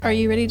Are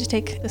you ready to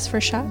take this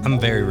first shot? I'm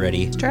very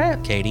ready. Let's try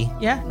it. Katie?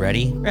 Yeah.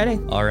 Ready? Ready.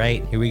 All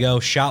right, here we go.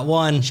 Shot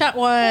one. Shot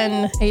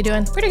one. How you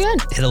doing? Pretty good.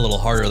 Hit a little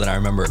harder than I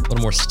remember. A little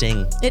more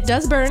sting. It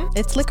does burn.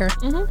 It's liquor.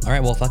 All right,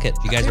 well, fuck it.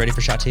 You guys ready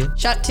for shot two?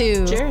 Shot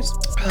two. Cheers.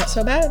 Not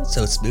so bad.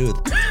 So smooth.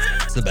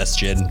 It's the best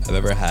gin I've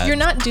ever had. You're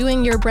not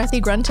doing your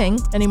breathy grunting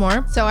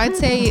anymore. So I'd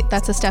say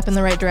that's a step in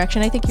the right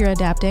direction. I think you're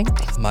adapting.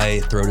 My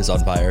throat is on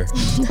fire.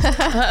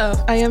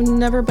 Uh-oh. I have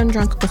never been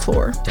drunk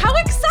before. How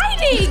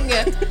exciting!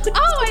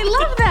 Oh, I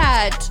love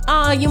that.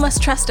 Aw, you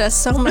must trust us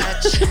so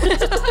much.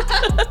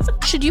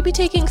 Should you be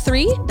taking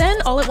 3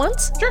 then all at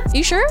once? Sure.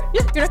 You sure?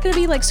 Yeah. You're not gonna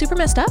be like super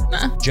messed up?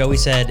 Joey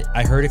said,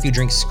 I heard if you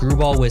drink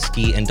Screwball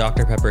whiskey and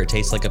Dr. Pepper, it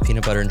tastes like a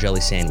peanut butter and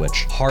jelly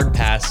sandwich. Hard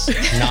pass,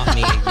 not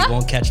me. You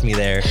won't catch me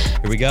there.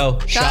 Here we go.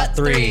 Shot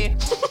three.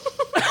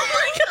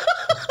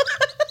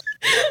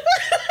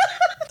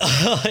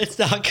 Oh, it's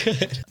not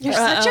good. You're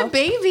such a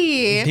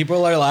baby.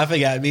 People are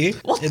laughing at me in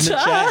the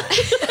chat.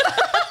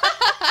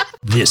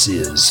 This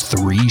is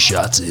 3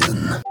 Shots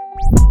In.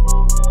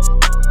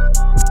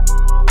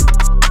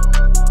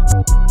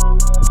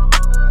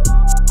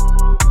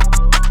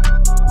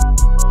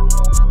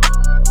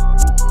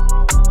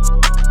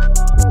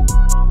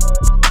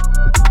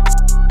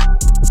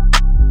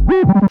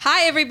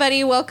 Hi,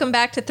 everybody. Welcome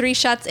back to 3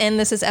 Shots In.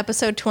 This is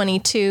episode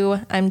 22.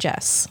 I'm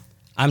Jess.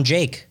 I'm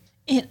Jake.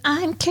 And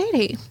I'm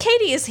Katie.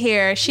 Katie is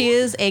here. She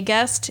is a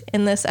guest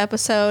in this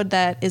episode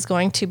that is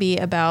going to be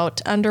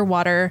about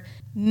underwater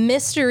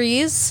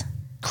mysteries,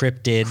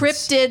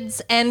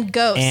 cryptids, and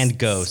ghosts. And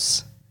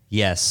ghosts.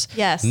 Yes.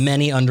 Yes.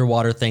 Many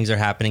underwater things are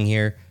happening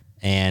here,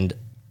 and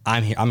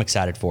I'm here. I'm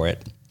excited for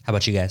it. How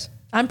about you guys?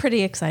 I'm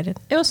pretty excited.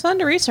 It was fun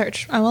to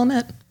research, I will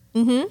admit.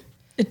 Mm-hmm.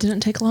 It didn't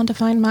take long to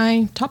find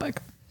my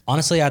topic.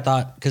 Honestly, I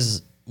thought,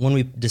 because when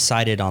we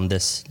decided on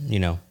this,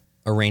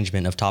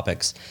 arrangement of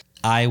topics,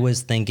 I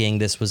was thinking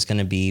this was going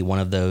to be one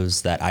of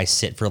those that I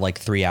sit for like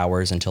 3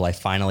 hours until I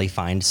finally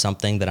find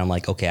something that I'm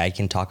like, okay, I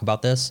can talk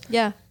about this.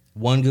 Yeah.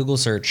 One Google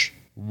search,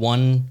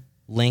 one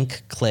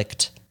link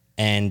clicked,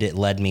 and it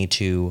led me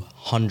to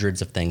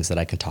hundreds of things that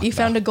I can talk about. You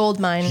found a gold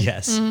mine.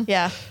 Yes.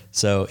 Yeah.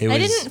 So it was. I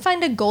didn't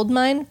find a gold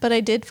mine, but I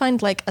did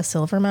find like a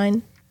silver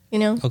mine,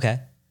 Okay.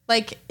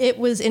 Like it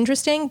was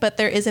interesting, but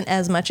there isn't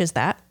as much as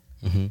that.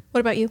 Mm-hmm.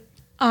 What about you?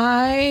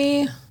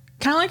 I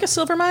kind of like a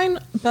silver mine,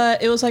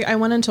 but it was like I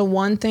went into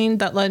one thing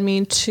that led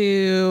me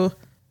to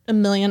a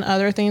million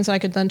other things that I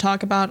could then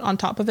talk about on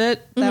top of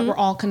it that were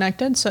all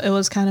connected. So it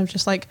was kind of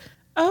just like,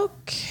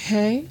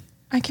 okay,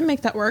 I can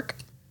make that work.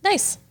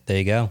 Nice. There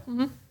you go.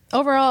 Mm-hmm.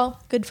 Overall,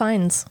 good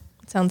finds,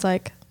 it sounds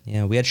like.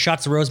 Yeah, we had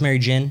shots of rosemary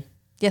gin.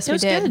 Yes, It we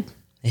was did. good.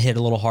 It hit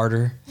a little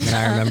harder than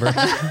I remember.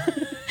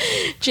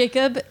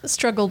 Jacob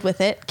struggled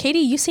with it. Katie,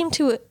 you seem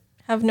to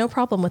have no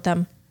problem with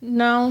them.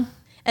 No,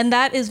 And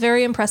that is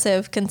very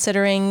impressive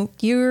considering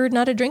you're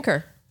not a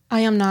drinker.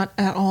 I am not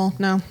at all.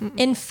 No.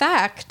 In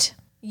fact,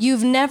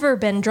 you've never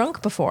been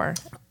drunk before.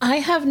 I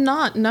have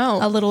not. No.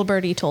 A little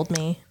birdie told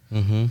me.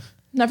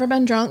 Never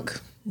been drunk.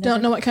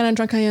 Don't know what kind of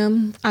drunk I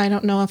am. I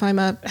don't know if I'm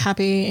a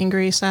happy,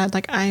 angry, sad.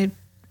 Like I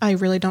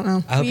really don't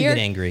know. I hope you Weird.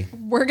 get angry.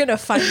 We're going to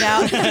find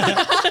out.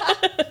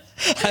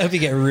 I hope you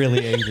get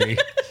really angry.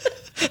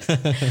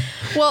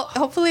 Well,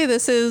 hopefully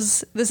this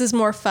is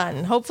more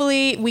fun.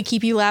 Hopefully we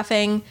keep you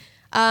laughing.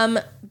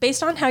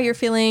 Based on how you're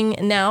feeling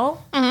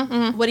now,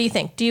 what do you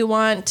think? Do you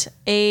want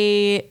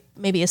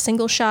maybe a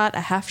single shot,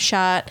 a half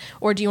shot,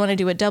 or do you want to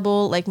do a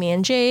double like me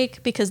and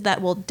Jake? Because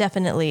that will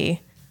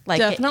definitely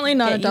Definitely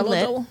not get a you double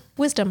lit. double.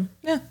 Wisdom.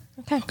 Yeah.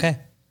 Okay. Okay,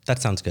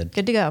 that sounds good.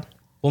 Good to go.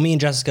 Well, me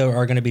and Jessica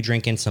are going to be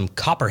drinking some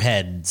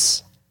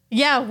Copperheads.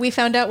 Yeah, we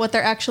found out what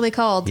they're actually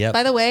called. Yep.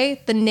 By the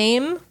way, the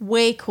name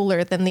way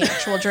cooler than the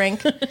actual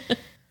drink.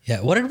 Yeah,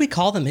 what did we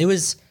call them? It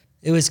was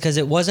because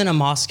it wasn't a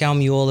Moscow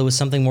Mule. It was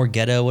something more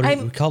ghetto. What did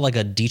we call it, like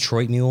a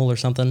Detroit Mule or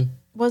something?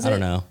 Was it? I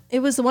don't know. It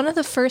was one of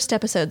the first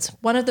episodes,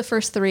 one of the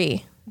first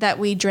 3 that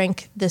we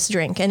drank this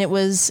drink. And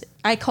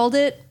I called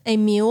it a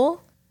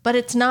mule, but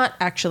it's not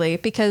actually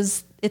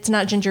because it's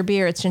not ginger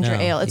beer, it's ginger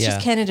ale. It's just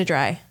Canada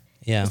Dry.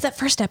 Yeah. Is that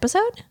first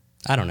episode?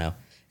 I don't know.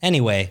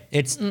 Anyway,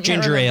 it's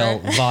ginger ale,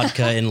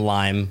 vodka, and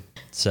lime.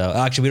 So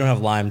actually, we don't have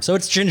lime. So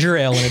it's ginger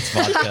ale and it's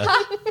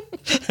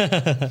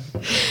vodka.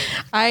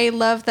 I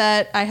love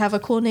that I have a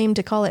cool name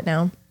to call it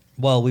now.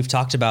 Well, we've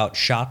talked about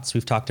shots.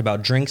 We've talked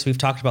about drinks. We've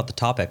talked about the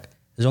topic.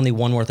 There's only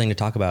one more thing to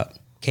talk about.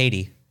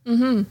 Katie,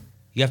 you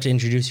have to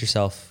introduce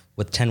yourself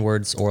with 10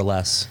 words or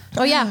less.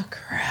 Oh, yeah.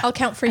 crap. I'll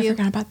count for I you.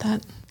 forgot about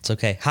that. It's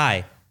okay.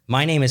 Hi,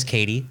 my name is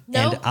Katie,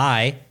 No. and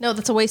I... No,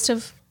 that's a waste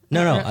of...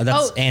 No,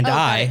 that's...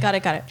 I... Got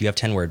it. You have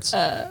 10 words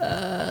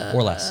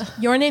or less.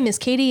 Your name is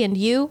Katie and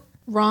you?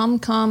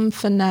 Rom-com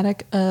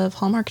fanatic of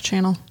Hallmark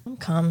Channel.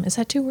 Rom-com. Is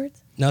that 2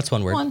 words? No, it's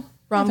one word. One.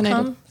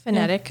 Rom-com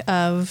fanatic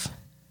of...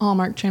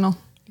 Hallmark Channel.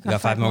 You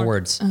got 5 more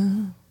words.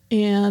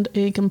 And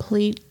a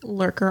complete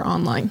lurker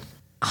online.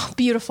 Oh,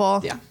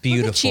 beautiful. Yeah.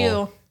 Beautiful. Look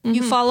at you.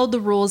 You followed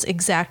the rules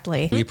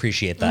exactly. We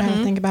appreciate I that. had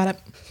to think about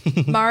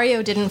it.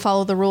 Mario didn't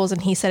follow the rules,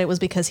 and he said it was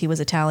because he was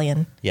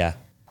Italian. Yeah.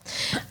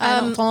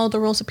 I don't follow the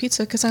rules of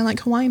pizza because I like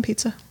Hawaiian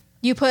pizza.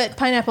 You put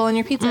pineapple on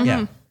your pizza?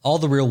 Yeah. All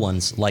the real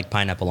ones like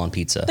pineapple on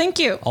pizza. Thank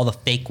you. All the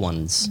fake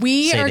ones.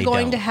 We say are they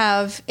going don't. to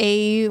have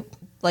a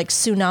like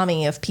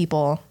tsunami of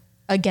people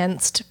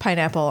against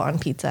pineapple on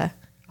pizza.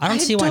 I don't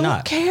see why don't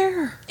not.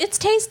 care. It's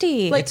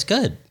tasty. It's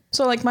good.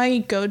 So like my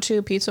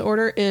go-to pizza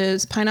order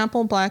is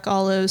pineapple, black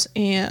olives,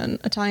 and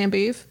Italian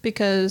beef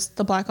because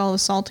the black olive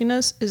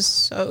saltiness is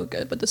so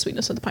good with the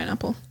sweetness of the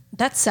pineapple.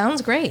 That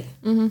sounds great.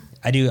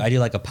 I do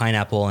like a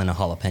pineapple and a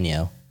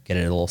jalapeno. Get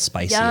it a little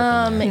spicy.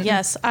 Up in there.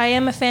 Yes, I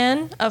am a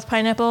fan of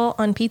pineapple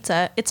on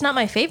pizza. It's not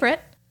my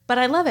favorite, but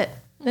I love it.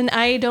 And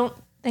I don't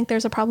think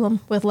there's a problem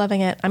with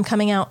loving it. I'm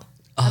coming out.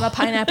 I'm a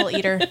pineapple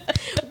eater.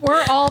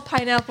 We're all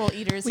pineapple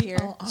eaters here.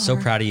 So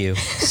proud of you.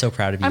 So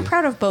proud of you. I'm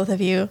proud of both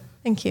of you.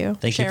 Thank you.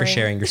 Thank you for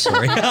sharing your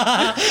story.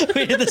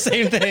 We did the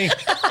same thing.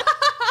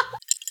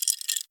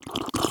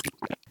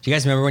 Do you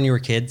guys remember when you were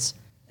kids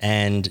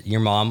and your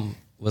mom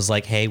was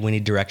like, hey, we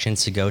need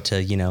directions to go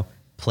to,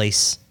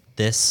 place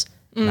this?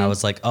 And I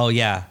was like, oh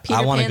yeah,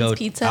 I want to go.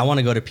 Pizza? I want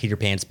to go to Peter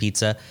Pan's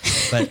Pizza,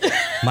 but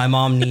my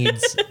mom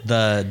needs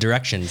the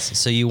directions.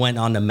 So you went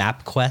on to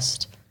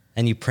MapQuest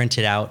and you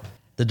printed out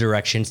the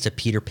directions to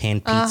Peter Pan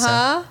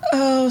Pizza.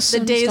 Oh, so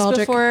The days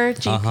nostalgic. before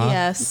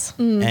GPS.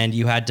 And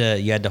you had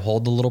to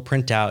hold the little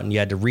printout and you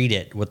had to read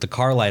it with the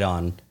car light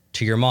on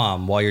to your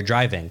mom while you're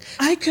driving.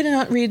 I could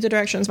not read the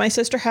directions. My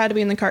sister had to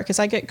be in the car because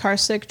I get car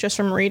sick just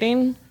from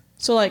reading.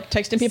 So like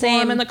texting people while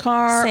I'm Same. in the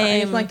car or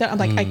anything Same. like that. I'm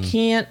like, I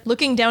can't.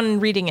 Looking down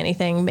and reading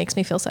anything makes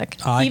me feel sick.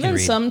 Oh, I can Even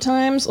read.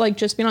 sometimes, like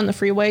just being on the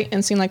freeway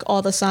and seeing like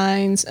all the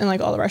signs and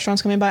like all the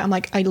restaurants coming by, I'm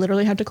like, I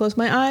literally have to close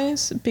my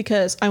eyes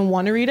because I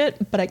want to read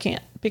it, but I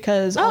can't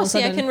because all Oh, of a see,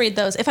 I sudden, can read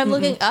those. If I'm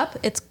looking up,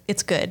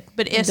 it's good.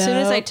 But as soon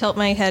as I Nope. tilt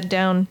my head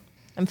down,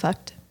 I'm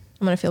fucked.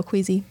 I'm gonna feel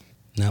queasy.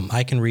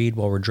 I can read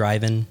while we're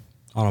driving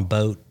on a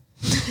boat,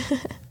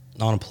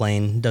 on a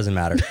plane. Doesn't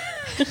matter.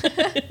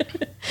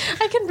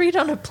 I can read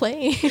on a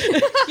plane.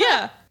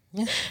 yeah.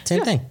 Yeah,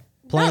 same thing.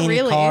 Plane, Not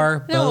really.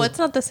 car, No, boat. it's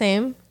not the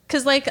same.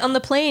 Because like on the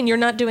plane, you're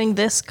not doing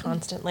this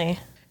constantly.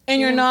 And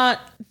you're not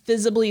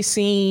visibly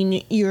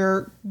seeing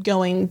you're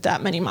going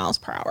that many miles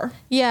per hour.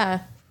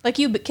 Yeah, like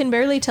you can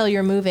barely tell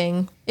you're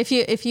moving. If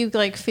you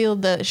like feel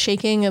the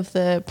shaking of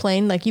the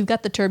plane, like you've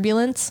got the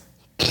turbulence.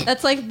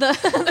 That's like the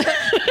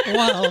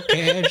Well,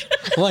 Cash,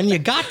 when you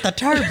got the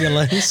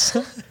turbulence.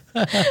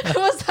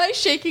 was I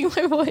shaking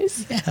my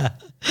voice? Well,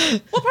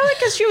 probably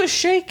because she was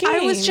shaking.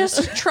 I was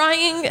just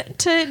trying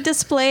to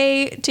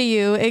display to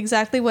you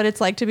exactly what it's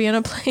like to be on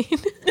a plane.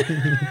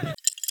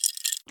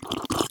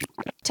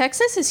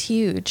 Texas is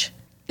huge.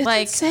 it's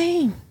like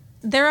insane.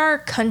 there are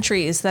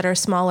countries that are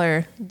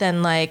smaller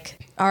than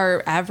like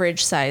our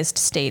average sized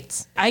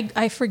states.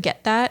 I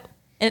forget that.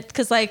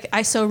 Because like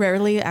I so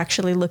rarely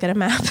actually look at a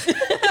map.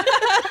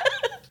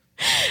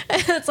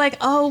 And it's like,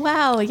 oh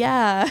wow,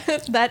 yeah,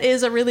 that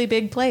is a really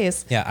big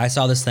place. Yeah, I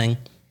saw this thing.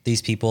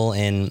 These people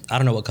in, I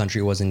don't know what country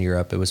it was in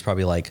Europe. It was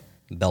probably like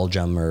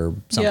Belgium or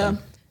something. Yeah.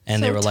 And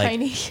So they were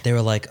tiny.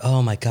 like,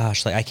 oh my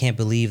gosh, like I can't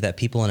believe that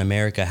people in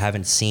America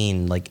haven't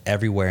seen like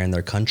everywhere in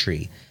their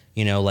country.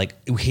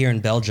 Like here in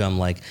Belgium,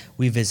 like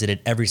we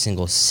visited every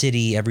single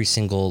city, every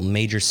single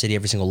major city,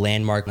 every single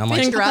landmark. And I'm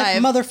like, Big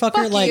drive. motherfucker,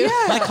 Fuck like you.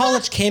 my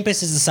college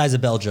campus is the size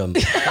of Belgium.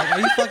 Like, are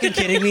you fucking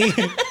kidding me?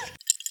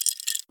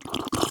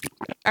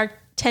 Our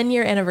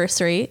 10-year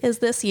anniversary is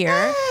this year.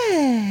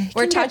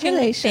 We're talking.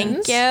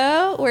 Congratulations. Thank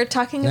you. We're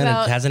talking And it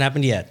about hasn't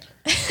happened yet.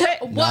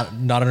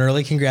 Not an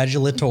early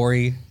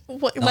congratulatory.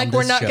 what, on like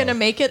we're this not show. gonna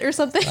make it or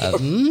something.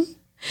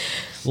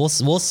 We'll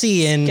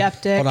see in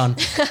Skeptic. hold on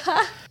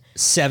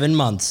 7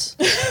 months.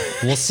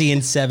 We'll see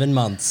in 7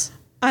 months.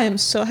 I am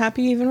so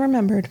happy you even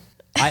remembered.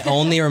 I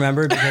only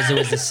remember because it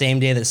was the same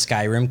day that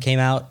Skyrim came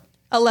out.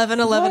 11,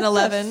 11, What the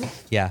 11.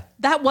 Yeah.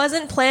 That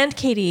wasn't planned,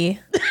 Katie.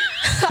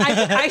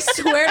 I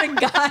swear to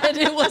God,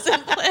 it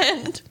wasn't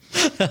planned.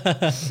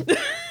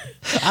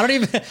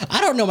 I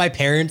don't know my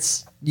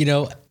parents,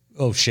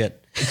 oh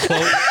shit.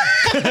 Quote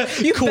better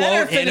finish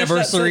that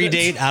anniversary sentence.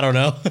 date. I don't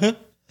know.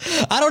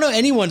 I don't know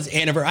anyone's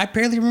anniversary. I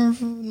barely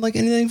remember like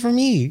anything for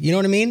me. You know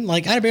what I mean?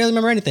 Like I barely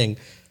remember anything.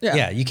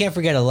 Yeah. You can't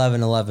forget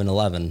 11, 11,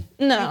 11.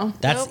 No.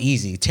 That's Nope.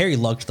 easy. Terry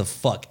lucked the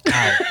fuck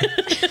out.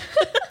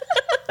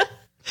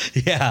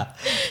 Yeah.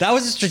 That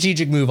was a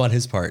strategic move on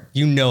his part.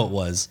 You know it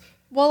was.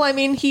 Well, I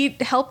mean, he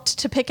helped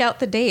to pick out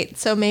the date,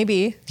 so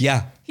maybe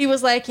Yeah. he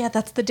was like, "Yeah,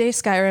 that's the day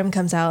Skyrim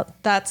comes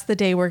out. That's the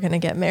day we're gonna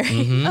get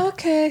married."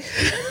 Okay.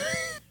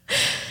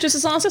 Just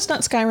as long as it's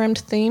not Skyrim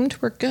themed,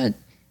 we're good.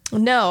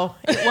 No,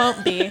 it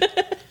won't be.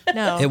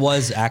 No, It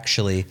was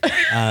actually.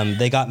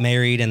 They got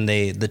married in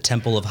the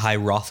Temple of High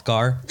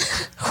Hrothgar.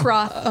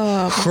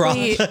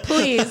 Hroth.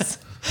 Please.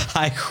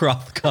 High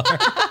Hrothgar.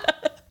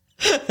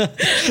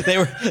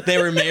 They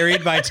were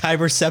married by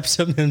Tiber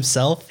Septim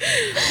himself.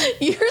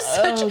 You're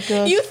Oh, such.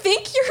 God. You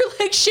think you're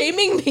like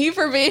shaming me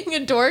for being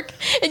a dork,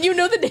 and you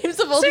know the names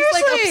of all these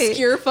like Seriously.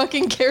 obscure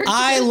fucking characters.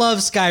 I love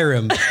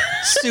Skyrim.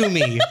 Sue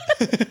me.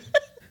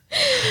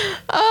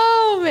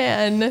 Oh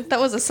man, that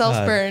was a self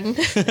burn.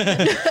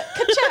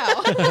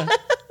 Ka-chow.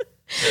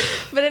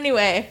 But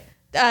anyway,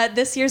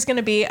 this year's going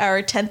to be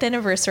our 10th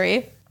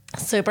anniversary.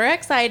 Super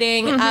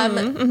exciting.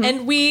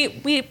 And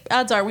we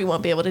odds are we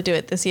won't be able to do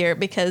it this year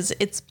because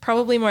it's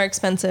probably more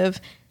expensive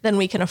than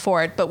we can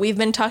afford. But we've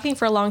been talking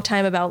for a long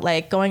time about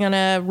like going on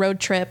a road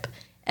trip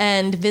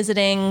and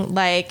visiting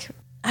like,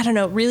 I don't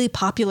know, really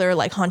popular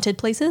like haunted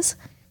places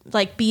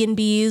like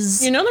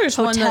B&Bs. You know, there's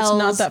hotels. one that's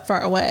not that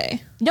far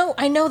away. No,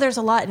 I know there's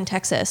a lot in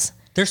Texas.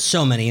 There's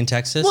so many in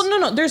Texas. Well,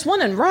 no, there's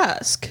one in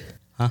Rusk.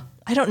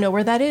 I don't know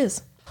where that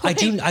is. I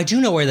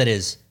do know where that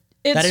is.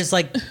 That It's- is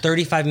like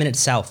 35 minutes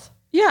south.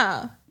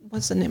 Yeah.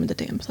 What's the name of the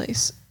damn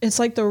place? It's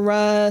like the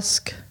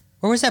Rusk.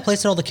 Where was that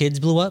place that all the kids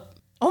blew up?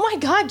 Oh my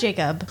God,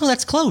 Jacob. Oh,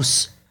 that's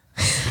close.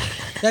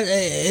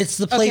 It's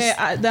the place.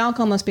 Okay, the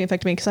alcohol must be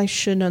affecting me because I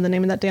should know the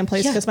name of that damn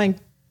place Yeah. because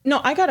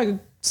I got a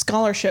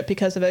scholarship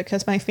because of it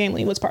because my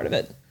family was part of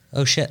it.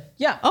 Oh shit.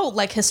 Yeah. Oh,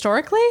 like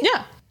historically?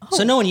 Yeah.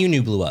 So no one you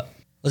knew blew up.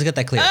 Let's get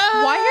that clear.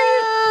 Why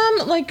are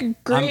you?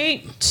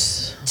 Like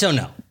So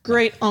no.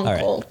 great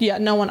uncle. right. Yeah,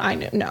 no one I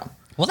knew. No.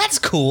 Well, that's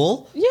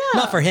cool. Yeah.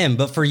 Not for him,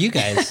 but for you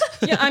guys.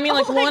 Yeah, I mean,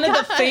 like Oh my one of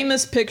the God.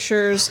 famous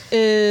pictures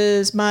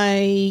is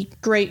my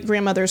great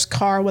grandmother's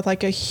car with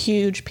like a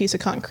huge piece of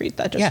concrete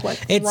that just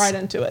went right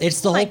into it. It's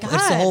the my whole. It's the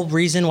God. whole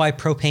reason why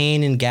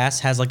propane and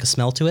gas has like a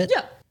smell to it.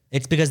 Yeah.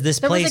 It's because this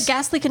There place. was a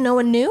gas leak and no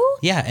one knew?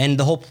 Yeah, and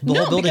the whole no,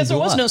 building because there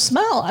blew was up. no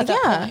smell at that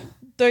Yeah. point.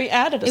 They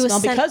added a It was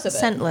smell because of it.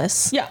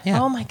 scentless. Yeah.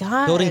 Yeah. Oh my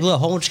God. Building blew up. A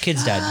whole bunch of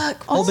kids died.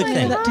 Whole big my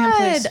thing. God. damn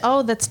place.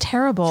 Oh, that's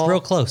terrible. Real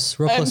close.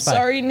 Real I'm close by.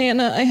 sorry,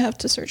 Nana. I have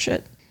to search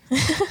it.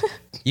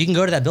 You can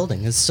go to that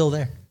building. It's still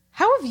there.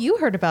 How have you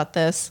heard about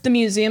this? The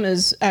museum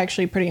is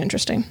actually pretty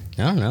interesting.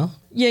 I don't know.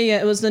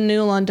 Yeah. It was the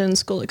New London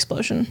school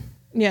explosion.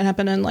 Yeah, it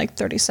happened in like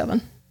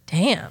 37.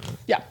 Damn.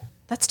 Yeah.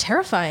 That's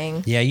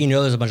terrifying. Yeah, you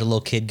know there's a bunch of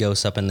little kid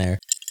ghosts up in there.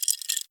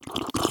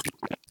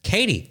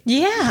 Katie,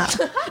 Yeah.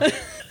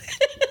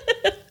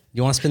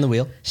 you want to spin the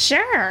wheel?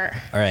 Sure.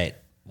 All right.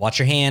 Watch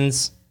your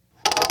hands.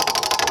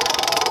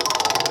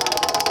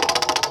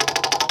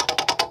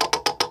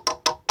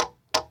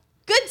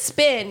 Good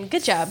spin.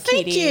 Good job,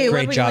 Katie. you. What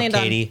Great did we job, land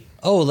on? Katie.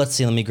 Oh, let's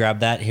see. Let me grab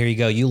that. Here you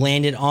go. You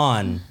landed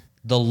on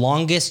the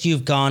longest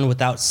you've gone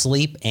without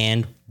sleep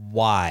and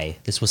why.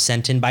 This was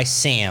sent in by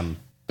Sam.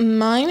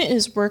 Mine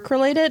is work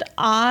related.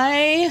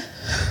 I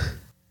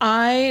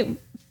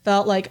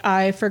felt like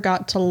I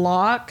forgot to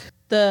lock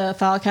the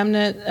file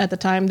cabinet at the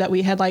time that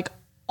we had like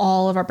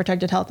all of our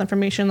protected health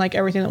information, like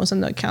everything that was in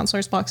the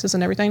counselor's boxes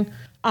and everything.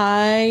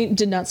 I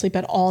did not sleep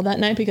at all that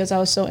night because I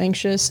was so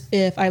anxious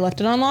if I left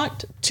it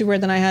unlocked to where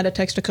then I had to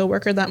text a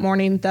coworker that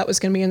morning that was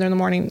going to be in there in the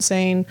morning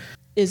saying,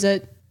 is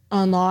it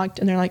unlocked?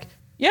 And they're like,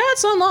 yeah,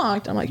 it's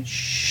unlocked. I'm like,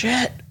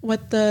 shit,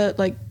 what the,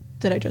 like,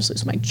 did I just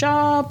lose my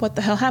job? What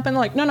the hell happened?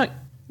 Like, no,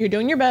 you're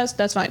doing your best.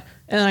 That's fine.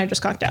 And then I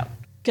just conked out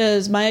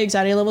because my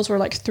anxiety levels were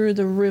like through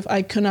the roof.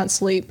 I could not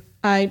sleep.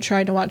 I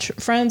tried to watch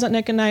Friends at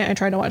Nick at Night. I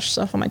tried to watch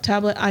stuff on my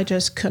tablet. I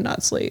just could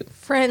not sleep.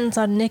 Friends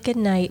on Nick at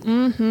Night.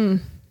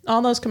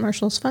 All those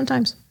commercials, fun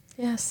times.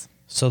 Yes.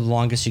 So the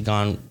longest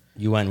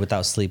you went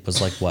without sleep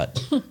was like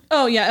what?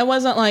 Oh yeah, it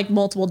wasn't like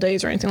multiple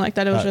days or anything like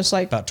that. It was just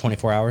like, about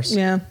 24 hours.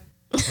 yeah.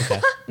 Okay.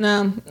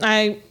 No,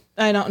 I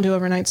don't do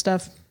overnight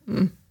stuff.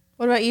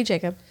 What about you,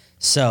 Jacob?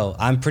 So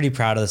I'm pretty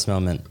proud of this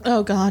moment.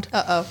 Oh God.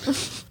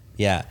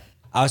 Yeah.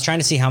 I was trying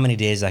to see how many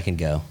days I can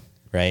go.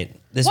 Right.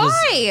 This was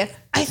Why?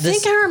 I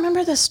think I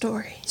remember this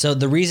story. so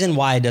the reason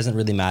why it doesn't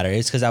really matter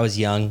is because I was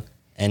young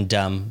and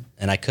dumb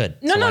and I could.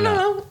 No, So why not?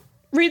 no.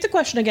 Read the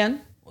question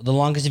again. The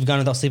longest you've gone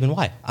without sleeping,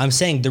 why? I'm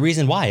saying the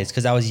reason why is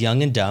because I was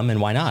young and dumb and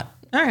why not?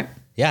 All right.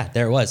 Yeah,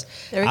 there it was.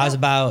 There we I go. was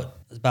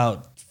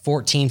about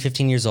 14,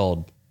 15 years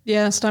old.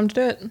 Yeah, it's time to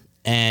do it.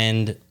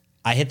 And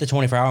I hit the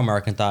 24-hour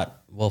mark and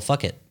thought, well,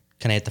 fuck it.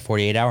 Can I hit the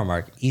 48-hour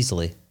mark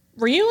easily?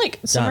 Were you like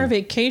summer Done.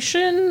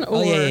 vacation? Or?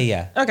 Oh,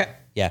 yeah. Okay.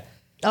 Yeah.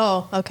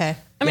 Oh, okay.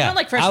 I mean, Yeah. not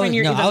like freshman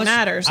year even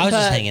matters. I was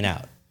just but hanging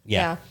out. Yeah.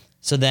 Yeah.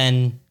 So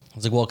then I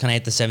was like, well, can I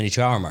hit the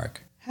 72-hour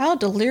mark? How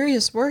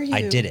delirious were you?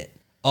 I did it.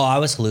 Oh, I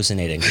was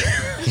hallucinating.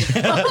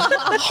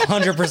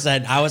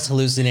 100%. I was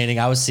hallucinating.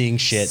 I was seeing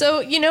shit. So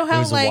you know how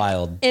was like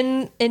wild.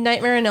 in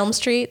Nightmare on Elm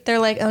Street, they're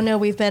like, oh no,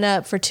 we've been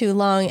up for too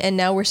long and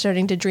now we're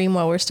starting to dream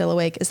while we're still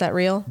awake. Is that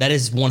real? That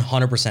is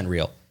 100%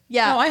 real.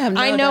 Yeah. Oh, I have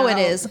no I know doubt.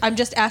 it is. I'm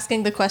just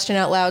asking the question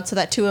out loud so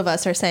that two of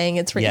us are saying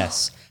it's real.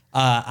 Yes.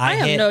 I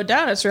have hit, no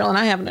doubt it's real, and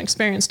I haven't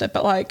experienced it.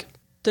 But like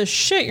the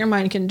shit your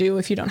mind can do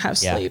if you don't have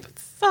Yeah. sleep.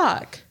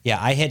 Fuck. Yeah,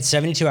 I hit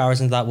 72 hours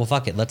and thought, well,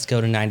 fuck it. Let's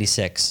go to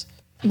 96.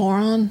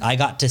 Moron. I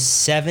got to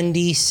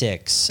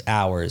 76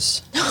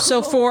 hours.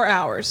 So 4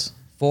 hours.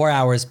 4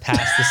 hours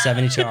past the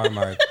 72-hour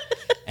mark.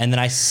 And then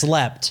I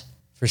slept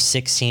for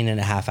 16 and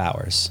a half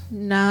hours.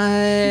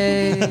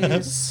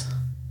 Nice.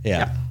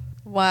 Yeah.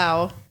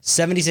 Wow.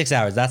 76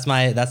 hours. That's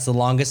the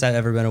longest I've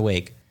ever been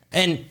awake.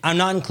 And I'm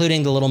not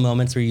including the little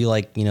moments where you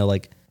like,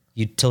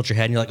 you tilt your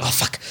head and you're like, oh,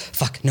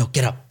 fuck, no,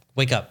 get up,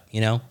 wake up,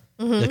 You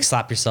like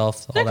slap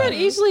yourself, all That that. could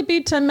easily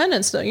be 10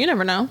 minutes, though. You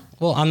never know.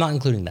 Well, I'm not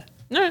including that.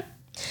 All right.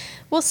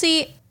 Well,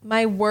 see,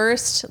 my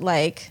worst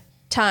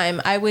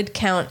time I would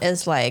count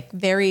as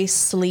very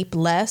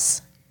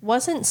sleepless.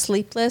 Wasn't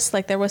sleepless,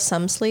 there was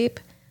some sleep,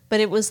 but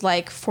it was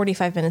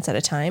 45 minutes at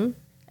a time.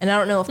 And I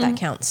don't know if that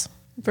counts.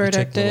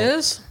 Verdict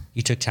is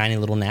You took tiny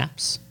little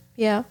naps?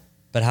 Yeah.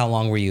 But how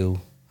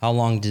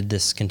long did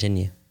this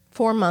continue?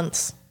 4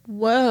 months.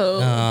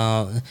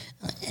 whoa.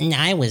 And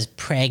I was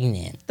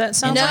pregnant. That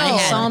sounds No. like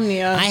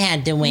insomnia. I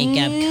had to wake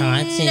up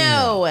constantly.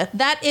 No,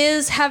 that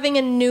is having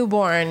a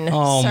newborn.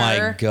 Oh sir.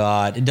 my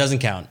God. It doesn't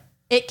count.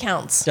 It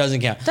counts.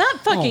 Doesn't count. that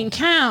fucking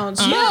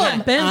counts. You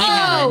haven't been I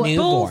had a bull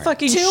newborn.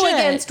 fucking 2 shit.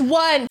 against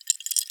 1.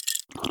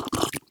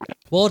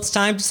 Well, it's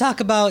time to talk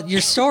about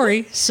your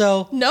story.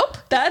 So, Nope.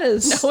 That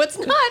is No, it's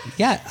not.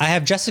 yeah, I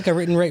have Jessica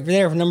written right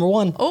there for number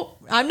 1. Oh,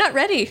 I'm not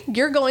ready.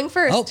 You're going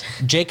first. Oh,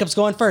 Jacob's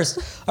going first.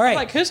 All right.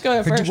 like who's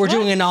going first? We're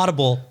doing an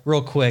audible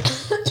real quick.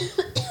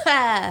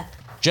 Ah.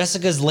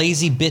 Jessica's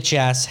lazy bitch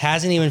ass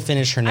hasn't even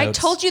finished her notes.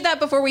 I told you that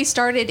before we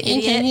started,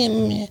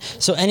 idiot.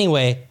 So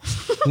anyway,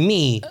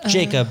 me,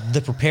 Jacob,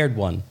 the prepared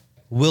one,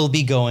 will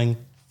be going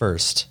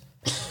first.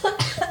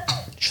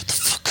 Shut the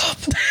fuck up.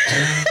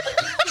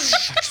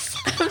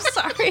 I'm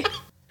sorry.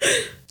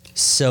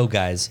 So,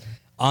 guys,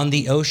 on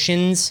the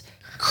ocean's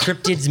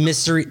cryptids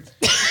mystery.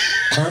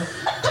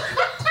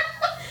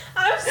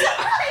 I'm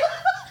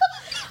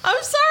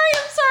sorry.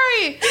 I'm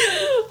sorry.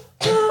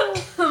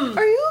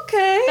 Are you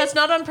okay? That's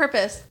not on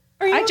purpose.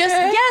 Are you I just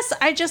okay? yes,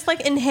 I just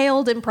like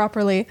inhaled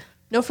improperly.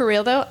 No, for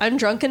real though, I'm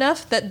drunk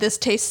enough that this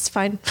tastes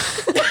fine.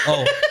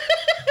 Oh,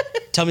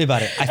 tell me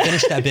about it. I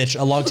finished that bitch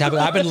a long time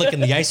ago. I've been licking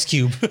the ice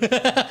cube.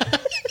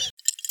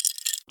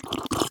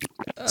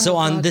 So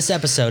on this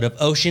episode of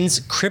Oceans,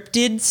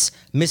 Cryptids,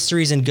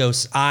 Mysteries, and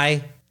Ghosts,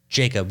 I,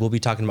 Jacob, will be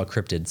talking about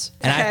cryptids.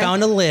 And I Okay.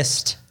 found a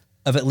list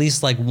of at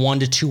least like 1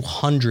 to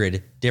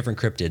 200 different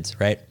cryptids,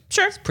 right?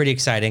 Sure. It's pretty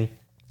exciting.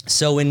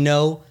 So in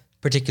no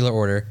particular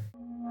order,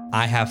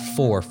 I have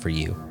 4 for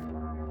you.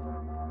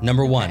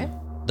 Number 1,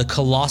 the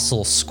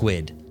colossal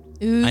squid.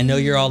 I know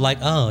you're all like,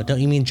 oh, don't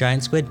you mean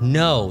giant squid?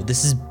 No,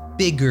 this is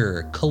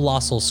bigger,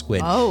 colossal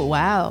squid. Oh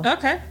wow.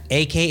 Okay.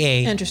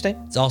 AKA, Interesting.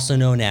 it's also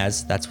known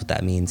as, that's what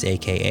that means,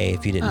 AKA,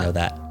 if you didn't know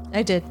that.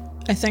 I did.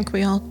 I think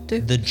we all do.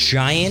 The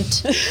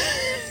giant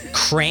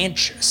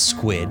cranch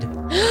squid.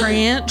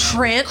 Ranch.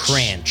 Cranch.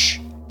 Cranch.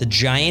 The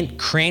giant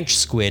cranch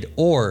squid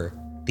or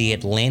the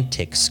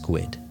Atlantic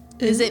squid.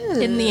 Is it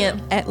in the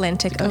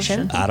Atlantic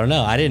Ocean? I don't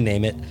know. I didn't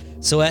name it.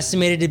 So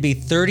estimated to be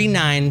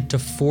 39 to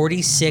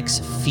 46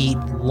 feet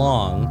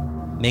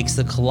long, makes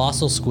the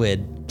colossal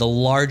squid the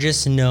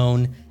largest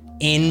known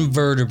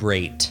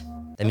invertebrate.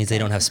 That means they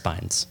don't have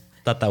spines.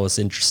 Thought that was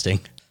interesting.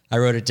 I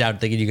wrote it down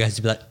thinking you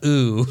guys would be like,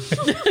 ooh.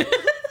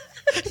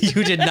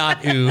 You did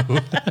not ooh.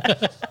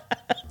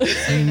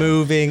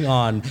 Moving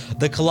on.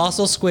 The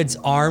colossal squid's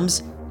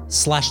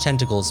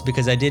arms/tentacles,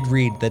 because I did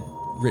read that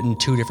written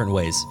 2 different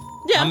ways.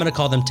 Yeah. I'm going to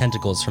call them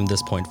tentacles from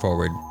this point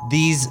forward.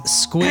 These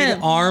squid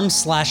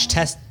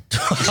arms/test.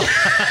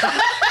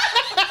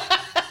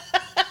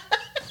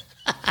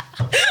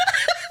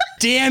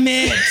 Damn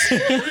it!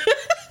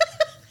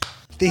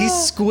 These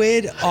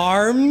squid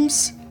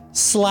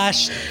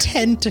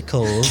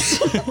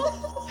arms/tentacles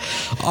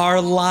are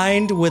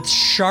lined with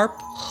sharp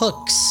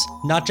hooks,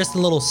 not just the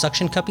little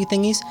suction cuppy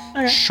thingies,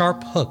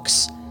 sharp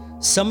hooks.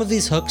 Some of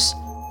these hooks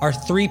are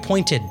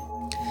 3-pointed.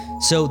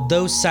 So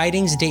those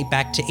sightings date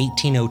back to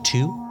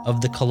 1802 of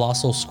the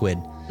colossal squid.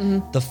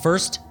 The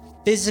first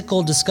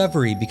physical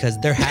discovery, because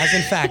there has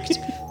in fact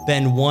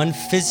been one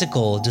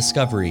physical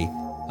discovery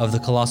of the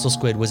colossal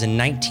squid, was in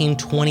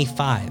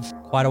 1925,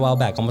 quite a while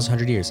back, almost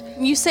 100 years.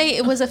 You say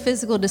it was a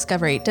physical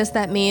discovery. Does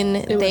that mean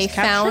they was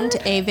found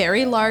captured? a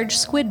very large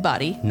squid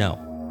body No,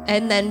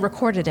 and then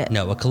recorded it?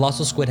 no, a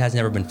colossal squid has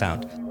never been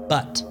found.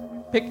 But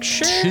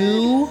Picture.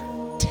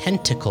 2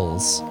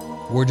 tentacles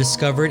were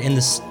discovered in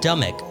the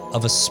stomach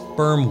of a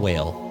sperm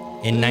whale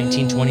in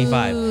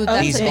 1925.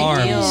 that's These a big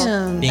arms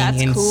deal. being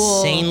That's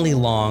cool. insanely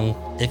long.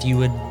 If you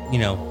would,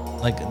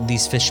 like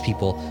these fish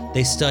people,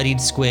 they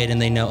studied squid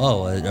and they know,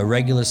 oh, a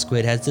regular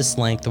squid has this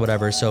length or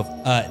whatever. So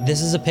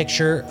this is a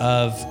picture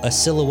of a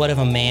silhouette of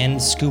a man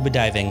scuba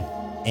diving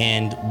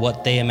and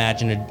what they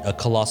imagined a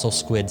colossal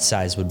squid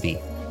size would be.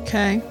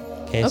 Okay.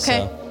 Okay,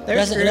 Okay. so it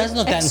doesn't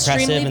look that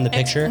impressive in the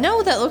picture,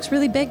 No, that looks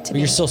really big to but me.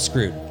 you're still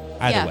screwed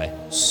either Yeah. way.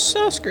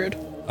 So screwed.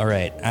 All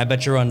right, I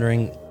bet you're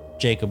wondering,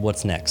 Jacob,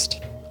 what's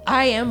next?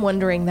 I am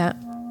wondering that.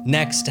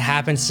 Next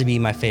happens to be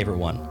my favorite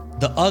one.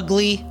 The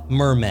ugly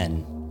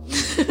mermen.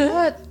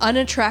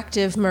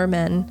 Unattractive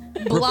mermen.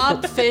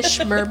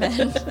 Blobfish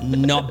mermen.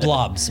 Not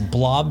blobs.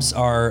 Blobs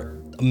are,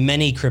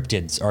 many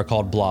cryptids are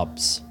called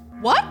blobs.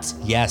 What?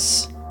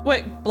 Yes,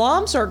 Wait,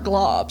 blobs or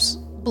globs?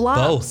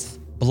 Blobs. both.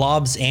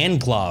 Blobs and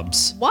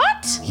globs.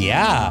 What?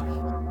 Yeah,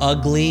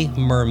 ugly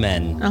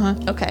mermen.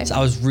 Okay. So I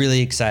was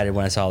really excited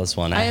when I saw this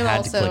one. I am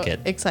had to also click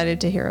it.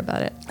 excited to hear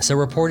about it. So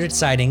reported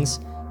sightings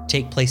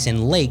take place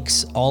in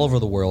lakes all over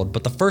the world,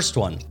 but the first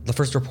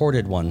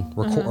reported one,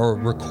 or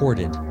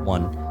recorded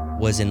one,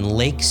 was in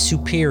Lake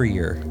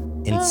Superior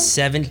in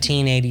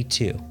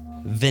 1782.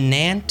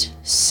 Venant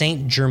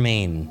Saint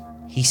Germain.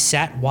 He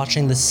sat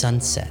watching the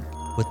sunset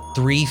with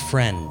 3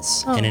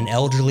 friends and an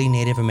elderly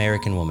Native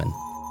American woman.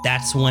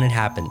 That's when it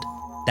happened.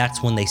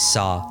 That's when they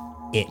saw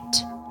it.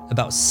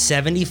 About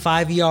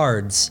 75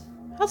 yards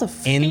How the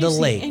fuck In can the you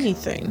see lake.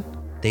 anything?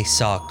 they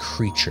saw a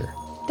creature.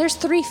 There's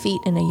 3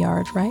 feet in a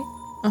yard, right?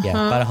 Yeah,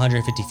 about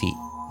 150 feet.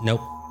 Nope.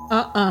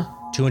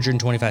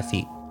 225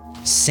 feet.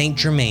 Saint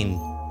Germain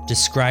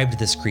described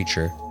this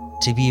creature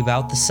to be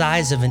about the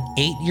size of an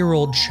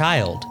 8-year-old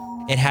child.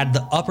 It had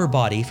the upper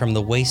body from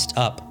the waist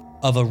up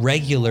of a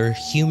regular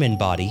human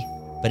body,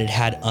 but it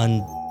had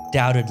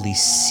undoubtedly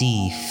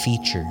sea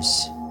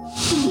features.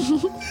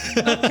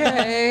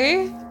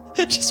 Okay.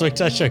 Just wait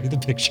till I show you the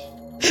picture.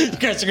 You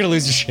guys are gonna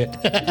lose your shit.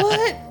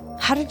 What?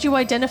 How did you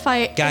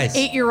identify Guys.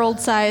 an 8-year-old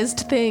sized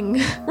thing?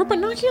 Were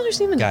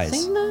binoculars even Guys. a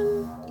thing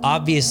then?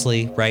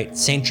 Obviously, right,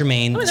 Saint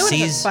Germain I mean, they would've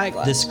had sees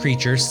spyglass. this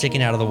creature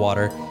sticking out of the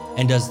water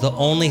and does the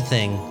only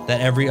thing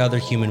that every other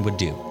human would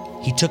do.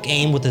 He took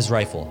aim with his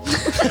rifle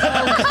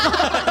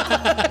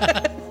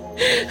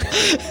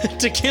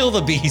to kill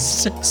the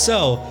beast.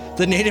 So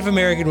the Native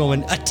American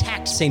woman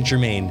attacked Saint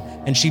Germain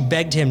and she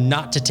begged him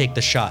not to take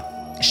the shot.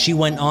 She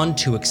went on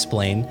to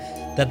explain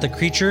that the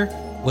creature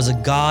was a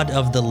god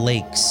of the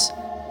lakes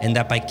and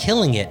that by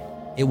killing it,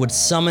 it would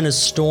summon a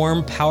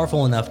storm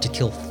powerful enough to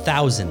kill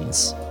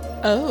thousands.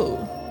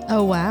 Oh.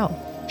 Oh, wow.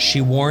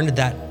 She warned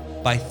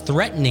that by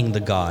threatening the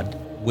god,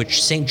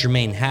 which Saint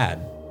Germain had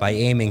by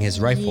aiming his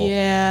rifle,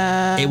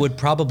 Yeah. it would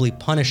probably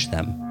punish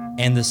them.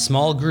 And the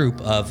small group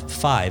of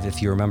 5,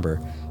 if you remember,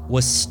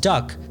 was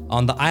stuck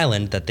on the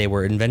island that they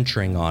were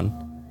adventuring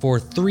on for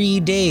 3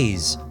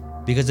 days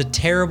because a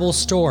terrible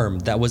storm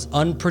that was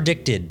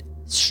unpredicted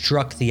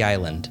struck the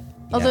island.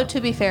 Although, Yeah.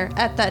 to be fair,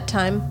 at that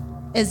time,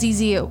 as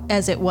easy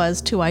as it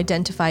was to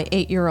identify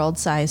 8-year-old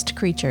sized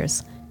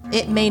creatures,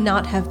 it may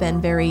not have been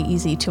very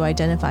easy to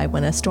identify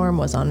when a storm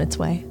was on its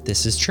way.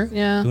 This is true.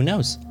 Yeah. Who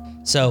knows?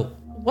 So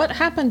What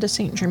happened to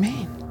Saint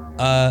Germain?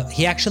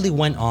 he actually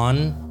went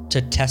on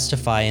to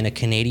testify in a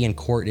Canadian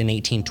court in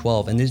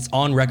 1812, and it's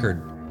on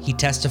record. He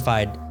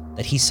testified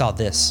that he saw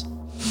this.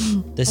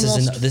 This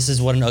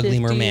is what an ugly 50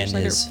 merman years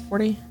later, is.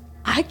 40?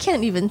 I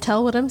can't even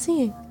tell what I'm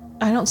seeing.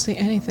 I don't see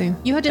anything.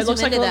 You had to it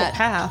looks zoom like a into little that.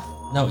 path.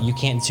 No, you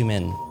can't zoom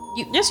in.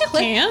 Yes, you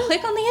click, can.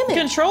 Click on the image.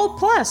 Control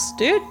plus,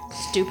 dude.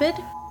 Stupid.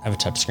 I have a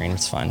touch screen.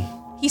 It's fine.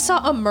 He saw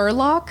a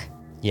murloc.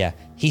 Yeah,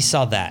 he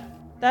saw that.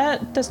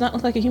 That does not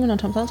look like a human on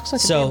top. That looks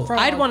like So- a damn frog.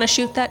 I'd want to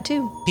shoot that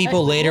too.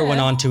 People later yeah. went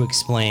on to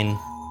explain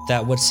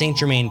that what Saint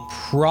Germain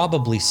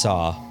probably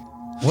saw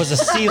was a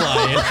sea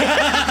lion.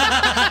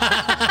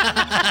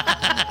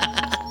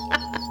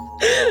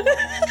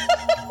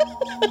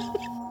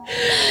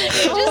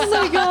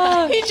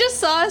 He just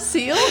saw a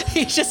seal.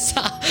 he just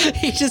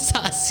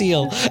saw a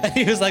seal, and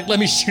he was like, "Let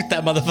me shoot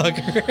that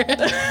motherfucker."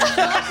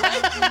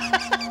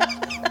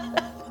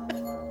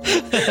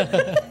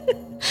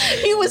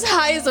 He was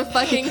high as a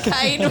fucking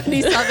kite when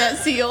he saw that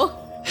seal.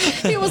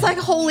 He was like,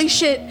 holy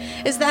shit,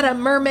 is that a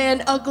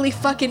merman ugly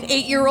fucking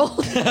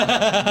 8-year-old?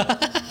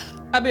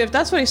 I mean, if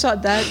that's what he saw,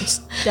 that's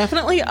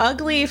definitely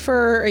ugly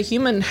for a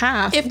human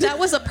half. If that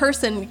was a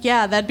person,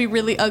 yeah, that'd be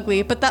really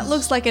ugly. But that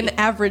looks like an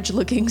average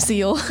looking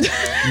seal.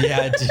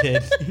 Yeah, it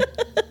did.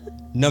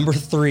 Number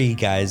 3,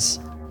 guys,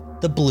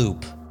 the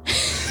bloop.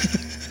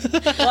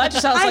 well, that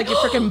just sounds like you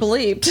freaking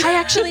bleeped. I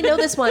actually know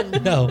this one.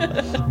 No,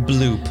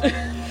 bloop.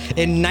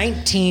 In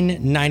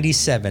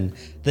 1997,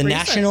 the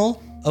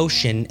National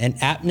Ocean and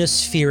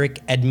Atmospheric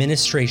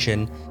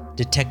Administration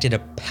detected a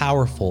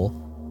powerful,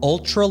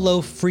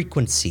 ultra-low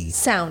frequency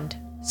Sound.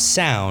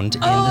 sound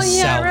in Oh, the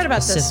yeah, I South read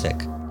about this.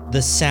 Pacific.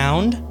 The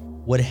sound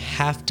would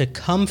have to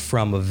come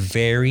from a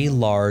very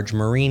large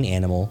marine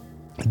animal.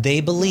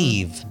 They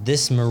believe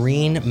this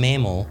marine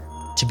mammal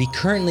to be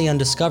currently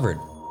undiscovered.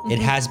 It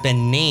has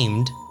been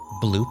named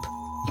bloop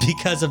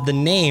because of the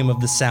name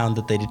of the sound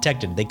that they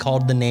detected. They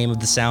called the name of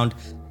the sound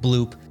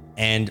bloop,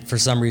 and for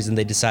some reason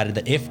they decided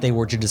that if they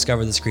were to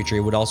discover this creature, it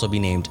would also be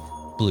named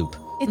bloop.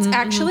 It's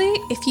actually,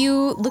 if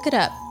you look it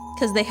up,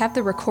 because they have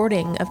the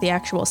recording of the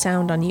actual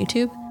sound on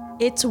YouTube,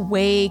 it's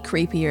way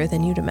creepier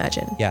than you'd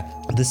imagine. Yeah,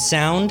 the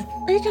sound.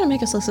 Are you going to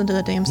make us listen to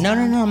the damn No,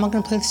 sound? I'm not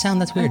gonna play the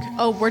sound. That's weird.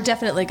 Oh, we're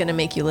definitely going to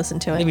make you listen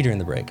to it. Maybe during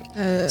the break.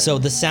 So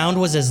the sound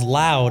was as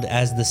loud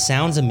as the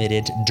sounds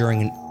emitted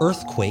during an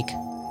earthquake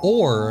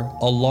or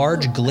a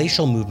large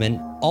glacial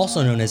movement,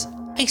 also known as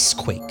ice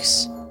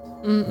quakes.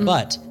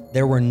 But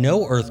there were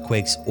no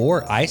earthquakes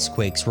or ice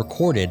quakes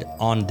recorded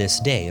on this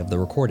day of the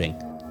recording.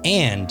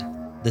 And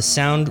the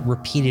sound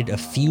repeated a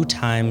few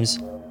times,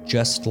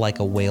 just like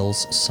a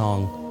whale's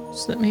song.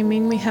 So that may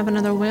mean we have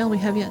another whale we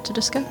have yet to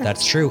discover.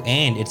 That's true,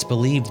 and it's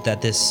believed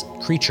that this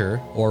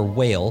creature, or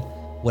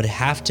whale, would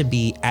have to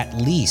be at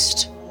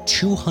least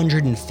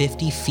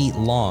 250 feet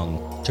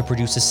long to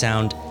produce a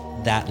sound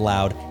that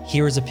loud.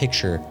 Here is a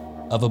picture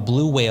of a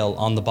blue whale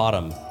on the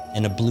bottom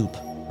and a bloop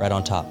right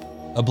on top.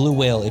 A blue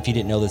whale, if you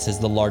didn't know this, is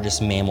the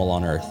largest mammal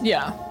on Earth.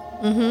 Yeah.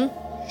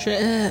 Mm-hmm.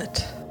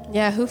 Shit.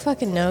 Yeah, who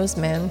fucking knows,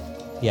 man?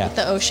 Yeah,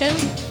 The ocean?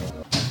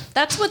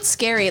 That's what's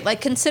scary.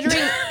 Like, considering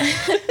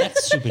that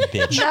stupid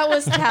bitch. that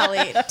was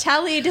Tally.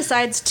 Tally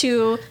decides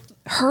to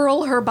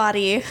hurl her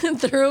body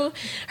through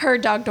her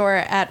dog door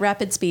at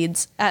rapid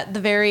speeds at the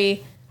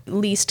very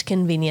least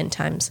convenient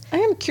times. I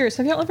am curious.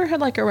 Have y'all ever had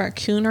like a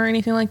raccoon or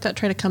anything like that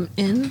try to come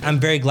in? I'm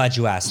very glad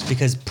you asked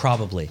because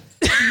probably.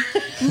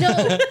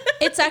 No,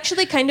 it's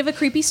actually kind of a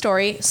creepy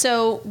story.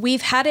 So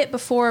we've had it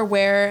before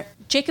where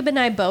Jacob and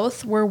I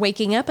both were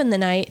waking up in the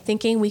night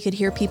thinking we could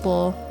hear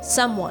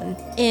someone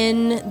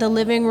in the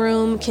living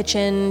room,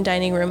 kitchen,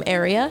 dining room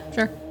area.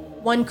 Sure.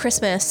 One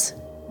Christmas,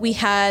 we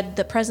had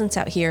the presents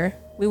out here.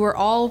 We were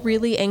all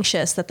really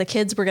anxious that the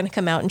kids were going to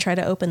come out and try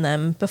to open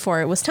them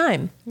before it was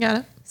time. Got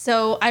it.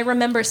 So I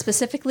remember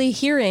specifically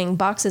hearing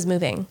boxes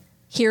moving,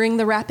 hearing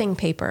the wrapping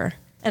paper,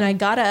 and I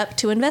got up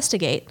to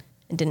investigate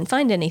and didn't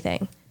find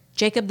anything.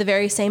 Jacob, the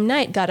very same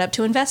night, got up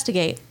to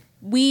investigate.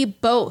 We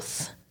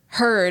both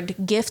heard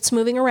gifts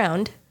moving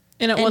around.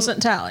 And it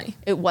wasn't Tally.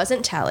 It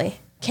wasn't Tally.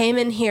 Came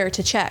in here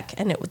to check,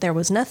 and there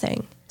was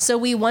nothing. So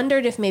we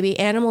wondered if maybe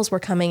animals were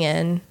coming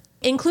in,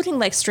 including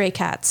like stray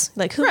cats.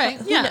 Like who? Right.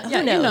 Who Yeah. knows?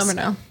 You never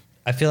know.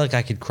 I feel like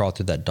I could crawl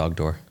through that dog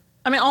door.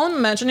 I mean, all I'm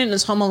imagining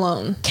is Home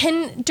Alone.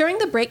 During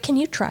the break, can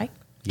you try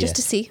just Yeah.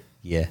 to see?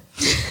 Yeah.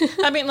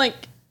 I mean,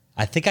 like,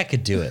 I think I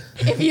could do it.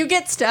 If you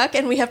get stuck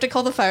and we have to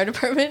call the fire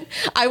department,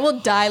 I will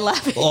die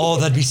laughing. Oh,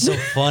 that'd be so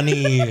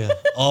funny.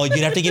 Oh, you'd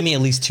have to give me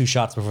at least 2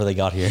 shots before they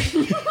got here.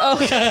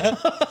 Okay.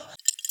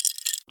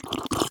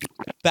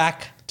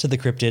 Back to the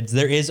cryptids.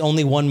 There is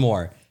only one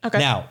more. Okay.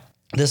 Now,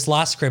 this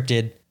last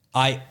cryptid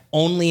I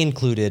only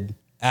included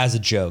as a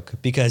joke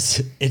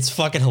because it's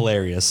fucking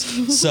hilarious.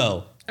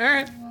 So, all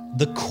right.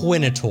 the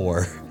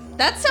Quinator.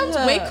 That sounds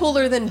way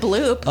cooler than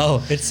Bloop.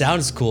 Oh, it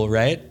sounds cool,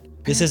 right?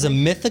 This is a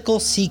mythical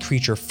sea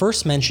creature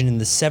first mentioned in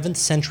the 7th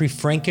century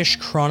Frankish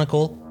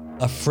chronicle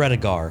of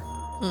Fredegar.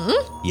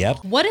 Mm-hmm.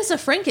 Yep. What is a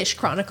Frankish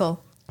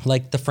chronicle?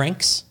 Like the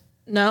Franks?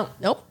 No.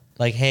 Nope.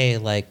 Like, hey,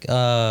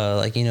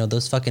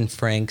 those fucking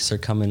Franks are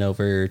coming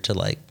over to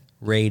like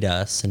raid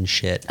us and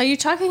shit. Are you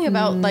talking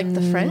about like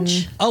the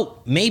French? Oh,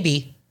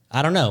 maybe.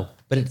 I don't know,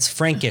 but it's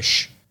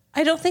Frankish.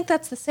 I don't think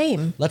that's the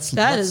same.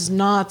 That is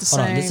not the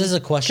hold same. on, this is a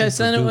question Because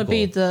for then it would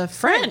be Google. the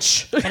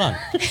French. Hold on.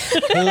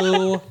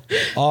 Who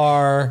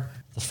are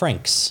the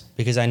Franks?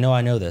 Because I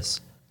know this.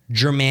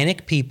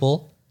 Germanic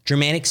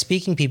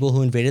speaking people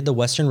who invaded the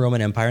Western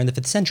Roman Empire in the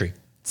 5th century.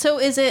 So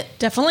is it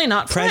Definitely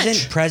not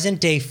French.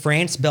 Present day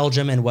France,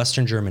 Belgium, and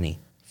Western Germany.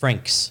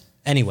 Franks.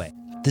 Anyway,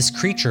 this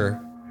creature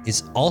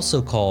is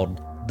also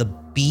called the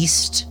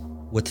Beast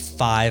with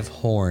 5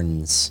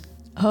 horns.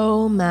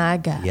 Oh my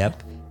God.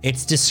 Yep.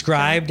 It's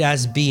described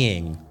as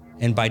being,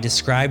 and by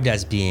described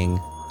as being,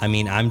 I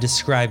mean I'm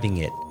describing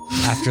it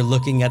after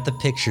looking at the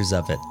pictures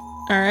of it.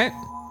 All right.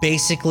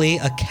 Basically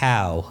a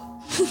cow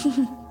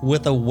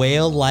with a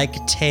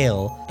whale-like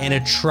tail and a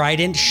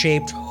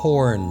trident-shaped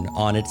horn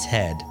on its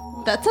head.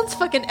 That sounds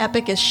fucking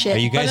epic as shit. Are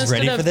you But guys instead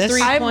ready of for this?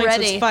 3 I'm points,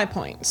 ready. It's 5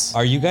 points.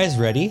 Are you guys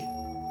ready?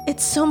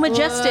 It's so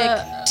majestic.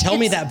 Tell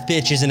me that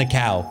bitch isn't a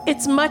cow.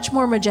 It's much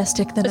more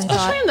majestic than I Especially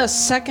thought. in the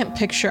second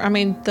picture. I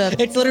mean,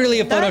 It's literally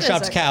a That is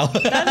photoshopped a- cow.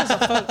 that is a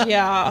photo.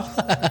 Yeah.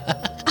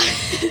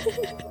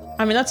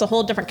 I mean, that's a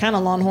whole different kind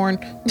of longhorn.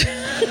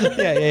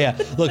 Yeah.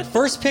 Look,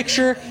 first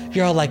picture,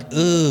 you're all like,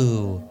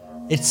 ooh,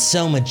 it's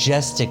so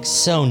majestic,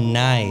 so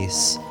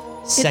nice.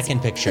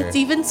 Second picture. It's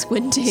even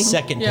squinting.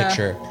 Second Yeah.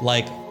 picture,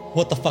 like,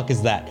 what the fuck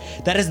is that?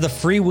 That is the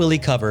Free Willy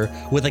cover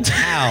with a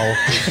cow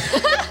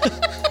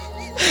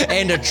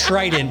and a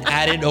trident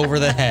added over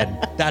the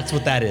head. That's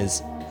what that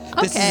is.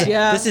 Okay.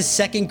 Yeah. This is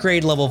 2nd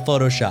grade level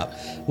Photoshop,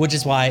 which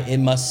is why it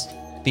must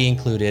be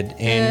included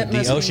in It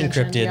must the be ocean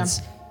mentioned,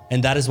 cryptids.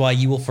 And that is why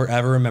you will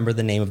forever remember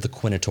the name of the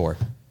Quinator.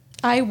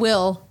 I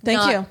will.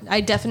 Thank you.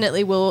 I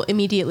definitely will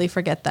immediately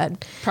forget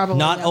that. Probably.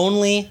 Not yeah.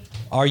 only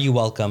are you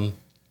welcome,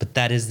 but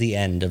that is the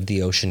end of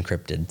the ocean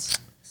cryptids.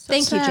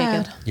 Thank you,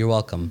 sad. Jacob. You're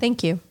welcome.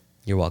 Thank you.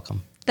 You're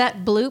welcome.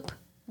 That bloop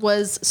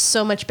was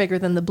so much bigger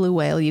than the blue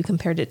whale you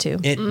compared it to.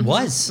 It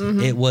was.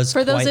 It was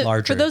For quite those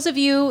larger. for those of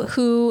you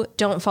who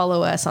don't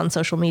follow us on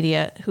social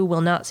media, who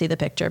will not see the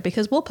picture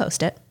because we'll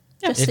post it.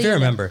 Just if so you know.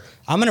 remember,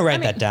 I'm gonna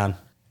write that down.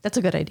 That's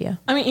a good idea.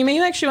 I mean, you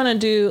may actually want to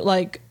do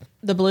like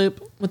the bloop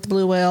with the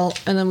blue whale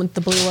and then with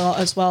the blue whale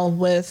as well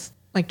with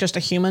like just a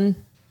human.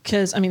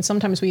 Because, I mean,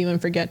 sometimes we even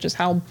forget just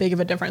how big of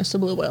a difference the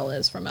blue whale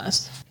is from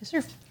us. 'Cause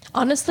they're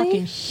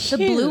Honestly, fucking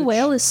the blue huge.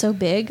 whale is so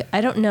big.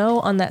 I don't know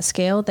on that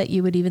scale that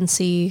you would even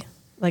see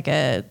like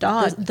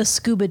the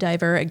scuba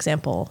diver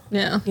example.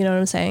 Yeah. You know what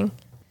I'm saying?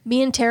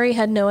 Me and Terry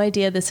had no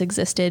idea this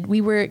existed.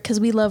 Because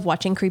we love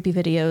watching creepy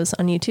videos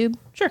on YouTube.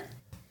 Sure.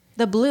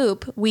 The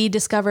bloop we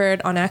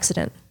discovered on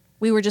accident.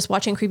 We were just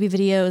watching creepy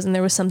videos and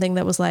there was something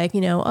that was like,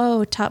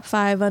 top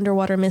 5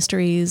 underwater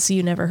mysteries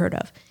you never heard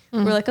of.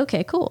 We're like,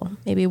 okay, cool.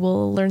 Maybe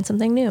we'll learn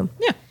something new.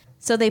 Yeah.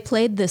 So they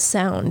played this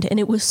sound and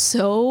it was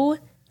so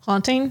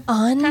Haunting.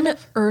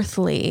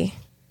 unearthly.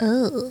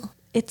 Oh.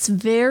 It's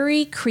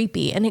very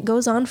creepy and it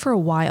goes on for a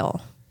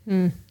while.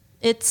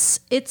 It's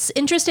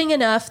interesting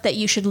enough that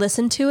you should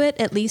listen to it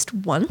at least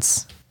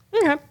once.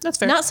 Okay, that's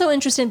fair. Not so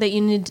interesting that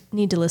you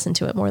need to listen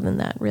to it more than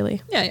that,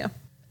 really. Yeah.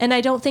 And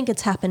I don't think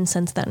it's happened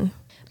since then.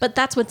 But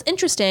that's what's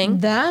interesting,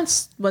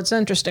 That's what's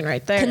interesting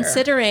right there.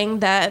 considering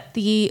that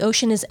the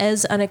ocean is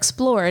as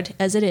unexplored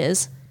as it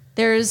is.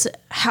 There's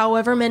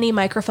however many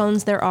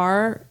microphones there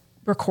are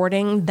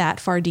recording that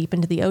far deep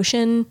into the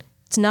ocean.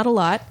 It's not a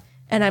lot.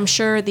 And I'm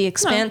sure the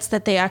expanse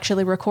that they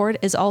actually record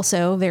is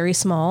also very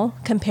small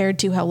compared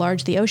to how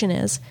large the ocean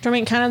is. I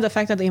mean, kind of the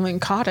fact that they even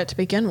caught it to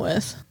begin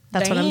with.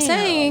 That's what I'm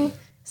saying.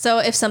 So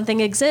if something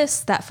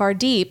exists that far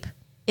deep,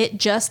 it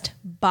just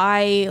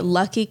by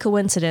lucky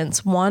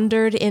coincidence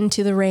wandered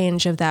into the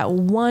range of that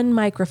one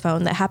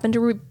microphone that happened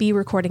to be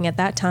recording at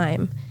that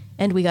time,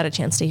 and we got a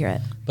chance to hear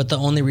it. But the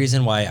only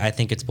reason why I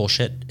think it's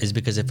bullshit is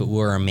because if it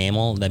were a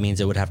mammal, that means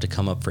it would have to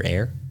come up for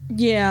air.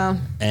 Yeah.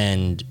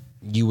 And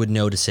you would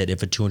notice it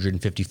if a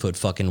 250-foot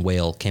fucking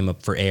whale came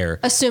up for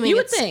air Assuming You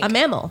would it's think. a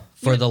mammal.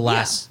 for the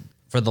last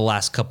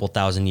couple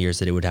thousand years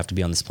that it would have to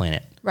be on this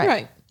planet.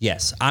 Right.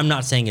 Yes, I'm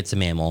not saying it's a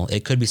mammal.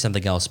 It could be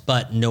something else,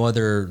 but no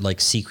other like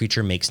sea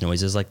creature makes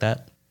noises like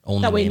that.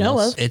 Only That we know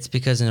mammals. of. It's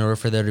because in order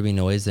for there to be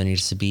noise, there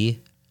needs to be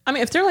I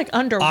mean, if they're like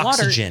underwater.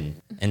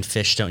 oxygen, and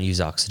fish don't use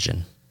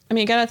oxygen. I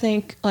mean, you gotta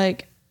think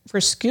like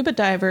for scuba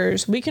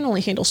divers, we can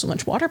only handle so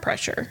much water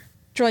pressure.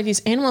 So like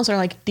these animals are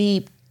like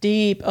deep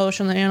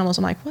ocean animals.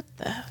 I'm like, what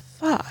the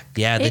fuck?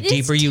 Yeah, the It is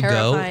deeper you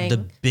terrifying. go,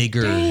 the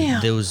bigger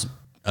Damn. those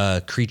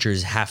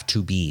creatures have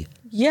to be.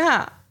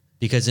 Yeah.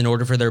 Because in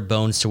order for their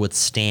bones to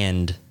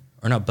withstand,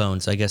 or not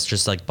bones, I guess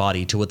just like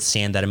body, to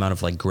withstand that amount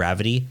of like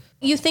gravity.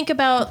 You think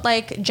about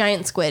like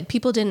giant squid.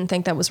 People didn't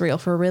think that was real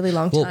for a really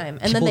long Well, time.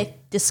 And then people- they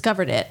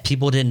discovered it.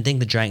 People didn't think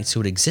the giant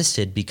squid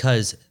existed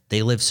because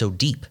they live so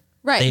deep.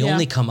 Right, They yeah.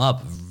 only come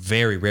up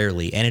very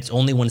rarely. And it's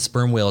only when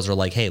sperm whales are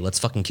like, hey, let's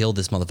fucking kill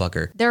this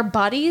motherfucker. Their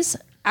bodies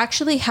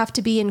actually have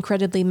to be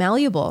incredibly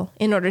malleable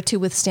in order to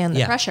withstand the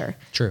Yeah, pressure.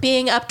 true.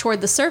 Being up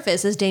toward the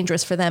surface is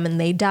dangerous for them and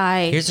they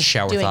die Here's a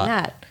shower doing thought.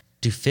 that.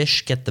 Do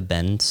fish get the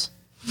bends?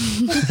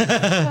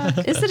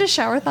 Is it a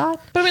shower thought?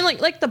 But I mean,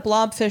 like the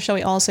blobfish that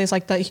we all say is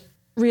like the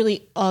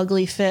really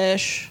ugly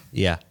fish.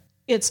 Yeah.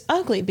 It's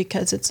ugly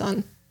because it's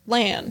on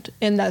land,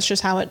 and that's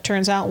just how it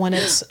turns out when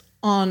it's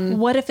on.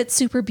 What if it's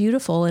super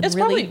beautiful and It's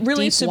really probably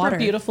really deep super water?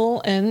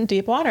 beautiful in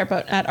deep water,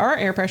 but at our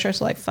air pressure,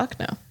 it's like fuck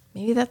no.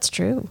 Maybe that's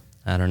true.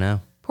 I don't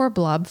know. Poor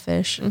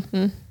blobfish.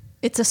 Mm-hmm.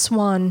 It's a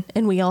swan,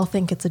 and we all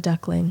think it's a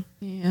duckling.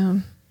 Yeah.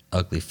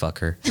 Ugly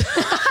fucker.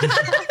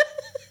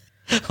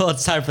 Well,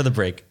 it's time for the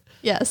break.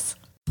 Yes.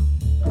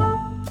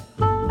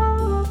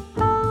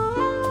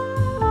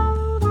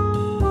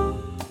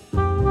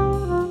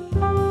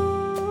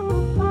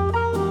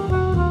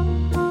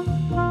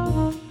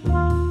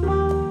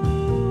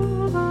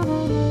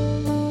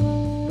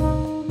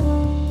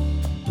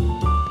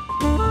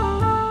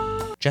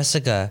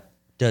 Jessica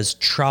does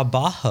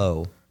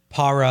trabajo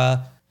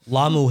para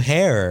la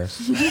mujer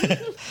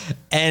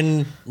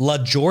and la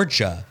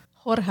Georgia.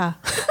 Jorge.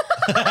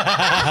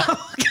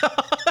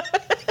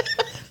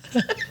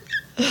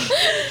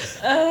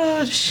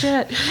 Oh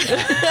shit.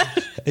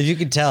 If you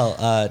could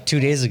tell, 2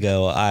 days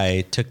ago,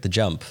 I took the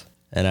jump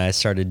and I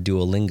started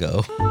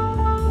Duolingo.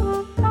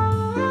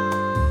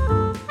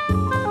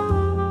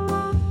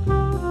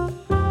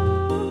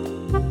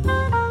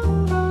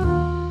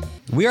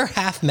 We are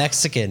half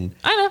Mexican.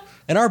 I know.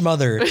 And our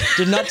mother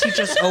did not teach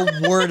us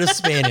a word of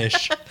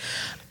Spanish.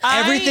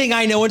 Everything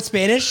I know in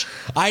Spanish,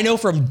 I know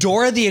from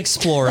Dora the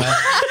Explorer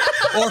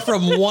or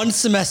from one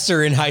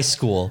semester in high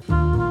school.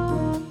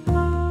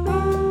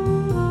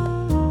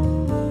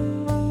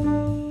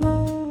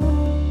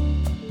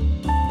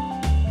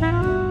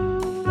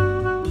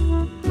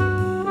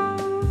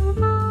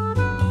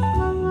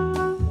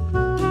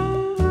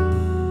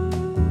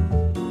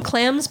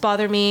 Clams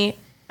bother me.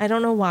 I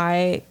don't know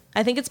why.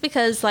 I think it's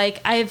because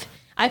like I've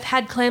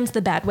had clams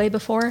the bad way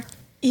before.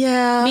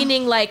 Yeah.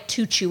 Meaning like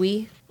too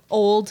chewy,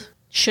 old,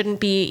 shouldn't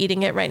be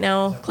eating it right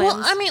now. Clams.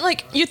 Well, I mean,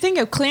 like you think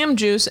of clam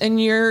juice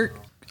and you're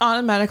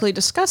automatically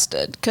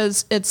disgusted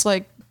because it's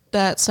like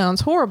that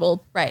sounds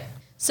horrible. right.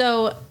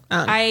 So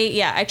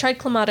I tried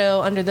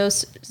clamato under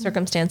those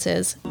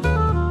circumstances.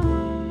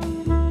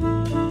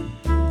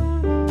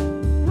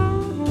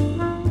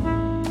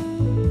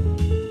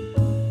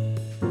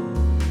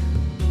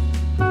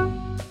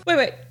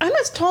 Wait. I'm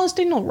as tall as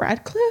Daniel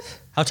Radcliffe?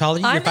 How tall are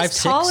you? You're I'm 5'6"?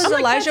 as tall as I'm like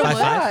Elijah Wood.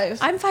 5'5".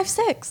 I'm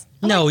 5'6".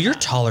 No, you're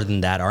taller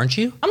than that, aren't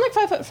you? I'm like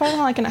 5'5",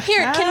 like in a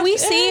Here, can we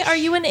see? half-ish. Are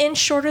you an inch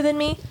shorter than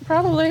me?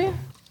 Probably.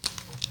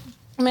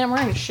 I mean, I'm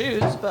wearing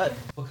shoes, but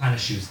What kind of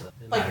shoes though?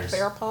 It like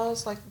bear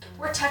paws, like.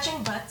 We're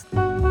touching butts.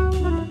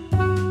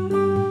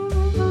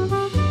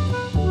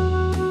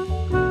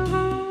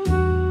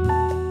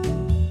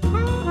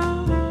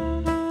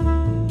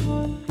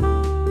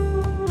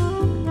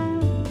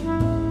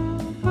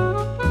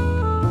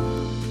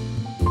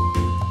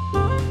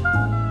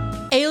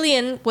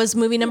 Alien was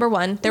movie number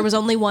 1. There was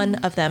only one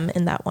of them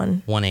in that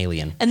one. One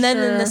alien. And then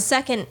in Sure. the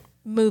second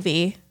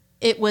movie,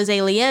 it was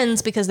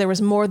aliens because there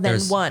was more than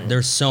one.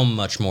 There's so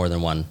much more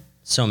than one.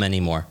 So many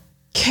more.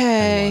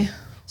 Okay.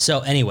 So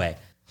anyway,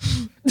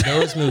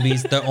 those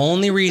movies, the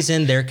only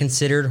reason they're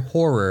considered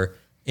horror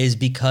is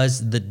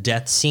because the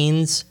death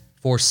scenes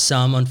for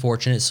some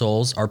unfortunate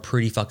souls are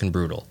pretty fucking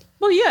brutal.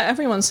 Well, yeah,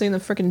 everyone's seen the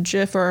freaking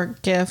GIF or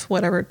GIF,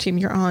 whatever team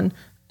you're on,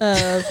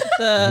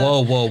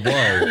 Whoa, whoa,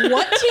 whoa.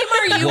 What team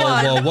are you Whoa,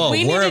 on? whoa, whoa.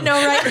 We need to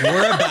know right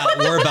now.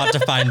 We're about to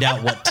find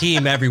out what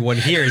team everyone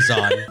here is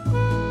on.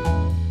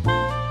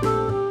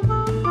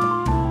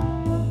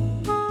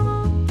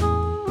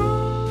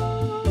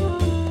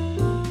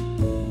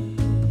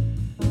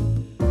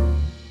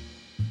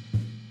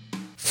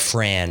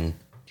 Fran.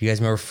 Do you guys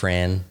remember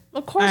Fran?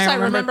 Of course I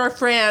remember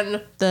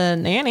Fran. The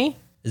nanny.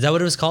 Is that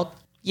what it was called?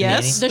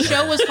 Yes. Nanny? The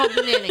show was called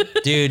The Nanny.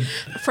 Dude,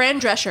 Fran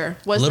Drescher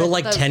was little the,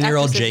 like the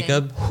 10-year-old actress's name.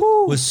 Jacob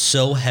was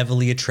so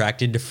heavily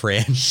attracted to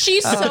Fran.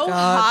 She's so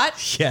hot.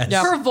 Yes.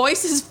 Her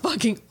voice is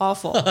fucking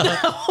awful.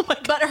 Oh my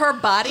God. But her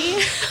body.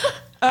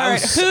 All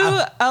right. Who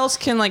else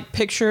can like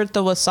picture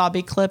the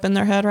wasabi clip in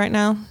their head right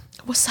now?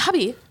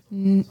 Wasabi.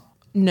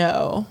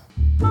 No.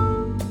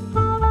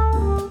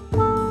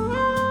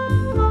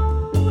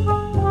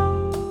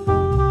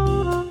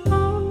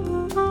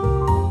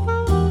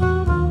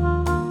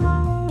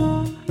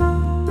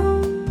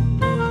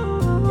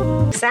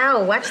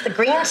 So, what's the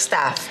green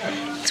stuff?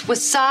 It's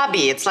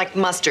wasabi. It's like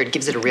mustard.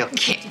 Gives it a real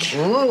kick.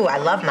 Ooh, I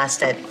love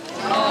mustard.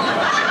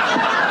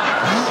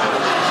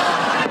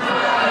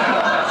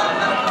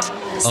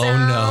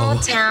 Oh no.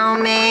 Tell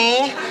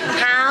me,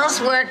 how's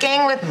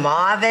working with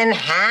Marvin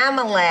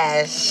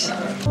Hamlish?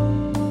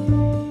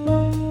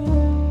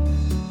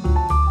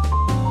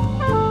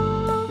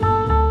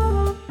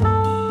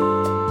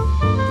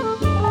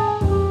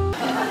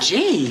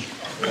 Gee,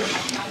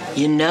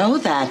 you know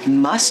that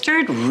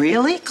mustard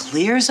really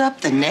clears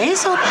up the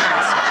nasal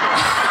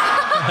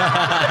passages.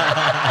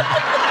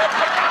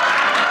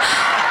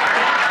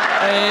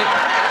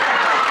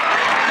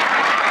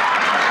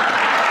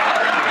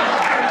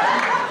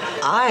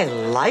 I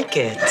like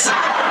it.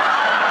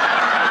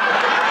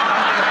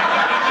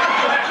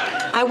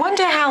 I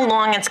wonder how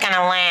long it's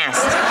gonna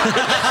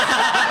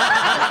last.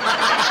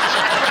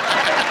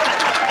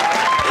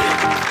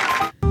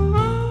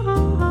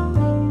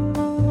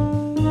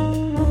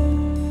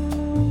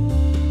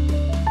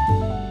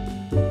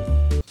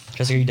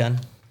 Jessica, are you done?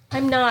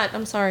 I'm not.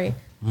 I'm sorry.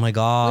 Oh my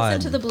God.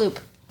 Listen to the bloop.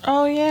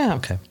 Oh yeah.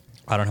 Okay.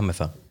 I don't have my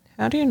phone.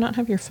 How do you not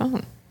have your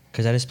phone?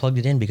 Because I just plugged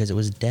it in because it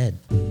was dead.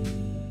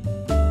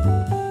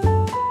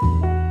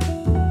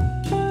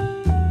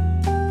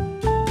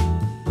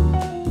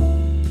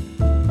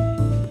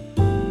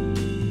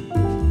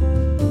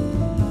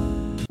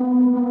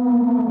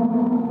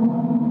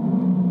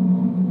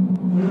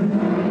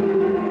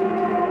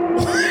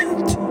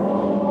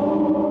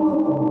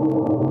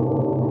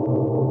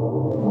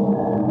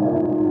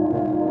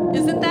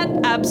 Isn't that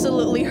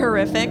absolutely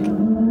horrific?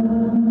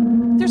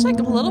 There's like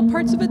little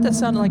parts of it that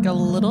sound like a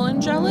little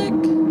angelic,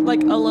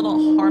 like a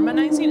little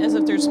harmonizing, as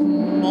if there's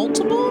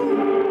multiple.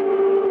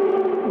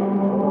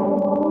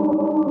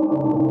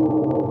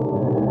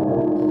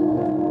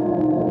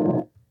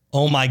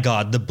 Oh my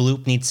God, the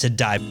bloop needs to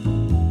die.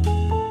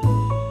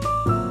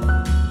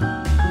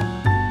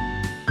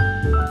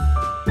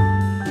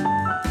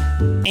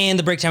 And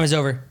the break time is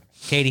over.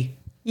 Katie,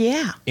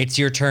 Yeah. it's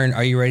your turn.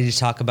 Are you ready to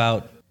talk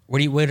about what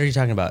are you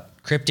talking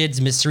about? Cryptids,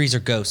 mysteries, or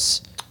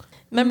ghosts?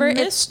 Remember,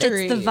 it's the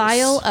Mysteries.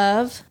 vial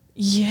of.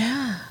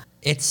 Yeah.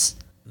 It's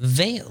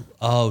veil.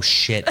 Oh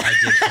shit, I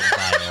did put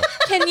vial.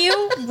 Can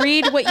you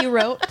read what you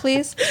wrote,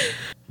 please?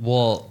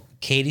 Well,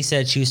 Katie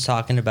said she was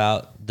talking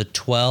about the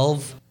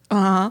 12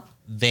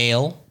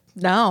 veil,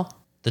 No.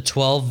 the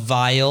 12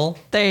 vial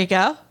There you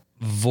go.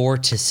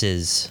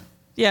 vortices.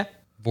 Yeah.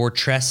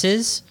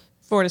 Vortresses?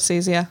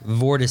 Vortices, yeah.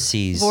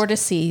 Vortices.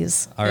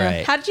 Vortices. All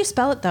right. How did you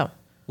spell it, though?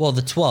 Well,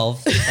 the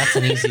 12, that's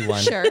an easy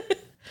one. Sure.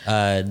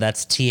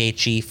 That's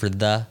THE for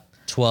the.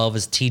 12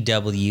 is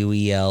TWELVE.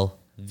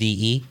 Yeah.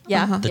 The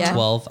yeah.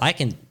 12. I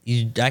can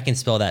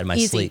spell that in my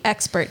Easy. sleep.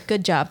 Expert.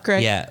 Good job.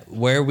 Great. Yeah.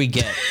 Where we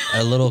get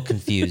a little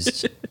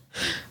confused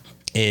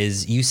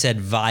is you said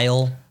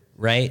vial,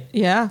 right?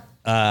 Yeah.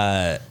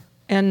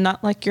 And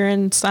not like you're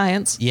in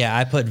science. Yeah,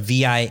 I put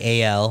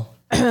VIAL,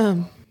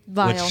 Vial.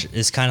 which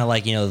is kind of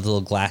like, the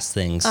little glass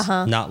things.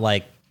 Not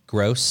like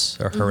gross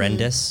or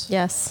horrendous.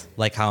 Yes.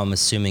 Like how I'm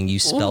assuming you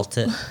spelt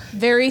it.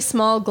 Very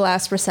small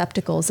glass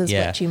receptacles is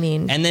Yeah. what you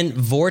mean. And then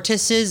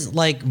vortices,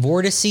 like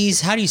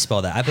vortices, how do you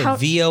spell that? I put How-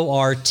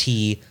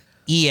 VORTESES.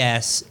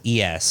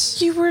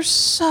 You were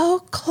so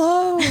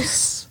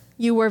close.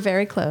 You were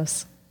very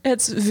close.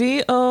 It's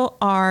VORTICES.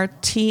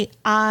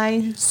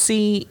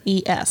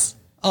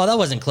 Oh, that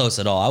wasn't close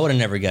at all. I would have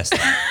never guessed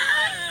that.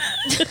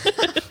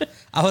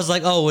 I was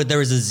like, oh, there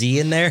was a Z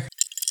in there.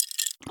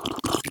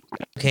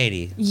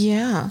 Katie,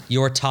 Yeah.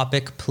 your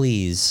topic,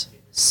 please.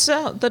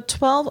 So the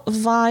 12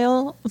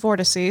 vial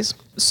vortices.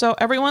 So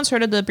everyone's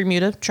heard of the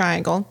Bermuda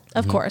Triangle.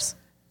 Of course.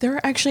 There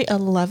are actually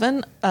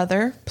 11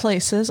 other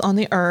places on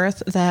the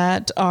earth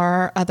that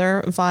are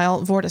other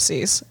vial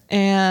vortices.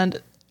 And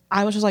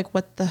I was just like,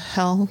 what the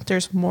hell?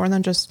 There's more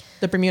than just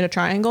the Bermuda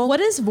Triangle. What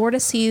is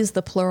vortices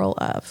the plural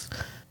of?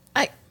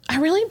 I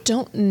really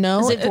don't know.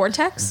 Is it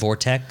vortex?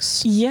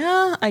 Vortex.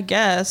 Yeah, I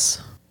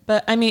guess.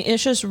 But I mean,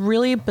 it's just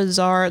really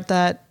bizarre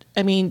that,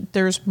 I mean,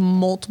 there's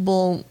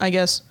multiple, I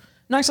guess,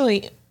 not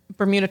actually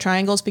Bermuda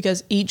Triangles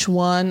because each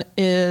one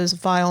is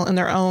vile in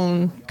their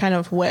own kind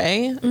of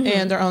way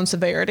and their own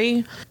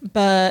severity.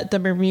 But the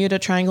Bermuda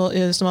Triangle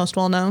is the most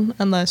well known,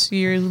 unless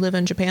you live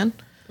in Japan.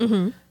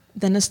 Then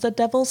it's the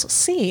Devil's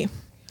Sea.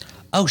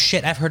 Oh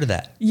shit, I've heard of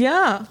that.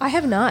 Yeah. I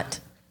have not.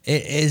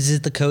 Is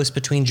it the coast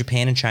between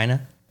Japan and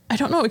China? I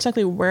don't know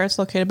exactly where it's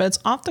located, but it's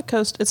off the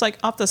coast. It's like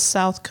off the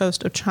south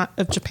coast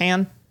of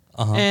Japan.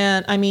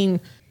 And I mean,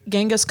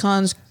 Genghis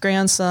Khan's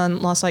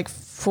grandson lost like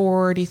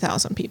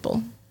 40,000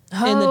 people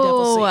in the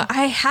Devil's Sea.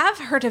 I have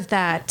heard of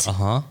that.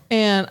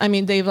 And I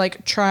mean, they've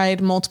like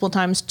tried multiple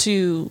times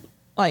to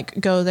like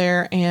go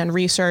there and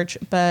research,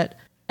 but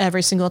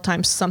every single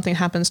time something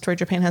happens to where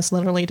Japan has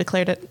literally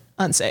declared it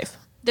unsafe.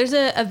 There's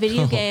a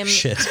video game.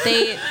 Shit.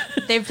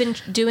 They've been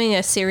doing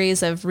a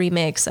series of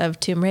remakes of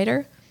Tomb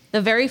Raider.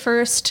 The very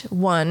first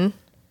one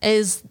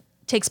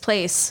takes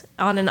place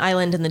on an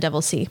island in the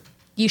Devil's Sea.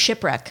 You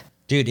shipwreck.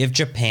 Dude, if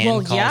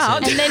Japan calls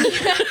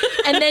it...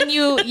 And then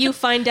you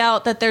find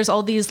out that there's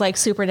all these like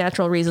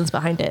supernatural reasons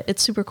behind it.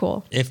 It's super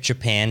cool. If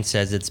Japan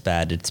says it's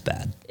bad, it's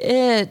bad.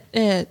 Yeah.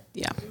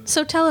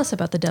 So tell us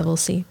about the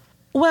Devil's Sea.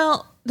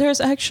 Well, there's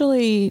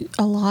actually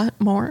a lot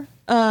more.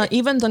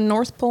 Even the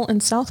North Pole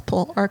and South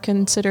Pole are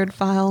considered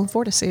vile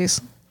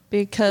vortices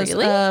because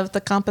of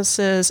the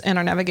compasses and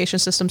our navigation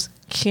systems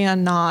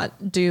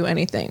cannot do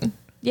anything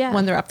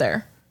when they're up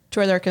there, to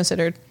where they're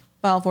considered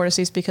vile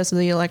vortices because of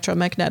the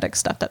electromagnetic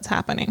stuff that's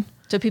happening.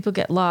 So people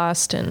get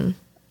lost and...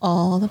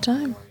 All the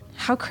time.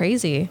 How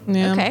crazy.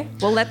 Yeah. Okay,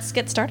 well, let's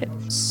get started.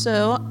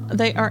 So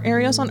they are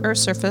areas on Earth's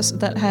surface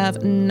that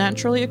have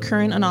naturally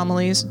occurring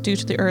anomalies due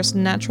to the Earth's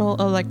natural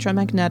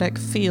electromagnetic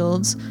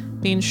fields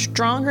being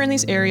stronger in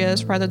these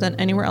areas rather than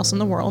anywhere else in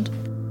the world.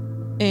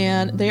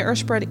 And they are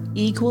spread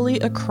equally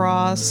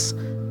across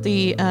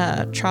the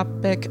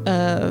Tropic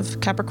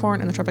of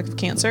Capricorn and the Tropic of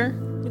Cancer.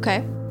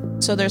 Okay.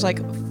 So there's like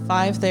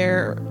 5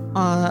 there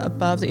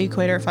above the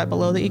equator, 5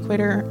 below the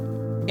equator,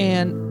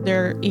 and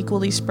they're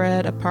equally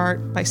spread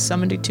apart by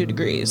 72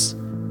 degrees.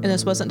 And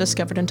this wasn't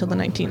discovered until the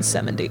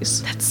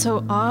 1970s. That's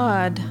so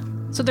odd.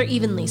 So they're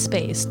evenly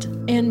spaced.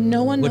 And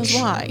no one knows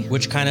why.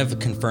 Which kind of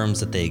confirms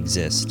that they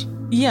exist.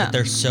 Yeah.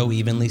 They're so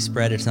evenly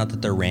spread, it's not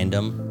that they're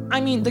random. I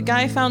mean, the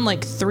guy found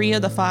like 3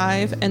 of the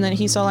 5, and then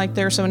he saw like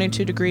they're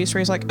 72 degrees, where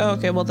he's like, oh,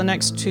 okay, well, the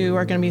next 2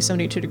 are going to be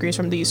 72 degrees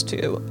from these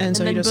 2. And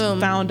so he just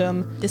found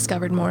them.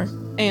 Discovered more.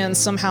 And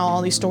somehow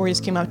all these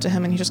stories came up to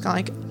him, and he just got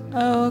like,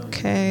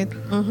 okay.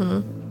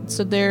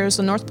 So there's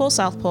the North Pole,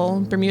 South Pole,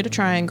 Bermuda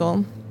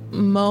Triangle,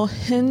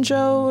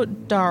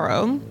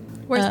 Mohenjo-Daro.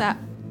 Where's that?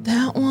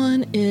 That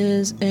one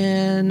is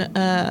in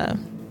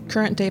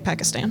current day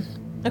Pakistan.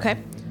 Okay.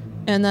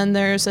 And then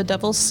there's the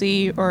Devil's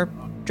Sea or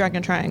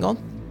Dragon Triangle.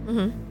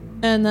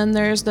 And then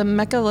there's the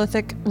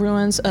Megalithic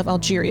ruins of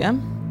Algeria.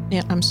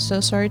 And I'm so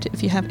sorry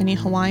if you have any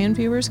Hawaiian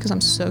viewers, because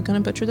I'm so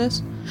going to butcher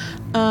this.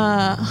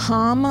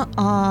 Kaluaye.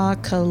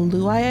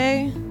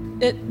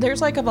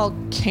 There's like a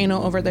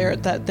volcano over there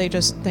that they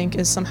just think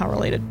is somehow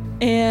related.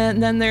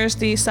 And then there's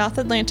the South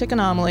Atlantic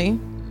Anomaly,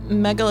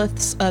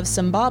 Megaliths of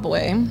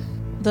Zimbabwe,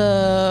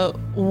 the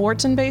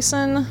Wharton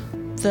Basin,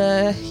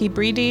 the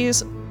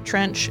Hebrides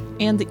Trench,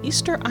 and the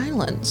Easter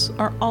Islands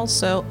are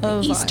also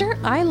of Easter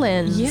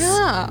Islands?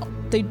 Yeah.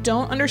 They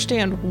don't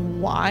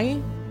understand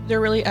why they're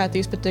really at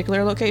these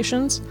particular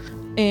locations.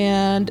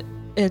 And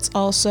it's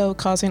also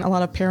causing a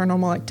lot of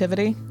paranormal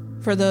activity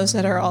for those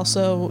that are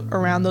also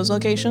around those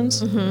locations.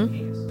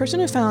 The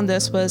person who found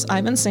this was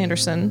Ivan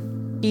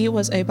Sanderson. He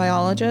was a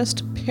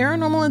biologist,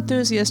 paranormal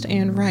enthusiast,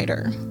 and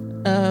writer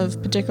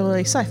of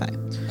particularly sci-fi.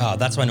 Oh,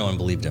 that's why no one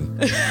believed him.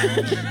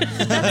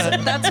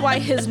 That's why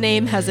his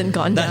name hasn't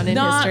gone down in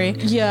history.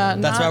 Yeah.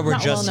 That's why we're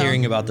just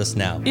hearing about this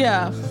now.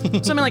 Yeah.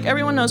 So I mean, like,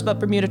 everyone knows about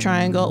Bermuda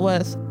Triangle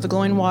with the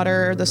glowing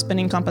water, the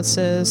spinning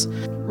compasses,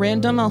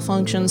 random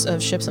malfunctions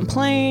of ships and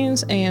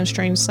planes, and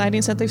strange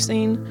sightings that they've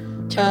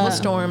seen. Terrible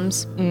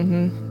storms.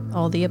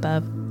 All the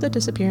above. The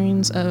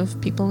disappearings of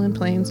people and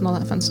planes and all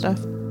that fun stuff.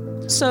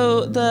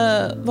 So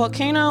the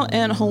volcano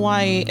in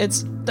Hawaii,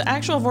 the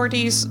actual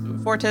vortice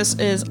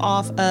is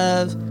off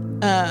of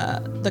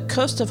the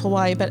coast of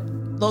Hawaii, but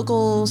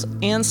locals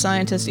and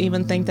scientists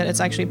even think that it's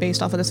actually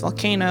based off of this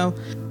volcano.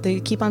 They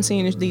keep on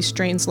seeing these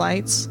strange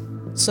lights,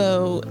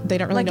 so they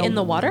don't really know. Like in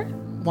the water?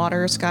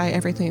 Water, sky,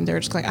 everything. They're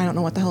just like, I don't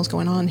know what the hell's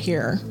going on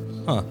here.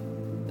 Huh.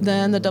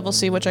 Then the Devil's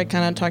Sea, which I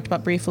kind of talked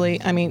about briefly.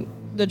 I mean,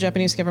 the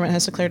Japanese government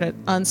has declared it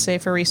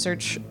unsafe for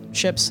research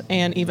ships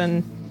and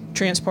even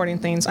transporting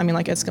things. I mean,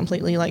 like, it's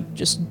completely like,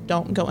 just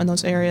don't go in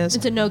those areas.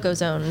 It's a no-go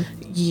zone.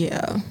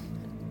 Yeah.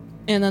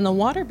 And then the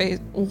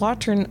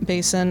Wharton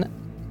Basin,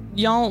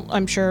 y'all,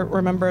 I'm sure,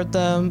 remember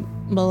the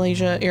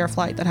Malaysia air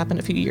flight that happened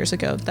a few years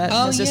ago that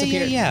has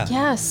disappeared. Yeah.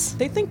 Yes.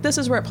 They think this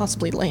is where it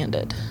possibly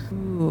landed.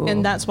 Ooh.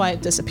 And that's why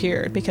it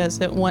disappeared, because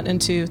it went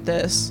into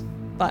this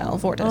vile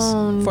vortex.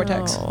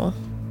 No.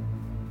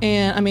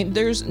 And I mean,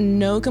 there's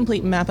no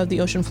complete map of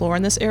the ocean floor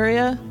in this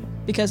area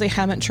because they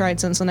haven't tried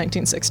since the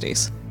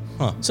 1960s.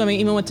 Huh. So I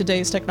mean, even with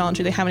today's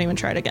technology, they haven't even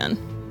tried again.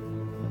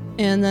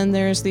 And then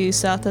there's the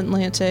South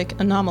Atlantic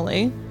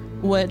Anomaly,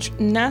 which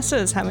NASA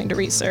is having to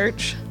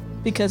research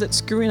because it's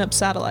screwing up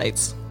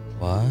satellites.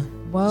 What?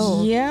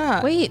 Whoa.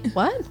 Yeah. Wait,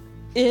 what?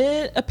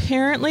 It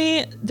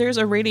apparently, there's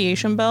a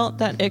radiation belt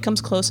that it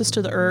comes closest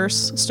to the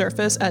Earth's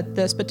surface at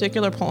this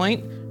particular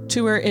point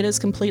to where it is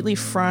completely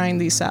frying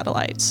these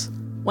satellites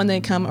when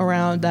they come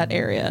around that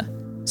area.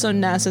 So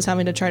NASA's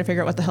having to try to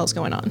figure out what the hell's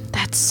going on.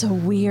 That's so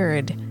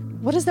weird.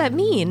 What does that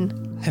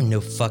mean? I have no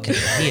fucking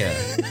idea.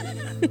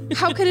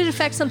 How could it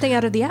affect something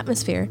out of the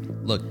atmosphere?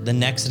 Look, the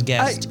next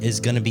guest is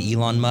going to be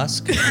Elon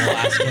Musk. We'll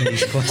ask him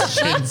these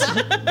questions.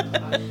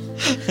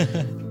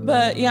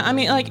 But yeah, I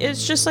mean, like,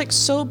 it's just like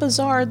so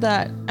bizarre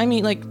that, I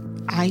mean, like,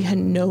 I had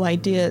no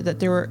idea that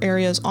there were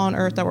areas on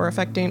Earth that were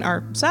affecting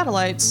our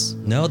satellites.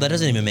 No, that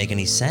doesn't even make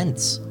any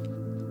sense.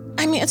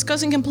 I mean, it's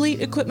causing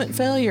complete equipment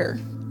failure.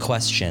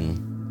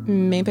 Question.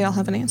 Maybe I'll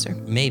have an answer.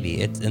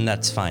 Maybe, and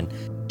that's fine.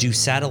 Do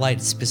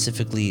satellites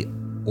specifically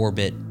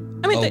orbit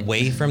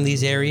away from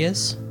these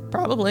areas?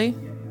 Probably.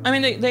 I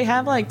mean, they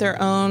have like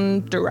their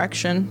own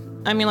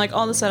direction. I mean, like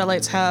all the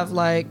satellites have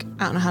like,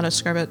 I don't know how to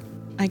describe it.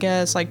 I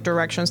guess like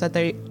directions that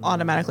they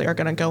automatically are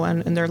going to go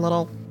in their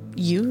little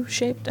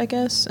U-shaped, I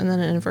guess, and then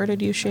an inverted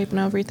U-shape and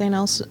everything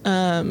else.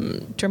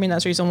 To me,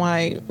 that's the reason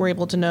why we're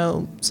able to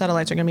know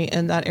satellites are going to be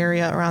in that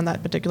area around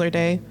that particular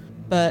day.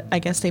 But I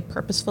guess they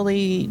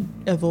purposefully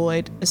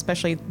avoid,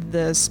 especially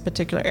this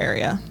particular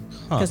area,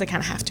 because they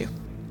kind of have to.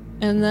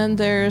 And then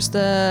there's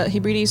the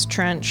Hebrides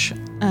Trench,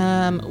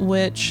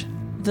 which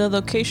the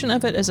location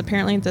of it is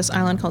apparently this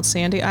island called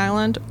Sandy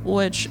Island,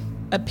 which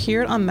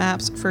appeared on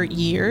maps for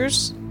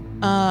years,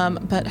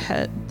 but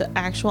the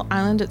actual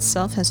island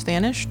itself has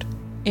vanished,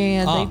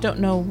 and they don't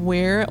know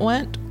where it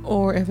went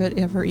or if it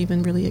ever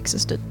even really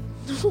existed.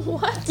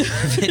 What?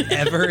 If it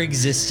ever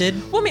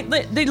existed? Well, I mean,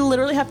 they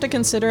literally have to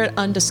consider it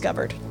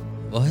undiscovered.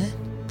 What?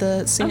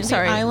 The Sandy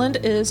Island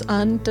is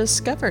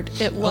undiscovered.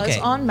 It was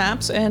on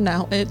maps, and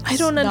now it's I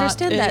don't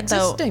understand that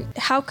existing.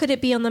 though. How could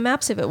it be on the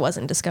maps if it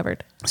wasn't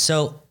discovered?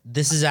 So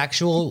this is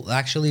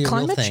actually a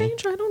Climate real thing.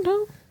 change? I don't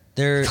know.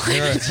 There are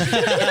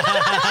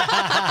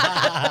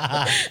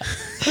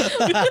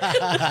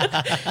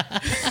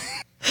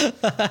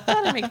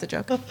Thought I'd make the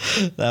joke.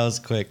 that was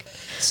quick.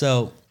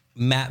 So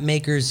map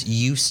makers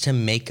used to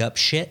make up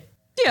shit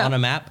on a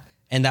map,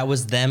 and that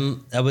was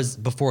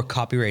before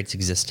copyrights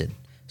existed.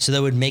 So they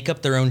would make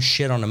up their own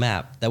shit on a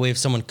map. That way, if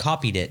someone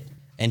copied it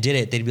and did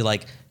it, they'd be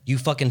like, you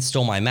fucking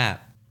stole my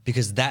map,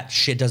 because that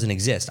shit doesn't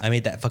exist. I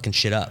made that fucking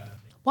shit up.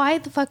 Why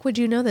the fuck would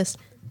you know this?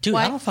 Dude,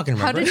 I don't fucking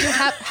remember.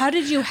 How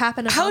did you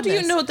happen upon How do you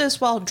this? know this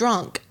while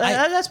drunk?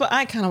 That's what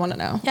I kind of want to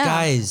know. Yeah.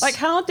 Guys, Like,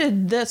 how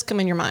did this come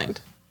in your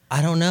mind?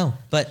 I don't know,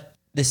 but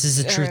this is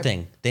a true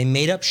thing. They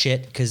made up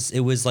shit because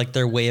it was like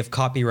their way of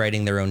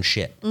copyrighting their own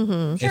shit.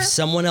 Mm-hmm. If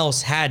someone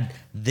else had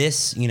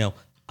this,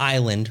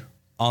 island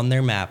on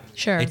their map,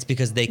 it's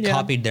because they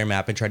copied their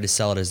map and tried to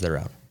sell it as their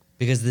own.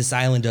 Because this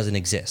island doesn't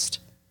exist.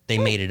 They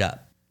made it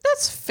up.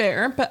 That's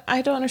fair, but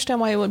I don't understand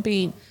why it would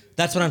be.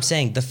 That's what I'm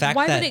saying. The fact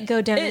Why that would it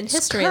go down in it's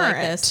history current.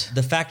 like this?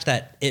 the fact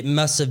that it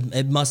must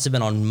have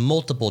been on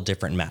multiple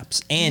different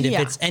maps, and if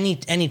it's any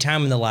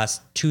time in the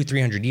last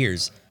 200-300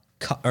 years,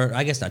 or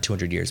I guess not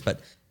 200 years,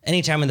 but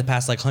any time in the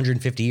past like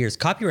 150 years,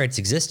 copyrights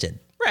existed.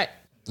 Right.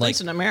 At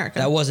least in America.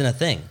 That wasn't a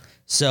thing.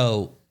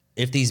 So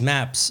if these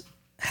maps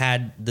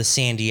had the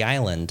Sandy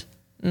Island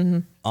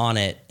on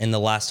it in the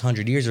last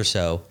 100 years or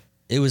so,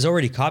 it was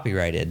already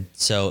copyrighted.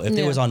 So if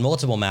it was on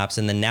multiple maps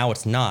and then now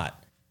it's not,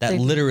 that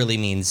literally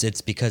means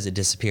it's because it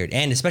disappeared.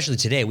 And especially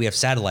today, we have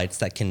satellites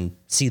that can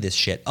see this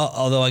shit.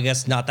 Although I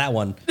guess not that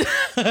one.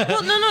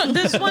 Well, no.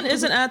 This one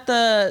isn't at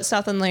the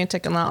South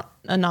Atlantic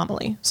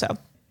anomaly. So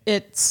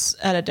it's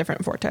at a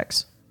different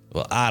vortex.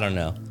 Well, I don't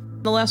know.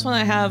 The last one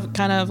I have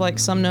kind of like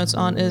some notes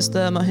on is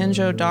the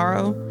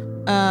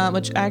Mohenjo-Daro,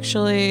 which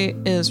actually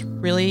is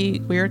really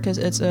weird because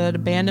it's an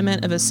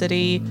abandonment of a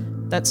city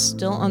that's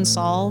still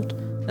unsolved.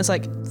 It's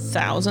like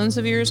thousands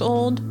of years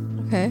old.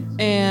 Okay.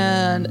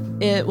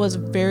 And it was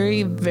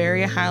very,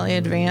 very highly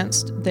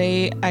advanced.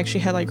 They actually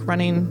had like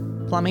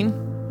running plumbing,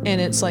 and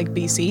it's like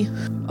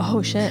BC.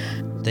 Oh shit.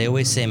 They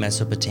always say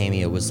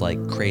Mesopotamia was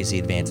like crazy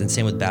advanced, and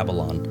same with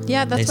Babylon.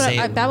 Yeah, that's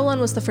what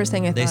Babylon was the first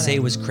thing I thought. They say of.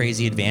 it was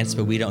crazy advanced,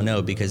 but we don't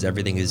know because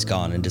everything is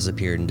gone and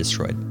disappeared and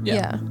destroyed.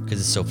 Yeah. Because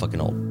it's so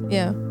fucking old.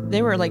 Yeah.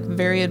 They were like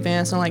very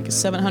advanced, and like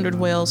 700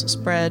 whales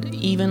spread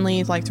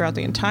evenly like throughout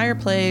the entire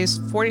place.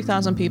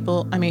 40,000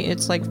 people. I mean,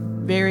 it's like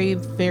very,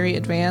 very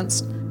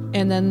advanced.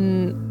 And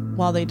then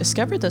while they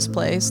discovered this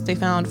place, they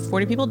found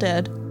 40 people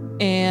dead,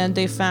 and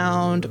they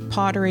found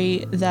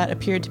pottery that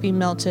appeared to be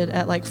melted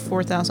at like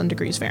 4,000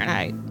 degrees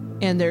Fahrenheit.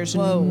 And there's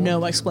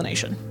no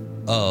explanation.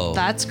 Oh.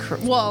 That's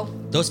well.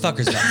 Those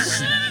fuckers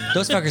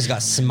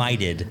got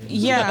smited.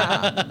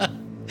 Yeah.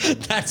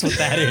 That's what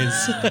that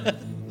is.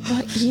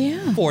 But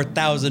yeah.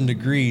 4,000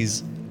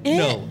 degrees.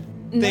 No,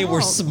 they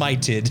were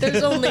smited.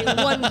 There's only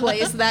one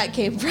place that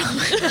came from.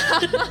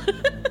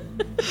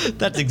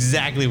 That's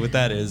exactly what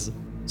that is.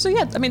 So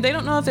yeah, I mean, they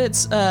don't know if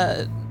it's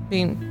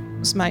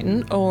being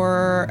smitten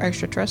or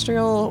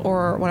extraterrestrial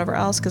or whatever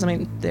else, because I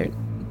mean,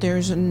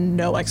 there's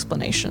no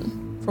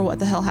explanation for what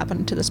the hell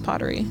happened to this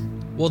pottery.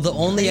 Well, the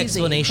only Crazy,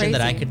 explanation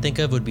that I crazy. could think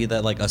of would be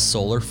that like a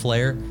solar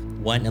flare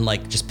went and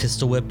like just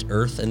pistol whipped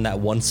Earth in that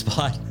one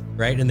spot,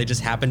 right? And they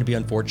just happened to be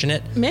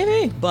unfortunate.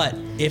 Maybe. But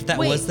if that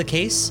Wait. was the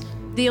case,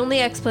 The only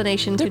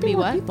explanation could be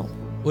more what? people.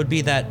 would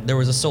be that there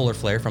was a solar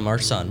flare from our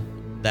sun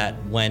that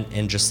went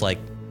and just like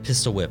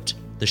pistol whipped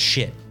the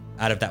shit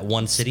out of that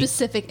one city.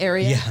 Specific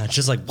area. Yeah,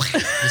 just like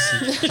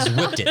just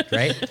whipped it,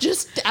 right?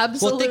 Just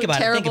absolute Well, think about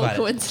terrible it.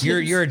 coincidence.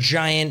 You're a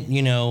giant,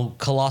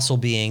 colossal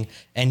being,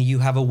 and you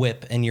have a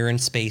whip, and you're in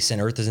space, and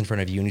Earth is in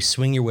front of you, and you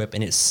swing your whip,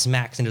 and it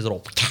smacks into a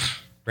little,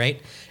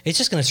 right? It's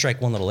just gonna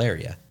strike one little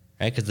area,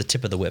 right? Because the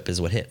tip of the whip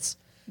is what hits.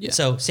 Yeah.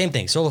 So same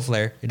thing, solar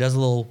flare. It does a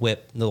little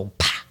whip, little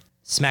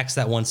smacks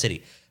that one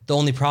city. The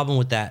only problem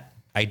with that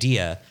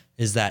idea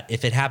is that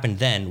if it happened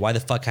then, why the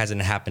fuck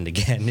hasn't it happened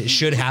again? It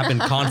should happen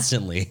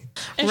constantly.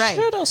 I Right.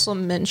 should also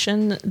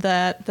mention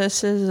that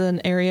this is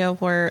an area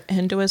where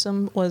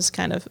Hinduism was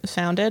kind of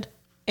founded.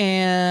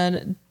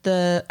 And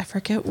I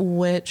forget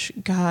which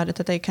god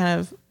that they kind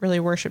of really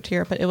worshipped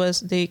here, but it was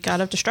the god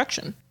of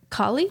destruction.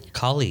 Kali?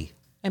 Kali.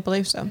 I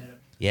believe so.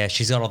 Yeah,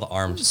 she's got all the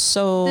arms.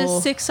 So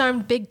The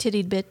 6-armed big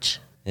tittied bitch.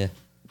 Yeah.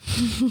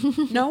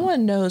 no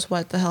one knows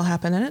what the hell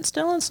happened, and it's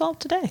still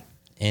unsolved today.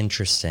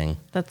 Interesting.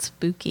 That's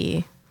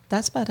spooky.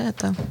 That's about it,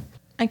 though.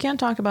 I can't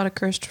talk about a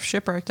cursed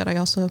shipwreck that I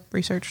also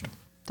researched.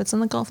 That's in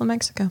the Gulf of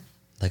Mexico.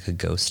 Like a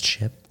ghost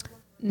ship.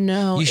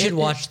 No, You should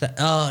watch that.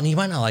 Oh, and you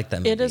might not like that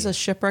movie. It is a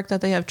shipwreck that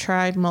they have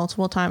tried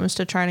multiple times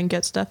to try and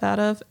get stuff out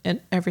of,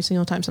 and every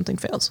single time something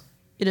fails.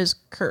 It is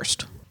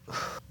cursed.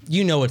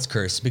 You know it's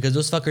cursed because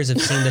those fuckers have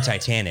seen the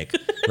Titanic,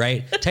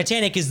 right?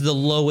 Titanic is the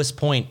lowest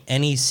point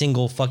any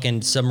single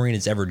fucking submarine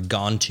has ever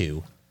gone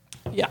to.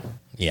 Yeah.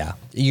 Yeah,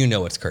 you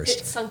know it's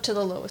cursed. Sunk to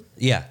the lowest.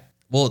 Yeah.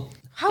 Well,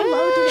 How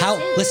low did it how?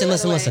 sink, Listen, by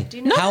listen, the way? listen. Do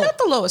you know? Not at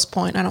the lowest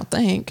point, I don't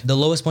think. The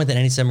lowest point that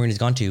any submarine has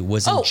gone to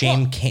was in Oh,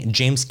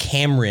 James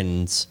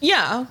Cameron's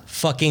Yeah,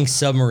 fucking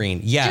submarine.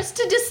 Yeah. Just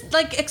to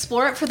like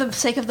explore it for the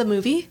sake of the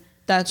movie?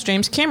 that's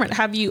James Cameron.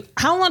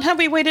 How long have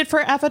we waited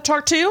for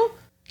Avatar 2?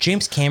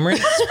 James Cameron.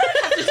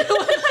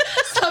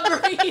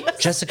 Submarine.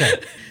 Jessica.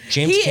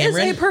 James He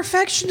Cameron is a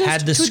perfectionist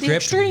had the to the script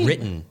extreme.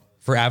 written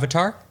for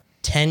Avatar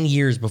 10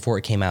 years before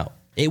it came out.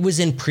 It was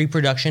in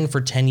pre-production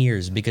for 10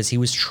 years because he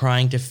was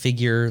trying to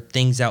figure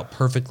things out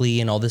perfectly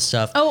and all this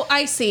stuff. Oh,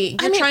 I see.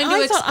 You're mean, trying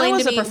I to thought I explain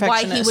was to a me why he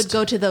perfectionist. would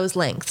go to those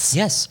lengths.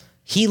 Yes.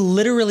 He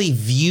literally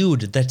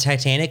viewed the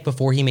Titanic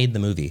before he made the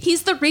movie.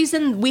 He's the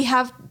reason we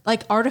have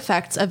like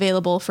artifacts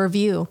available for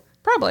view.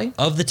 Probably.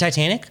 Of the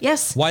Titanic?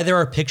 Yes. Why there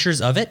are pictures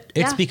of it?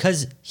 It's Yeah.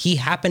 because he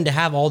happened to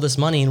have all this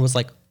money and was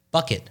like,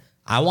 fuck it.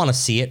 I want to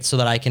see it so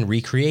that I can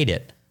recreate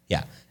it.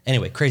 Yeah.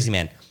 Anyway, crazy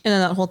man. And then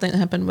that whole thing that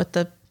happened with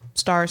the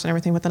stars and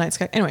everything with the night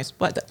sky. Anyways,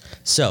 what?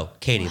 So,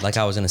 Katie, like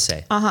I was going to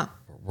say,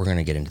 we're going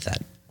to get into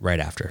that right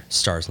after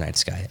Stars Night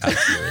Sky.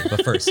 Absolutely.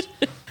 But first,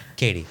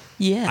 Katie,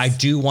 Yes. I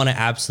do want to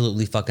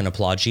absolutely fucking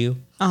applaud you.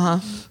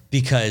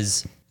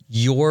 Because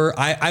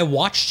I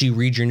watched you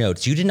read your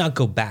notes. You did not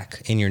go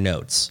back in your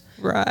notes.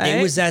 Right.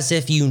 It was as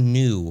if you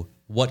knew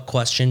what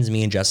questions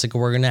me and Jessica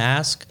were going to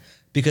ask.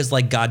 Because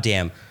like,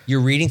 goddamn,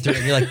 you're reading through it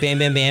and you're like, bam,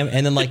 bam, bam.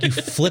 And then like you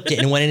flipped it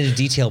and went into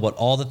detail about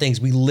all the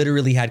things we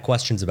literally had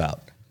questions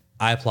about.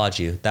 I applaud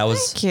you. That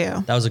was Thank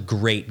you. That was a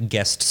great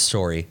guest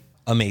story.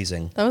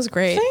 Amazing. That was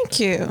great. Thank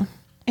you.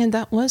 And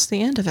that was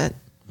the end of it.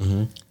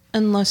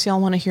 Unless y'all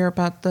want to hear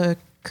about the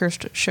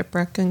cursed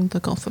shipwreck in the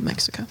Gulf of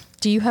Mexico.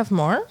 Do you have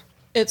more?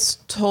 It's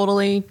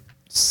totally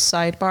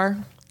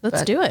sidebar. Let's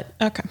but- do it.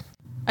 Okay.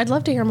 I'd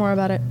love to hear more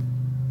about it.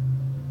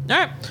 All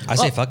right. I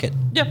say fuck it.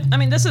 Yep. I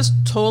mean, this is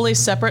totally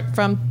separate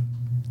from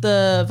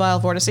the Vile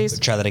Vortices.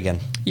 Try that again.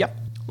 Yep.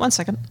 1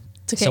 second.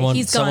 It's okay. Someone,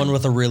 He's gone. someone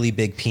with a really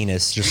big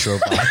penis just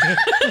drove by.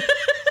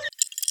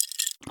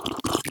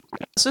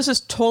 So this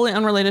is totally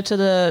unrelated to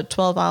the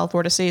 12 Vile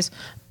Vortices,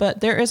 but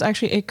there is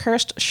actually a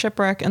cursed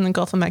shipwreck in the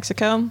Gulf of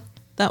Mexico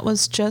that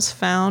was just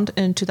found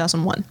in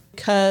 2001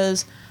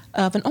 because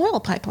of an oil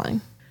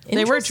pipeline.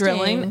 They were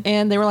drilling Interesting.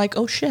 and they were like,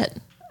 oh shit,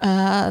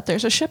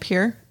 there's a ship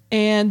here.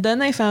 And then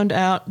they found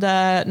out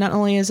that not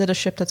only is it a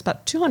ship that's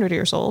about 200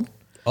 years old,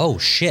 Oh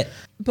shit.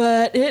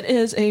 but it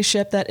is a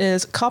ship that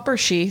is copper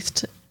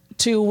sheathed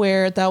to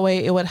where that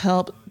way it would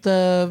help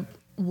the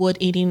wood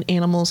eating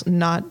animals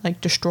not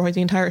like destroy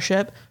the entire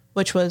ship,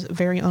 which was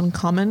very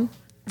uncommon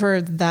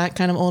for that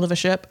kind of old of a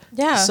ship.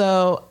 Yeah.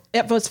 So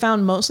it was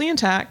found mostly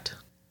intact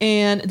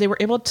and they were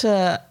able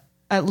to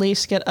at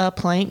least get a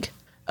plank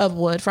of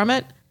wood from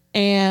it.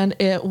 And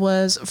it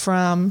was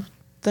from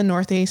the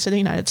northeast of the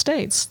United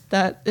States.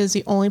 That is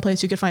the only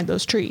place you could find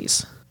those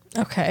trees.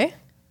 Okay.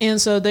 And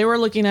so they were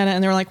looking at it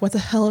and they were like, what the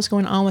hell is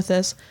going on with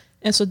this?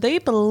 And so they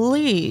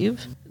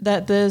believe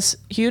that this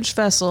huge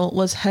vessel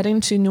was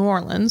heading to New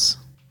Orleans.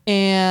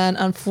 And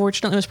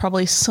unfortunately, it was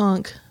probably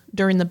sunk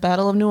during the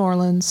Battle of New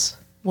Orleans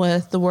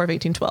with the War of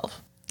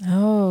 1812.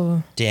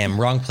 Oh. Damn,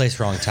 wrong place,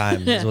 wrong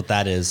time is what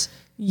that is.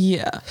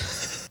 Yeah.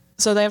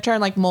 So they have tried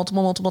like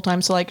multiple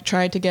times to like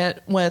try to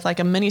get with like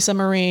a mini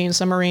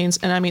submarines.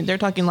 And I mean, they're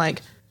talking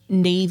like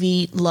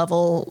Navy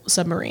level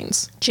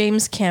submarines.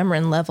 James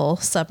Cameron level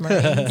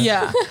submarine.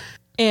 Yeah.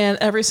 And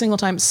every single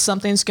time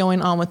something's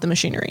going on with the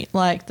machinery,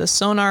 like the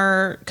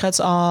sonar cuts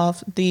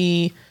off,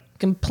 the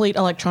complete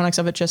electronics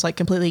of it just like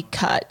completely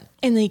cut,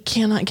 and they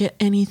cannot get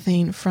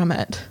anything from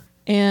it.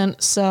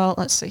 And so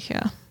let's see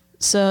here.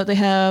 So they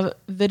have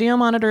video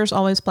monitors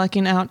always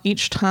blacking out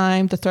each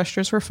time the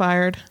thrusters were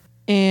fired.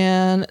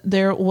 And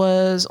there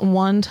was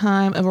one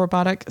time a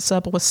robotic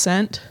sub was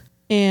sent,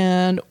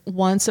 and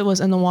once it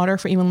was in the water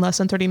for even less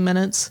than 30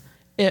 minutes,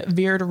 it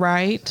veered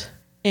right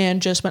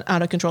and just went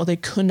out of control. They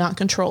could not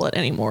control it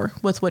anymore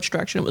with which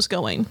direction it was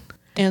going.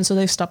 And so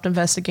they've stopped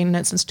investigating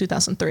it since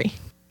 2003.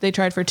 They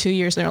tried for 2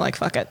 years and they're like,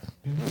 fuck it.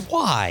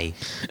 Why?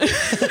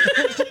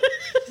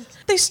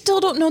 They still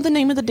don't know the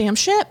name of the damn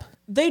ship.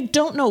 They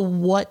don't know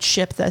what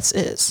ship this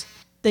is.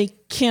 They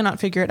cannot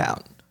figure it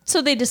out.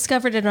 So they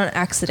discovered it on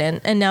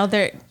accident, and now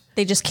they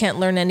just can't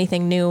learn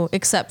anything new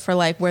except for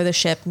like where the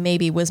ship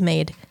maybe was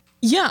made.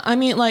 Yeah, I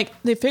mean, like,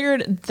 they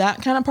figured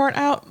that kind of part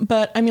out,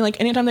 but I mean, like,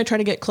 anytime they try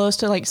to get close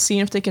to like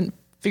seeing if they can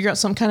figure out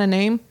some kind of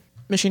name,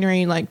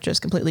 machinery like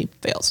just completely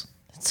fails.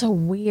 It's so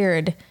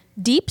weird.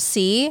 Deep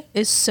sea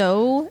is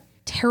so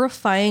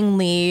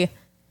terrifyingly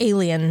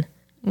alien.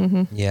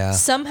 Yeah.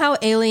 Somehow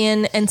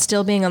alien and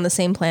still being on the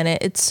same planet.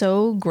 It's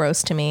so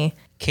gross to me.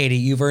 Katie,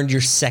 you've earned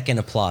your second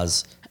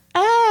applause.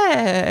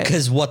 Hey,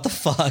 Because what the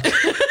fuck?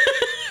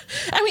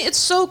 I mean, it's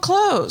so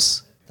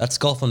close. That's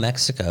Gulf of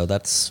Mexico.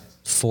 That's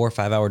 4 or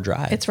 5 hour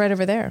drive. It's right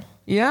over there.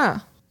 Yeah.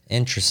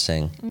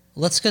 Interesting.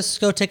 Let's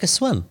just go take a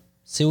swim.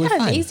 See what we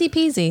Yeah, find. easy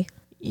peasy.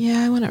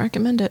 Yeah, I wouldn't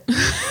recommend it.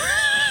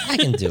 I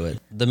can do it.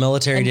 The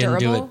military And didn't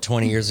do durable? it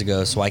 20 years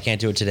ago, so I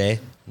can't do it today.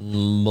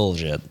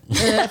 Bullshit.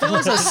 If it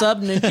was a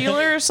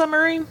sub-nuclear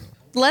submarine,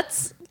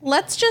 Let's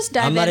just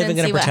dive I'm in not and even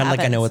going see to what pretend like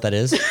I know happens. what that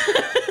is.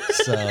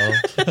 So,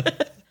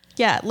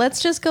 Yeah, let's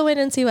just go in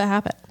and see what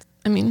happens.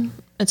 I mean,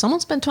 it's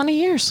almost been 20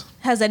 years.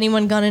 Has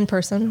anyone gone in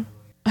person?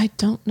 I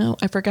don't know.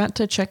 I forgot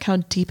to check how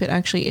deep it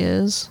actually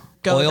is.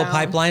 Go oil down.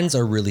 pipelines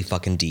are really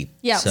fucking deep.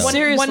 Yeah, So,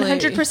 Seriously.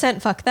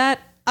 100% fuck that.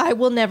 I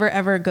will never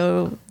ever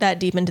go that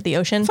deep into the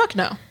ocean. Fuck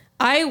no.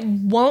 I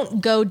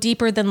won't go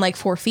deeper than like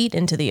 4 feet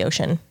into the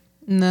ocean.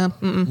 No.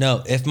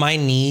 no, if my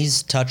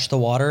knees touch the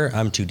water,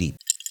 I'm too deep.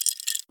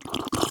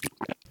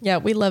 Yeah,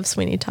 we love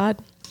Sweeney Todd.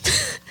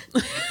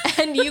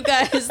 And you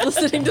guys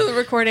listening to the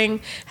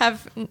recording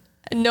have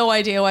no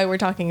idea why we're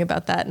talking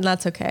about that, and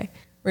that's okay.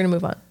 We're going to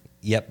move on.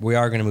 Yep, we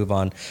are going to move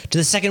on to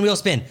the second wheel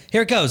spin.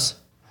 Here it goes.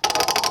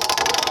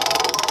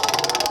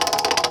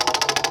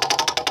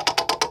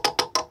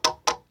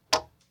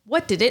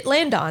 What did it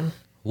land on?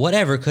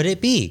 Whatever could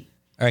it be?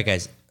 All right,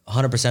 guys,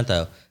 100%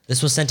 though.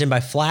 This was sent in by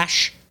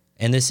Flash,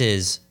 and this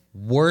is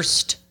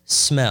worst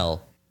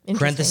smell. Interesting.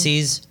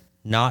 Parentheses,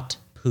 not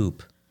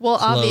poop. Well,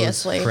 Close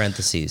obviously.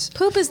 Parentheses.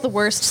 Poop is the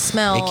worst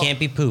smell. It can't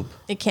be poop.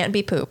 It can't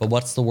be poop. But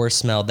what's the worst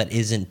smell that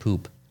isn't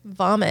poop?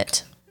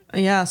 Vomit.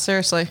 Yeah,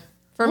 seriously.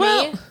 For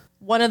Well- me,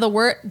 one of the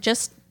worst,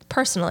 just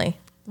personally,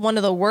 one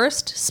of the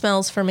worst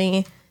smells for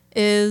me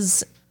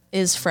is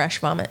fresh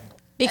vomit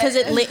because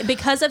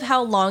because of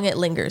how long it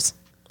lingers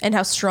and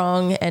how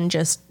strong and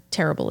just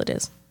terrible it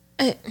is.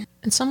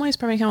 In some ways,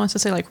 probably kind of wants to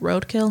say like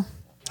roadkill.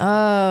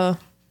 Oh.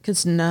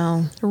 Because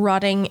no.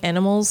 Rotting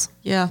animals.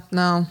 Yeah,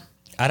 no.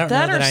 I don't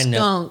That know or that I know.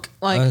 skunk.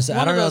 Like, I one don't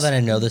of know those- that I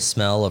know the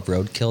smell of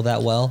roadkill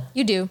that well.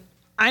 You do.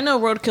 I know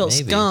roadkill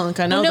Maybe. skunk.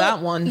 I know No,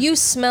 that one. You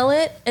smell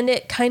it, and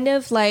it kind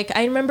of like,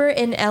 I remember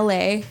in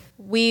LA,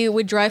 we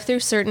would drive through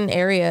certain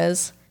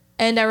areas,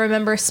 and I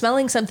remember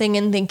smelling something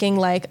and thinking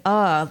like,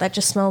 that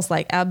just smells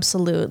like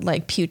absolute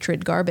like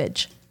putrid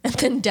garbage. And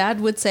then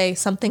Dad would say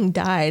something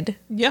died,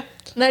 yeah.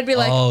 and I'd be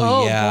like, Oh,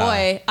 oh yeah.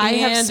 boy, I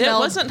have And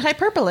smelled. it wasn't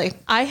hyperbole.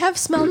 I have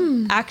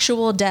smelled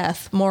actual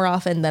death more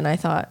often than I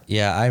thought.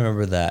 Yeah, I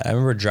remember that. I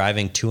remember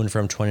driving to and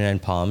from 29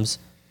 Palms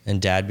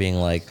and Dad being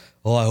like,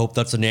 "Oh, I hope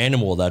that's an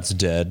animal that's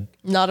dead."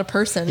 Not a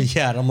person.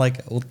 Yeah, and I'm like,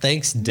 "Well,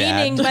 thanks,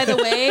 Dad." Meaning, by the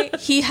way,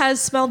 he has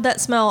smelled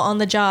that smell on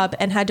the job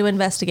and had to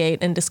investigate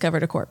and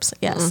discovered a corpse.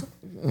 Yes.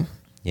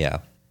 Yeah.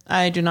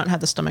 I do not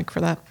have the stomach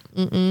for that.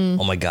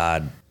 Oh my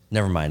God.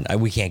 Never mind.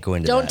 We can't go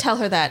into Don't that. tell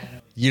her that.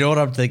 You know what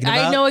I'm thinking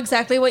about? I know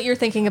exactly what you're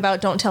thinking about.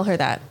 Don't tell her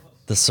that.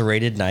 The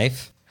serrated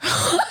knife.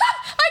 I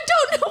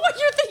don't know what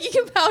you're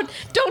thinking about.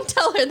 Don't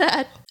tell her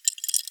that.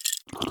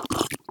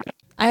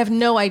 I have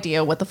no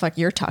idea what the fuck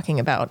you're talking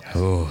about.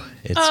 Oh,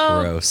 it's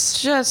gross.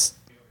 Just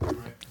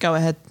go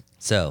ahead.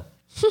 So,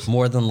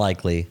 more than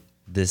likely,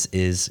 this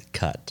is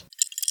cut.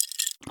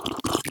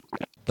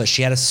 But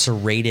she had a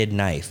serrated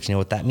knife. Do you know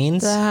what that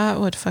means? That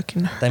would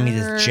fucking hurt. That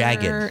means it's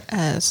jagged.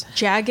 As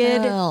Jagged,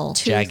 hell.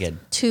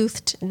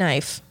 toothed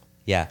knife.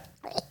 Yeah.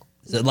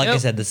 So, like I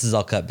said, this is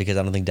all cut because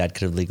I don't think Dad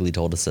could have legally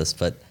told us this,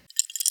 but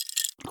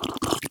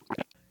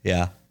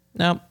yeah.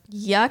 Nope.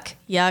 Yuck,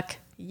 yuck,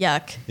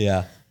 yuck.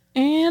 Yeah.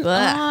 And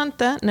Blah. on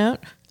that note,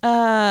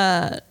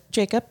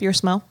 Jacob, your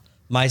smell.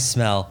 My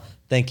smell.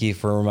 Thank you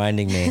for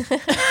reminding me.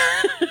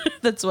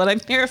 That's what I'm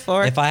here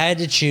for. If I had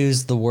to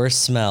choose the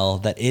worst smell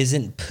that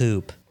isn't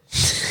poop,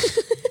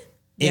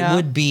 Yeah. it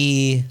would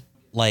be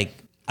like,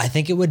 I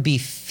think it would be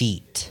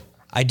feet.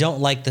 I don't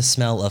like the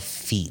smell of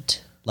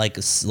feet. like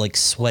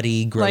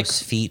sweaty, gross Like-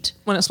 feet.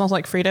 When it smells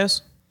like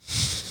Fritos,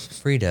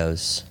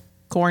 Fritos.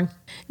 corn.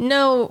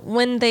 No,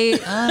 when they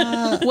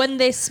when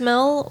they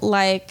smell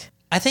like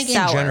I think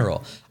sour. in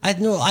general. I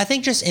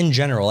think just in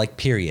general, like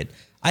period.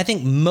 I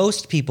think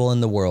most people in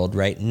the world,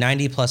 right,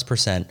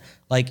 90+%,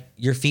 like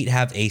your feet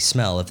have a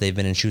smell if they've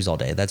been in shoes all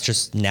day. That's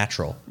just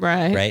natural.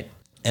 Right. Right.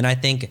 And I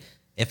think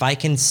if I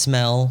can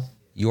smell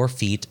your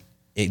feet,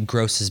 it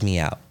grosses me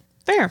out.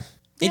 Fair.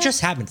 It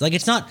just happens. Like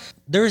it's not,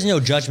 there is no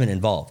judgment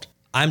involved.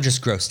 I'm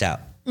just grossed out.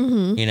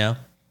 You know,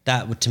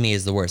 that to me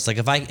is the worst. Like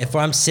if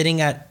I'm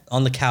sitting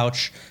on the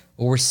couch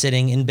or we're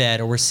sitting in bed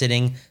or we're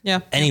sitting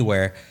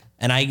anywhere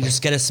and I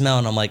just get a smell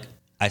and I'm like,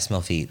 I smell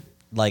feet.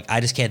 Like I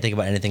just can't think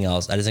about anything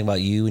else. I just think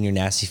about you and your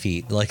nasty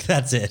feet. Like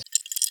that's it.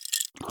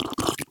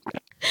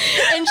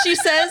 and she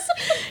says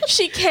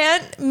she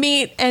can't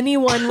meet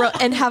anyone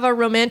and have a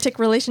romantic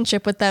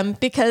relationship with them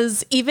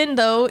because even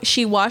though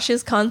she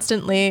washes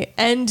constantly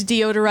and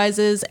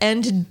deodorizes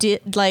and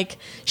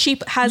she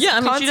has Yeah,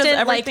 I mean, she does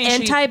constant like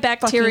everything she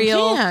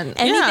antibacterial fucking can.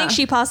 anything Yeah.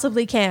 she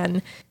possibly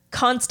can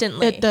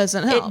constantly. It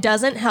doesn't help. It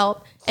doesn't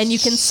help. And you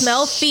can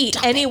smell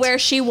feet anywhere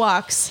she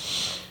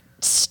walks.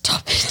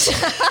 Stop it.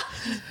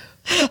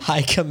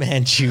 I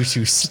command you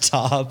to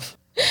stop.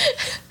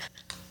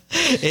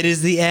 It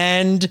is the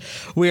end.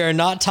 We are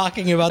not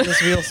talking about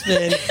this wheel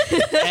spin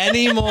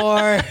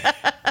anymore.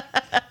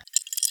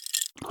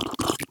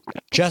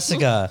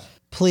 Jessica,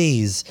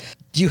 please,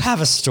 do you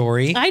have a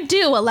story? I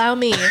do. Allow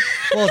me.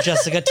 Well,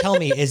 Jessica, tell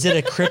me, is it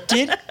a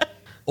cryptid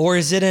or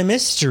is it a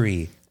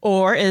mystery?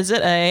 Or is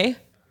it a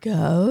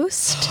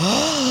Ghost?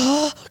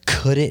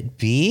 Could it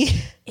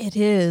be? It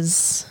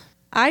is.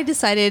 I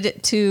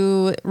decided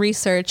to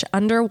research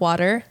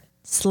underwater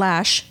 /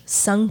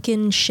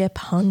 sunken ship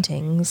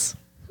hauntings.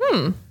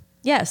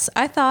 Yes,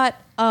 I thought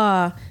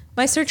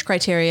my search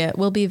criteria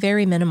will be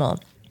very minimal.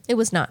 It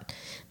was not.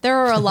 There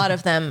are a lot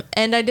of them,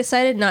 and I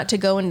decided not to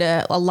go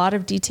into a lot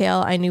of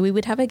detail. I knew we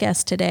would have a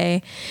guest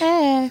today,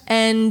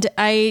 and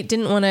I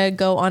didn't want to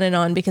go on and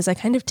on because I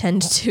kind of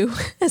tend to,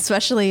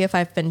 especially if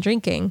I've been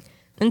drinking.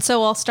 And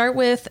so I'll start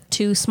with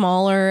 2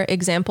 smaller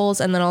examples,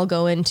 and then I'll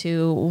go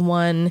into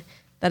one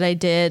that I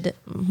did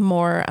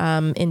more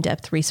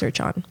in-depth research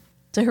on.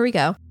 So here we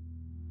go.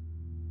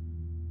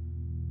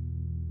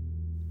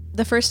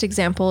 The first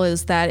example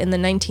is that in the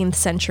 19th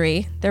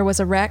century, there was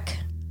a wreck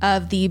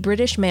of the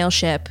British mail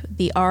ship,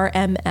 the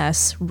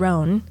RMS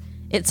Rhone.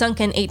 It sunk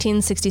in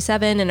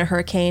 1867 in a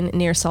hurricane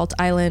near Salt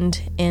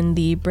Island in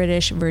the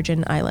British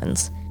Virgin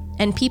Islands.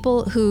 And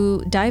people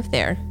who dive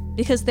there,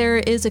 because there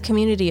is a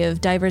community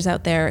of divers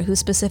out there who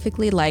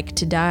specifically like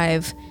to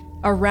dive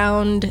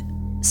around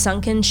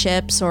sunken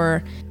ships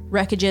or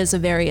wreckages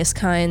of various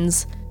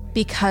kinds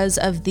because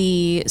of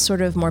the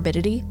sort of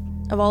morbidity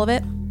of all of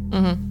it.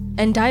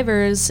 And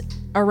divers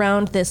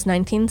around this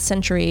 19th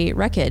century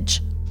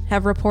wreckage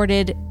have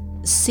reported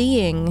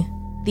seeing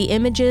the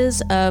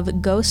images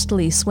of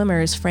ghostly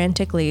swimmers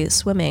frantically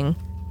swimming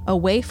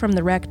away from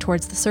the wreck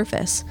towards the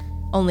surface,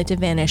 only to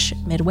vanish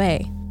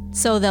midway.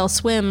 So they'll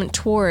swim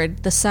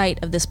toward the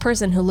site of this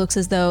person who looks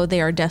as though they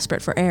are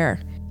desperate for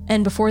air.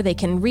 And before they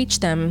can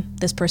reach them,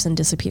 this person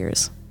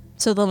disappears.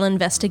 So they'll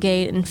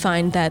investigate and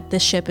find that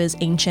this ship is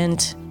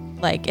ancient,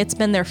 like it's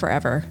been there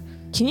forever.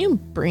 Can you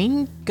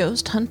bring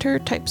ghost hunter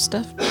type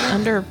stuff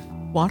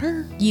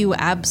underwater? You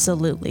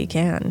absolutely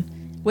can,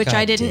 which God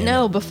I didn't damn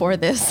know before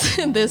this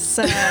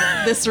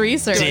this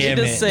research. Damn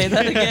Just it. say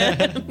that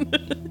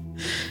again.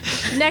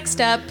 Next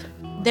up,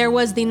 there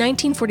was the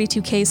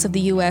 1942 case of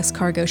the U.S.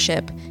 cargo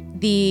ship,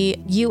 the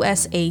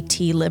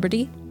USAT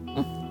Liberty.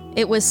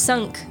 It was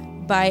sunk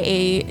by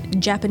a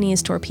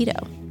Japanese torpedo.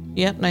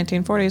 Yep,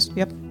 1940s.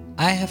 Yep.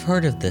 I have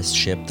heard of this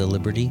ship, the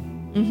Liberty.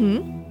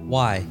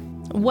 Why?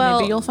 Well,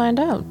 Maybe you'll find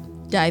out.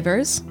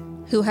 divers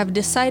who have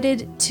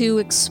decided to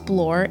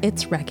explore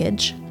its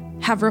wreckage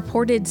have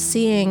reported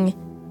seeing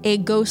a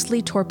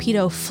ghostly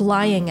torpedo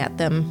flying at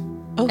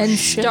them and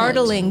shit.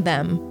 startling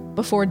them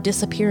before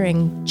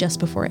disappearing just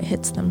before it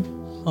hits them.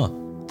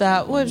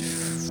 That would.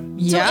 So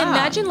Yeah.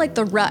 imagine like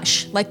the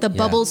rush, like the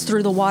bubbles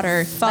through the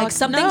water, like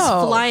something's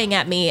no. flying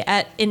at me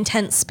at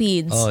intense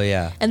speeds. Oh,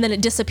 yeah. And then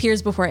it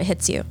disappears before it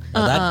hits you.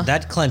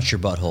 That clenched your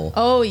butthole.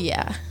 Oh,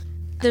 yeah.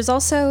 There's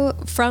also,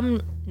 from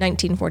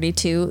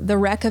 1942, the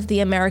wreck of the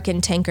American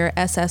tanker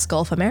SS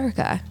Gulf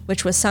America,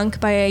 which was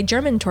sunk by a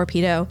German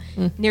torpedo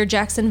near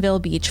Jacksonville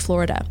Beach,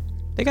 Florida.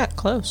 They got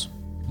close.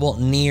 Well,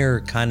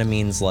 near kind of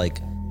means like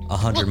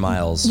 100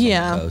 miles from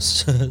yeah. the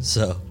coast.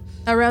 So,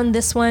 Around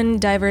this one,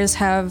 divers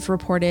have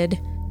reported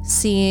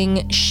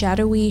seeing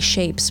shadowy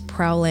shapes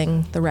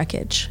prowling the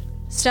wreckage.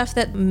 Stuff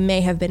that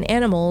may have been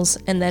animals,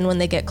 and then when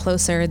they get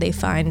closer, they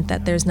find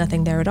that there's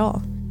nothing there at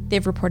all.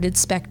 They've reported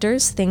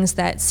specters, things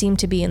that seem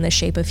to be in the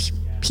shape of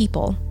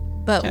people,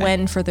 but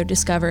when further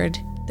discovered,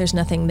 there's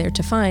nothing there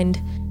to find,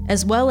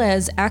 as well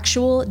as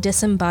actual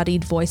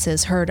disembodied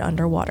voices heard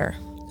underwater.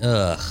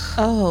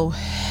 Oh,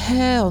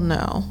 hell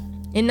no.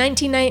 In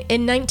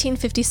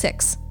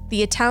 1956,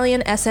 the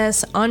Italian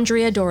SS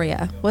Andrea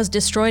Doria was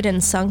destroyed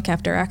and sunk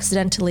after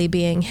accidentally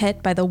being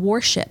hit by the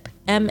warship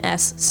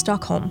MS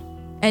Stockholm.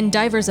 And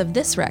divers of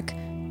this wreck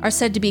are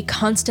said to be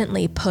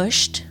constantly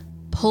pushed,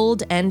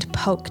 pulled, and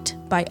poked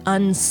by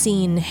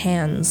unseen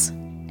hands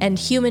and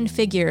human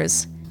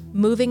figures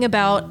moving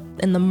about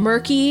in the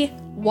murky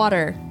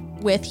water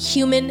with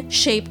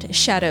human-shaped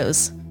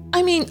shadows.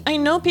 I mean, I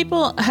know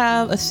people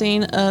have a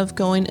thing of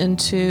going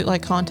into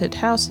like haunted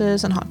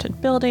houses and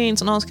haunted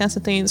buildings and all those kinds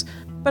of things,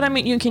 but I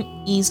mean, you can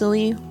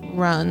easily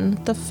run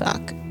the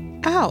fuck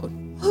out.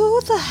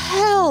 Who the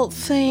hell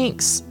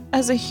thinks,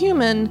 as a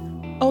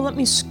human, oh, let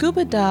me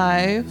scuba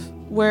dive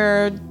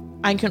where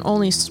I can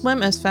only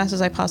swim as fast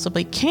as I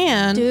possibly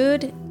can?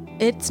 Dude,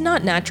 it's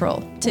not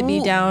natural to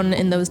be down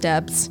in those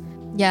depths.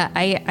 Yeah,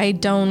 I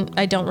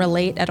don't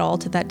relate at all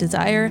to that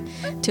desire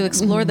to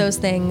explore those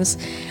things.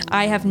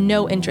 I have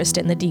no interest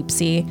in the deep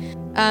sea.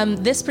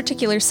 This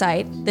particular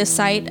site, the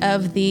site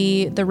of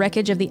the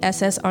wreckage of the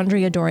SS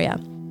Andrea Doria,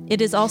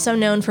 it is also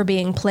known for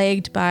being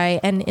plagued by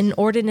an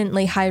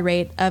inordinately high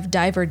rate of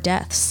diver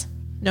deaths.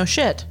 No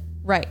shit.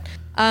 Right.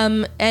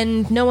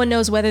 And no one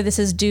knows whether this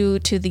is due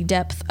to the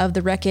depth of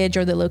the wreckage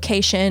or the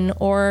location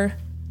or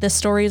the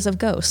stories of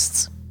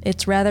ghosts.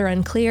 It's rather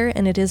unclear,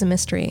 and it is a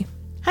mystery.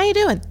 How you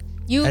doing?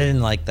 I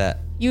didn't like that.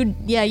 You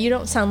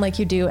don't sound like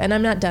you do, and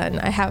I'm not done.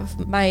 I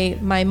have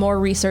my more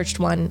researched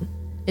one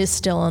is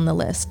still on the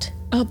list.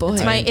 Oh boy.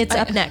 It's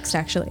up next,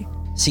 actually.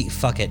 See,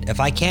 fuck it. If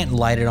I can't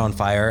light it on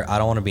fire, I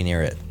don't want to be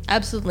near it.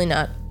 Absolutely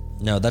not.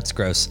 No, that's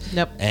gross.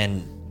 Nope.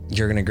 And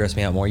you're going to gross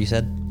me out more, you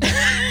said?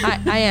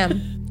 I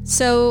am.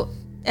 So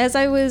as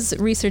I was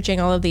researching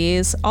all of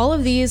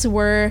these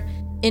were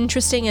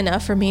interesting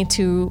enough for me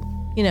to,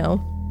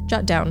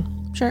 jot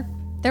down. Sure.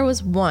 There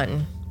was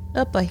one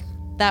Oh boy.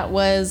 that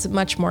was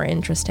much more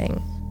interesting.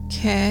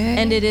 Okay.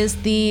 And it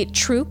is the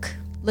Truk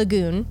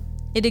Lagoon.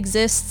 It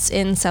exists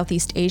in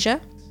Southeast Asia.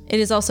 It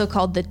is also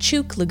called the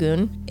Chuk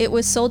Lagoon. It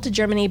was sold to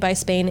Germany by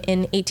Spain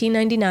in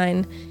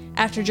 1899.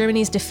 After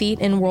Germany's defeat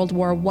in World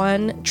War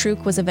I,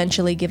 Truk was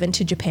eventually given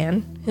to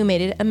Japan, who made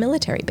it a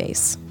military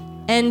base.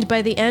 And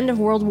by the end of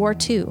World War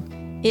II,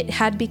 it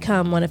had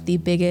become one of the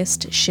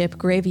biggest ship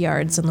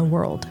graveyards in the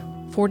world.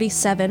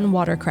 47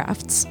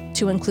 watercrafts,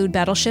 to include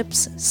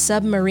battleships,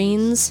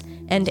 submarines,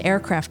 and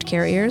aircraft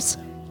carriers,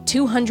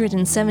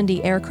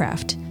 270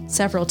 aircraft,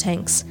 several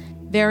tanks,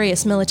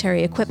 various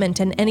military equipment,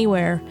 and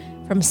anywhere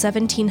from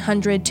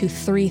 1,700 to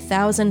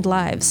 3,000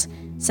 lives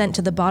sent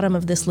to the bottom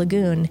of this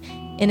lagoon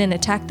in an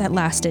attack that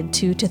lasted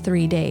 2 to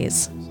 3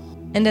 days.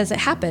 And as it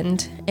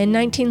happened, in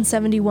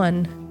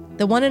 1971,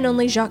 the one and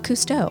only Jacques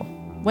Cousteau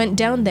went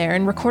down there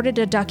and recorded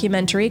a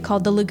documentary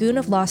called The Lagoon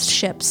of Lost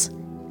Ships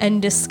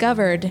and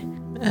discovered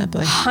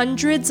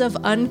hundreds of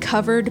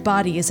uncovered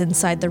bodies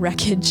inside the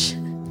wreckage.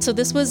 So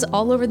this was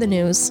all over the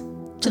news,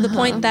 to the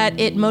point that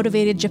it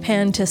motivated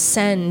Japan to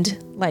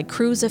send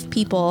crews of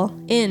people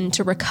in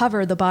to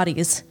recover the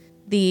bodies,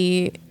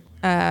 the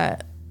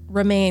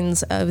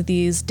remains of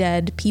these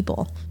dead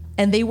people.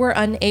 And they were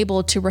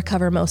unable to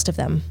recover most of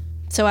them.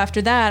 So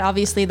after that,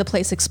 obviously the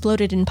place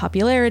exploded in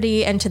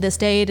popularity, and to this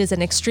day it is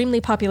an extremely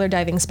popular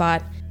diving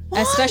spot,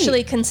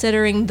 especially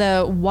considering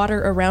the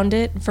water around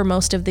it for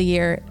most of the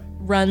year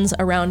runs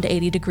around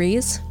 80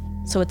 degrees.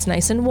 So it's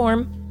nice and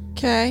warm.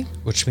 Okay.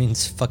 Which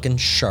means fucking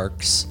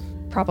sharks.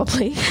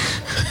 Probably.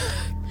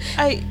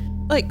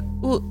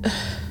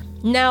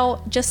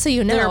 Now, just so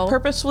you know, they're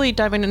purposefully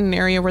diving in an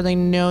area where they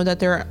know that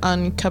there are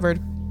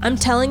uncovered. I'm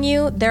telling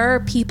you, there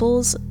are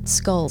people's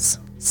skulls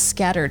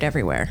scattered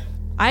everywhere.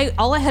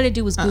 All I had to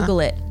do was Google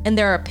it, and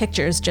there are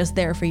pictures just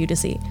there for you to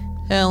see.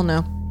 Hell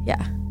no.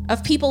 Yeah.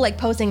 Of people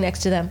posing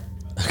next to them.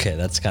 Okay,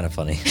 that's kind of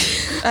funny.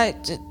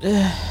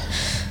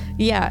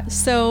 Yeah,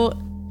 so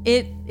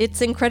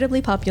it's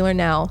incredibly popular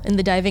now in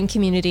the diving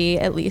community,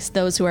 at least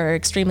those who are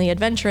extremely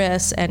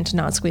adventurous and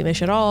not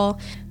squeamish at all.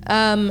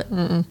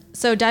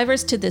 So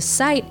divers to this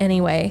site,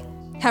 anyway,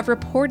 have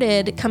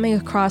reported coming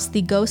across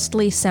the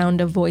ghostly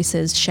sound of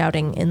voices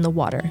shouting in the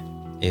water.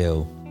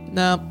 Ew.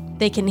 No.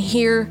 They can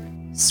hear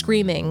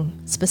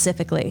screaming,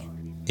 specifically.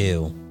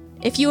 Ew.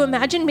 If you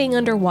imagine being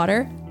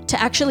underwater,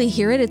 to actually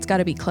hear it, it's got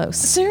to be close.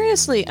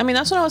 Seriously. I mean,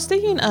 that's what I was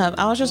thinking of.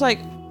 I was just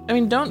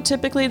don't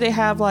typically they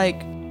have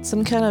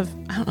some kind of,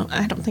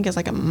 I don't think it's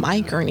a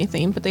mic or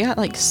anything, but they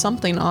got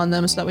something on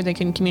them so that way they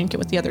can communicate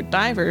with the other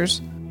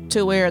divers,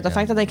 to where the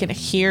fact that they can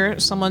hear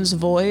someone's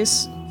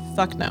voice,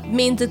 fuck no.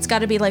 Means it's got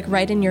to be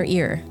right in your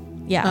ear.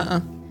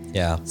 Yeah.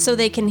 Yeah. So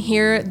they can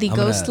hear the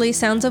ghostly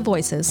sounds of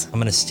voices. I'm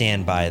going to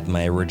stand by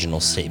my original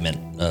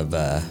statement of,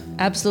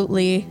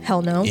 Absolutely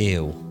hell no.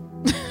 ew.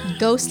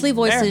 Ghostly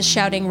voices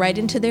shouting right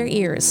into their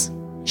ears.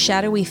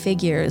 Shadowy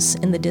figures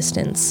in the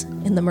distance,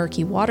 in the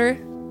murky water.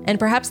 And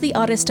perhaps the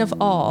oddest of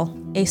all,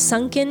 a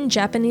sunken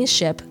Japanese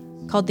ship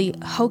called the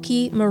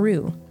Hoki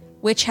Maru,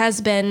 which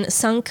has been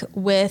sunk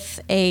with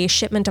a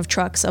shipment of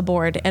trucks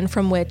aboard, and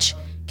from which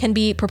can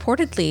be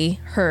purportedly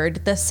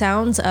heard the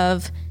sounds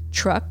of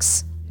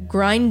trucks,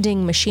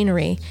 grinding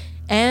machinery,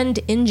 and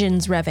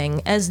engines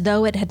revving as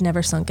though it had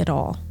never sunk at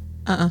all.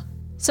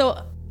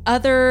 So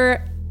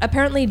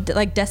apparently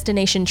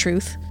Destination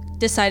Truth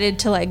decided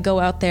to like go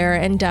out there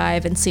and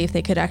dive and see if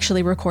they could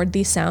actually record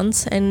these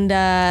sounds, and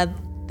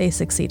they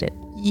succeeded.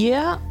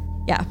 Yeah.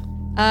 Yeah.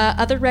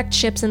 Other wrecked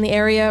ships in the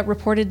area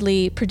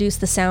reportedly produce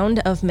the sound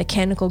of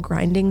mechanical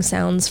grinding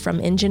sounds from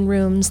engine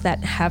rooms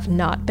that have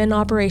not been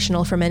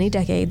operational for many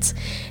decades,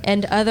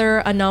 and other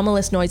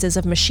anomalous noises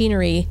of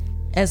machinery,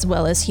 as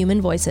well as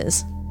human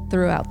voices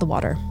throughout the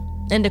water.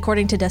 And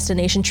according to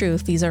Destination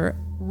Truth, these are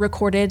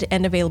recorded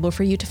and available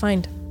for you to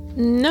find.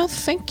 No,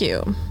 thank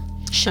you.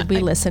 Should we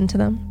listen to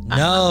them?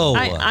 No.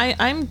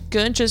 I'm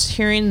good just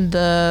hearing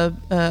the,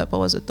 what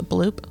was it, the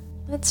bloop?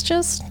 Let's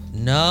just...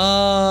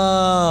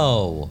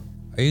 No.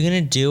 Are you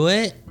going to do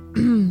it?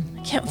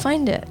 I can't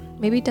find it.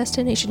 Maybe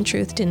Destination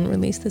Truth didn't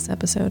release this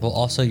episode. Well,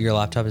 also, your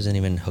laptop isn't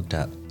even hooked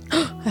up.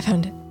 I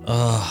found it.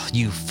 Oh,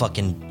 you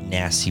fucking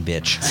nasty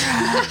bitch.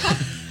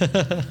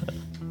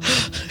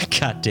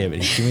 God damn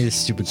it. Give me this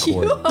stupid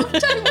cord.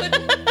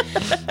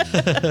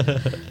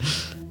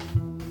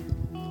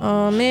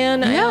 Oh,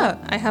 man. Yeah.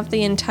 I have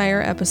the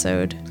entire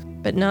episode,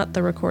 but not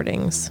the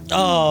recordings.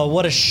 Oh,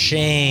 what a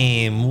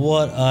shame.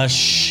 What a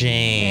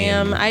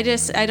shame. I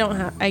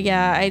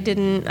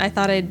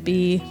thought it'd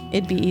be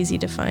easy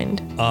to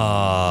find.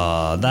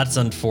 Oh, that's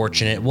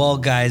unfortunate. Well,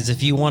 guys,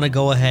 if you want to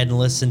go ahead and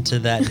listen to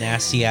that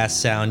nasty ass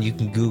sound, you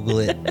can Google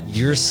it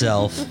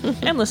yourself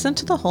And listen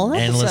to the whole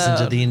episode. and listen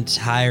to the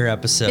entire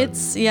episode.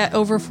 It's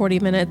over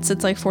 40 minutes.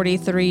 It's like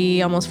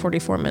 43, almost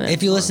 44 minutes.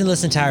 If you listen to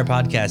this entire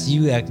podcast,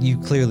 you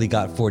clearly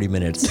got 40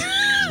 minutes.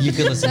 You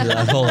can listen to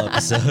that whole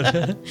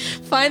episode.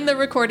 Find the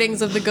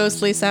recordings of the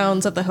ghostly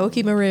sounds of the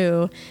Hoki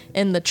Maru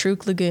in the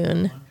Truk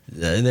Lagoon.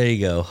 There you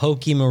go.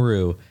 Hoki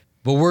Maru.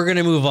 But we're going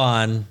to move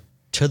on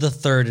to the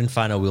third and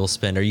final wheel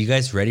spin. Are you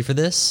guys ready for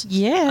this?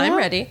 Yeah. I'm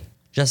ready.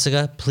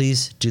 Jessica,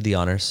 please do the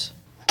honors.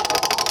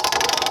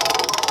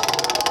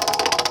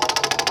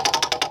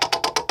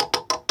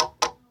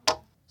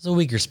 It's a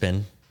weaker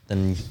spin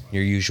than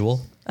your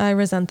usual. I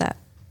resent that.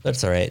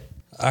 That's all right.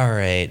 All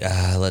right.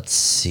 Let's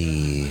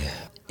see.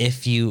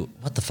 If you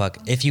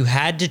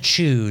had to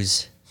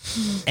choose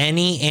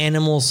any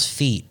animal's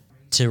feet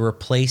to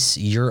replace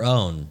your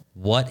own,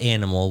 what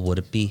animal would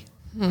it be?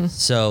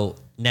 So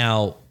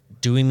now,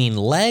 do we mean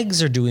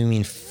legs or do we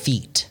mean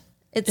feet?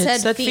 It It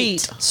said said feet.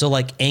 feet. So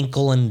like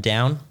ankle and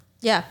down?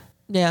 Yeah,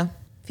 Yeah.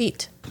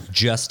 feet.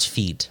 Just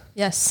feet.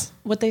 Yes.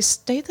 Would they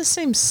stay the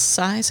same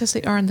size as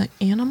they are in the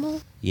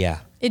animal? Yeah.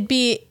 It'd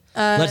be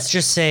Let's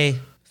just say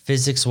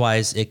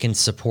physics-wise, it can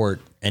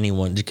support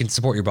anyone. It can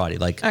support your body.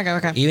 Like,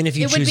 Okay. even if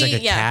you it would choose be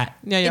like a cat,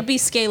 Yeah. It'd be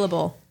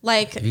scalable.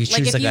 Like if you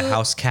choose like a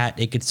house cat,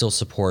 it could still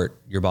support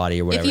your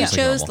body or whatever. If you It's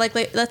chose normal.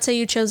 like let's say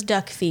you chose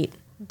duck feet.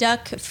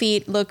 Duck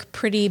feet look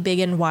pretty big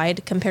and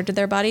wide compared to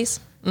their bodies.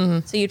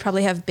 So you'd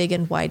probably have big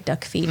and wide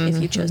duck feet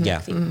if you chose Yeah.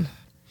 duck feet.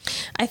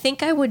 I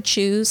think I would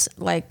choose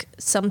like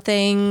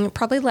something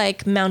probably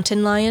like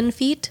mountain lion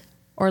feet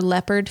or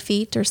leopard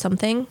feet or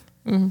something.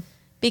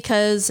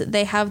 Because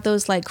they have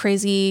those like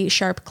crazy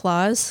sharp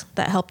claws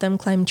that help them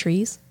climb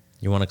trees.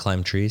 You want to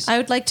climb trees? I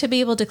would like to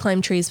be able to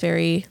climb trees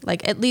very,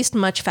 like at least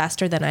much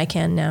faster than I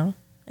can now.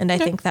 And I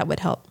think that would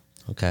help.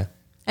 Okay.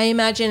 I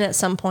imagine at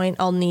some point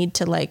I'll need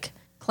to like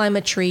climb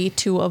a tree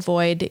to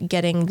avoid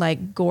getting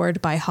like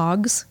gored by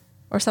hogs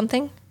or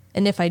something.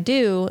 And if I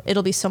do,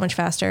 it'll be so much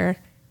faster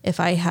if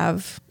I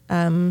have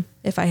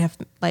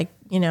like,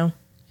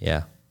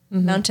 Yeah.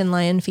 mountain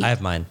lion feet. I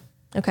have mine.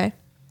 Okay.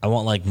 I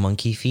want like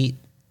monkey feet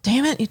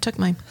Damn it, you took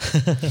mine.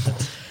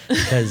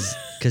 because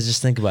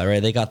just think about it,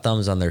 right? They got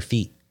thumbs on their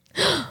feet.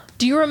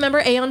 Do you remember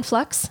Aeon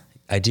Flux?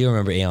 I do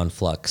remember Aeon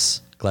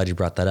Flux. Glad you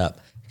brought that up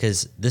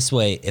because this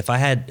way, if I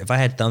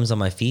had thumbs on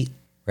my feet,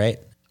 right,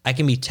 I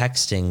can be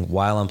texting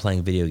while I'm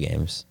playing video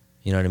games.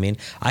 You know what I mean?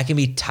 I can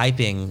be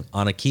typing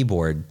on a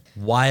keyboard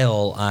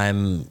while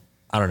I'm,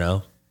 I don't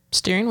know,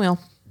 Steering wheel.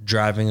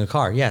 driving a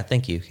car. Yeah,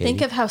 thank you, Katie.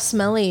 Think of how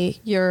smelly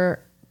your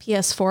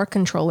PS4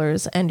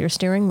 controllers and your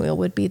steering wheel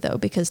would be, though,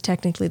 because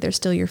technically they're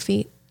still your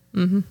feet.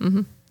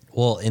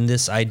 Well, in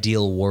this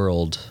ideal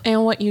world,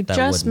 And what you That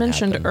just wouldn't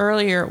mentioned happen.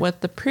 earlier with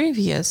the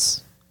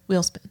previous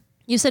wheel spin.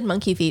 You said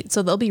monkey feet,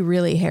 so they'll be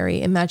really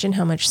hairy. Imagine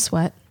how much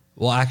sweat.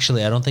 well,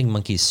 actually, I don't think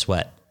monkeys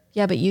sweat.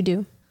 Yeah, but you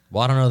do.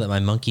 Well, I don't know that my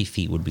monkey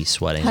feet would be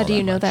sweating. How all do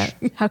you know much. that?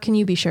 How can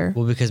you be sure?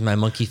 Well, because my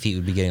monkey feet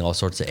would be getting all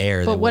sorts of air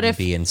But that what wouldn't if-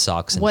 be in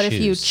socks and What shoes.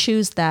 if you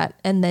choose that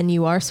and then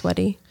you are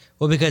sweaty?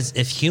 Well, because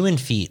if human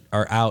feet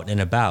are out and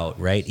about,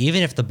 right,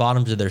 even if the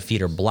bottoms of their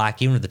feet are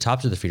black, even if the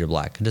tops of their feet are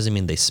black, it doesn't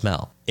mean they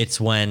smell. It's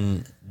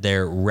when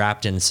they're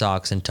wrapped in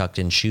socks and tucked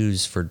in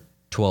shoes for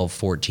 12,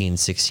 14,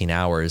 16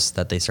 hours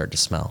that they start to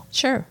smell.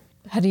 Sure.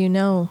 How do you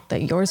know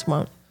that yours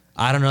won't?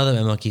 I don't know that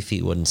my monkey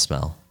feet wouldn't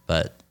smell,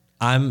 but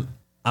I'm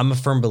a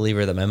firm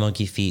believer that my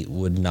monkey feet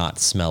would not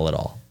smell at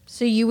all.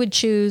 So you would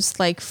choose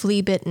like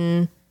flea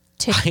bitten,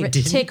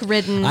 tick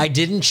ridden, I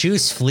didn't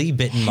choose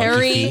flea-bitten monkey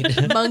hairy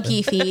feet.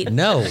 monkey feet.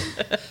 No,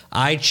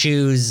 I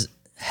choose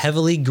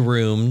heavily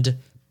groomed,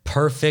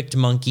 perfect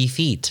monkey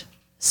feet.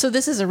 So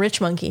this is a rich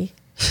monkey.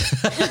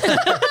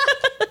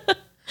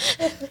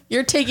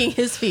 You're taking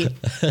his feet.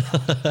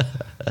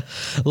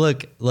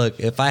 Look,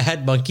 if I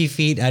had monkey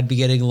feet, I'd be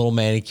getting little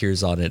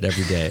manicures on it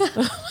every day. Oh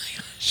my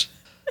gosh.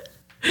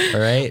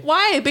 All right.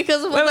 Why?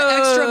 Because of all the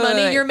extra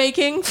money you're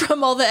making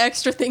from all the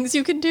extra things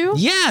you can do?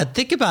 Yeah,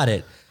 think about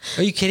it.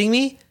 Are you kidding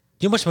me?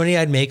 You know how much money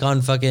I'd make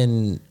on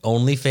fucking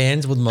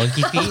OnlyFans with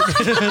monkey feet?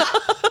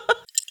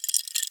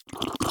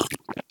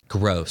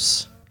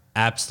 Gross.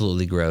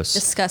 Absolutely gross.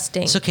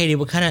 Disgusting. So, Katie,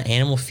 what kind of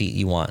animal feet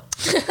you want?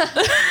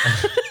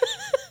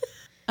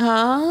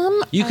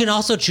 You can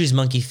also choose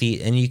monkey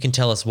feet, and you can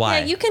tell us why.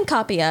 Yeah, you can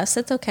copy us.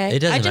 It's okay. It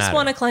doesn't I just matter.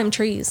 want to climb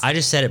trees. I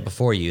just said it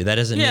before you. That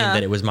doesn't mean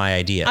that it was my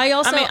idea.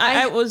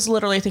 I was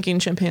literally thinking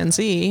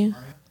chimpanzee,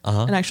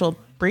 an actual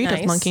breed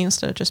Nice. of monkey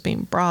instead of just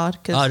being broad.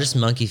 Oh, just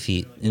monkey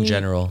feet in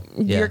general.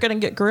 Yeah. You're gonna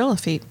get gorilla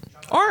feet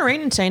or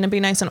orangutan and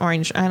be nice and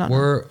orange. I don't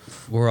know.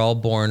 We're all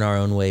born our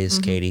own ways,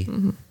 Katie.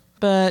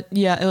 But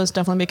yeah, it was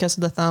definitely because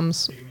of the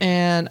thumbs,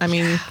 and I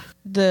mean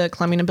the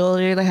climbing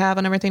ability they have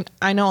and everything.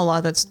 I know a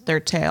lot that's their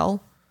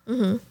tail,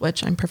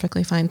 which I'm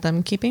perfectly fine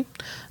them keeping.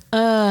 Wait,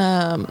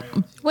 I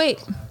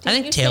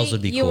think you tails say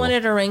would be You cool.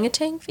 wanted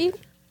orangutan feet?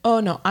 Oh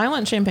no, I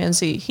want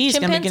chimpanzee. He's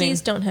gonna be getting.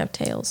 Chimpanzees don't have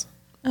tails.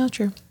 Oh,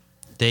 true.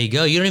 There you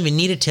go. You don't even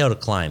need a tail to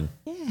climb.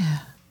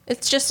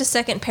 It's just a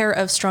second pair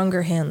of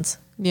stronger hands.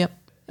 Yep.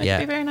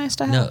 That'd be very nice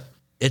to have. No,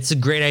 it's a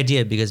great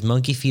idea because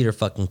monkey feet are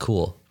fucking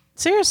cool.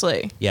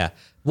 Seriously. Yeah.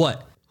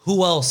 What?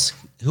 Who else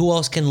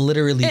can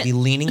literally be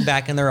leaning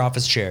back in their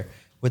office chair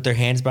with their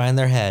hands behind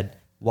their head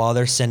while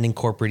they're sending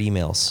corporate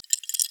emails?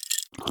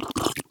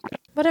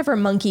 Whatever,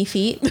 monkey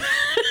feet.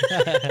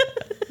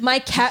 My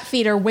cat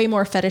feet are way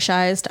more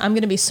fetishized. I'm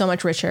going to be so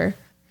much richer.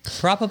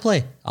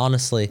 Probably,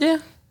 honestly. Yeah.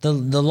 The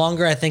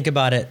longer I think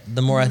about it,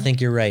 the more I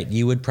think you're right.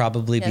 You would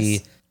probably be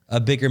Yes. a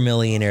bigger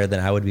millionaire than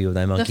I would be with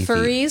my The monkey feet.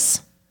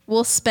 furries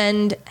will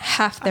spend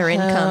half their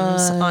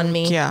incomes on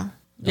me. Yeah.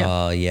 Yeah.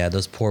 Oh, yeah,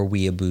 those poor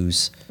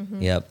weeaboos.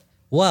 Yep.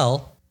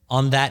 Well,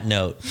 on that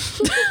note,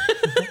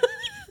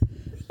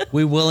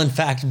 we will, in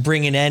fact,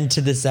 bring an end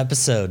to this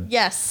episode.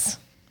 Yes.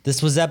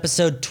 This was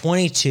episode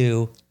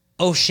 22,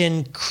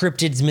 Ocean,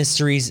 Cryptids,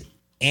 Mysteries,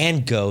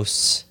 and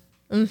Ghosts.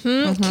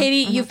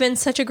 Katie, you've been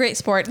such a great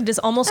sport. It is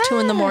almost 2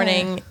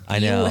 a.m. I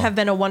know. You have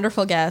been a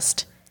wonderful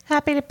guest.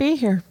 Happy to be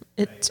here.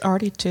 It's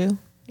already 2.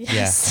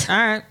 Yes. All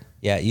right.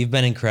 Yeah, you've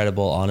been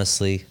incredible,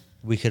 honestly.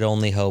 We could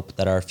only hope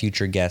that our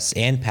future guests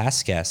and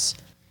past guests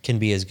can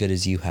be as good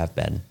as you have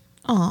been.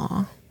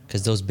 Aw.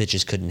 Because those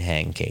bitches couldn't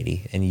hang,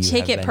 Katie. And you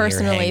Take have it been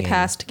personally, here hanging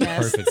past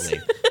guests. Perfectly.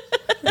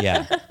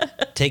 Yeah.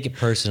 Take it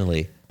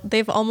personally.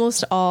 They've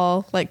almost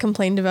all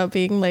complained about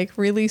being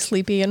really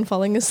sleepy and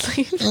falling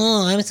asleep.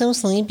 Oh, I'm so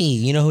sleepy.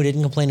 You know who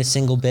didn't complain a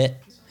single bit?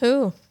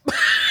 Who?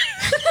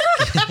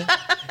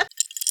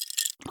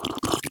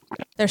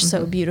 They're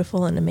so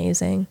beautiful and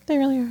amazing. They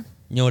really are.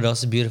 You know what else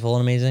is beautiful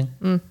and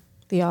amazing?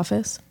 The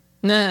Office.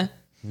 Nah.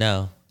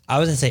 No. I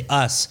was going to say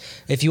us.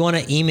 If you want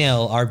to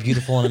email our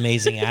beautiful and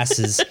amazing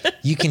asses,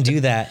 you can do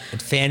that at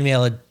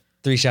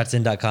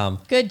fanmail@threeshotsin.com.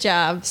 Good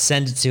job.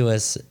 Send it to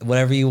us,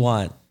 whatever you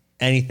want.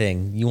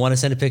 Anything. You want to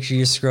send a picture of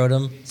your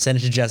scrotum? Send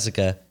it to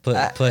Jessica.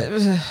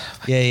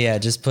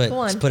 Just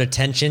put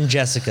attention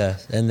Jessica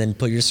and then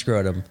put your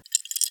scrotum.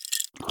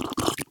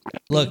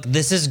 Look,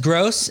 this is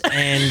gross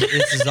and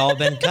this has all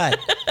been cut.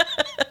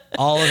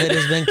 All of it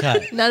has been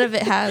cut. None of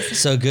it has.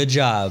 So good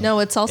job. No,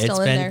 it's all still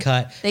in there. It's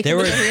been cut. They can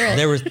still hear it.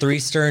 There were 3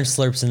 Stern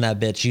slurps in that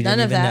bitch. You None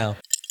didn't of even that. know.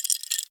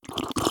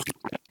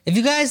 If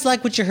you guys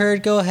like what you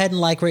heard, go ahead and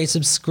like, rate,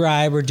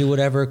 subscribe, or do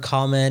whatever.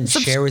 Comment,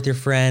 share with your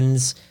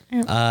friends.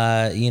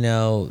 Tell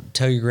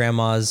your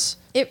grandmas.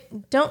 Don't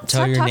Tell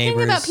stop your talking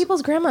neighbors. about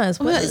people's grandmas.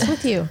 What is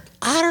with you?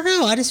 I don't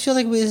know. I just feel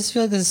like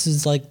this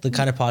is like the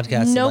kind of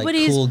podcast that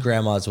Nobody's- cool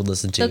grandmas would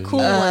listen to. The cool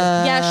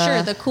ones. Yeah,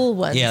 sure, the cool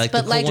ones. Yeah, like the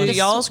but cool like ones. the Do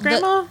y'all's the-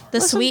 grandma the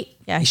listen? sweet.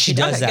 Yeah, She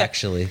does good.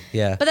 actually.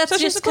 Yeah. But that's So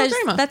she's just a cool because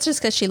grandma.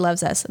 she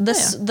loves us.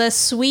 The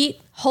sweet,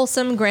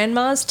 wholesome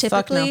grandmas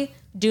typically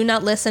do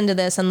not listen to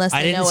this unless they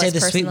I didn't know say us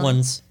the sweet personally.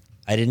 ones.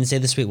 I didn't say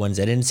the sweet ones.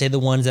 I didn't say the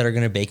ones that are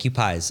going to bake you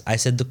pies. I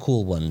said the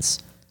cool ones.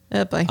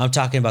 Oh boy. I'm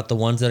talking about the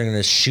ones that are going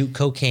to shoot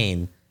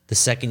cocaine the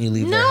second you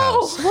leave their No!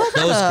 house.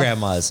 Those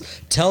grandmas.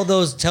 Tell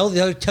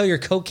your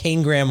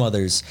cocaine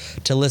grandmothers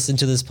to listen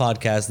to this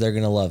podcast. They're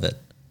going to love it.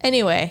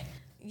 Anyway,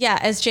 yeah,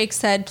 as Jake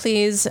said,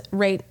 please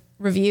rate,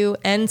 review,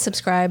 and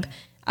subscribe.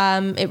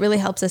 It really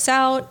helps us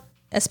out,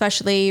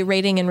 especially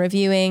rating and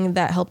reviewing.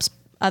 That helps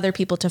other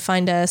people to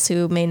find us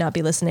who may not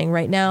be listening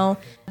right now.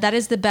 That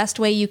is the best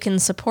way you can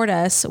support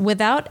us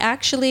without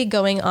actually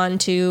going on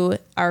to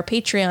our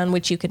Patreon,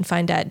 which you can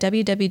find at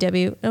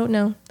www. Oh,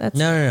 no.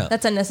 No.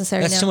 That's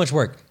unnecessary. That's now. too much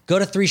work. Go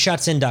to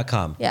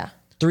 3shotsin.com. Yeah.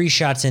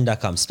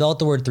 3shotsin.com. Spell out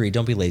the word 3.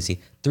 Don't be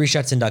lazy.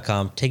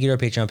 3shotsin.com. Take you to our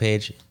Patreon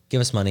page. Give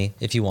us money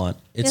if you want.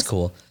 It's Yes.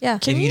 cool. Yeah.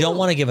 If you don't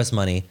want to give us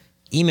money,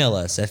 email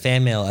us at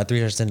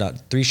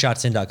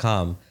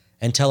fanmail@3shotsin.com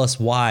and tell us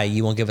why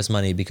you won't give us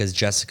money because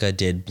Jessica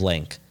did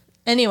blank.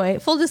 Anyway,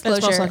 full That's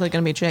disclosure. most likely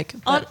going to be Jake.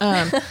 But,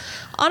 on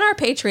our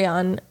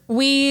Patreon,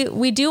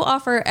 we do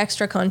offer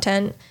extra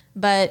content,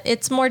 but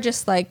it's more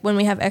just like when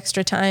we have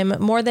extra time.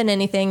 More than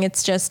anything,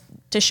 it's just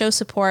to show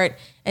support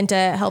and to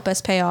help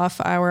us pay off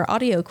our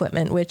audio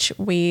equipment, which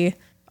we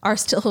are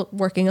still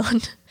working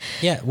on.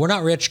 Yeah, we're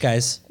not rich,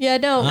 guys. Yeah,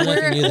 no, I'm not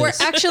gonna do we're this.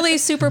 actually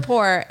super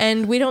poor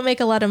and we don't make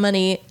a lot of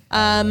money.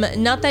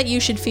 Not that you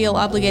should feel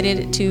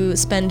obligated to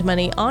spend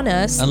money on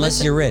us.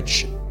 Unless you're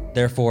rich.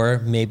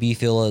 Therefore, maybe you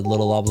feel a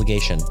little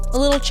obligation. A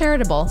little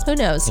charitable. Who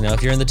knows? You know,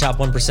 if you're in the top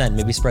 1%,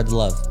 maybe spread the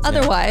love. you know?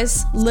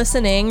 Otherwise,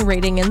 listening,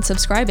 rating, and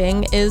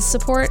subscribing is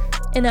support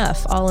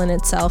enough all in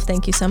itself.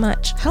 Thank you so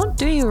much. How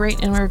do you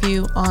rate and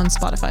review on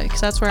Spotify? Because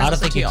that's where I I don't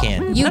listen think to you y'all.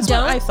 can. You That's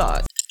don't? what I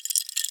thought.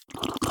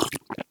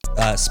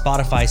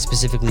 Spotify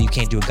specifically, you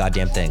can't do a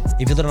goddamn thing.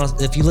 If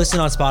you listen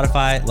on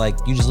Spotify, like,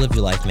 you just live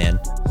your life, man.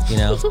 You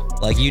know,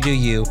 like, you do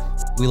you.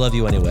 We love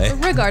you anyway.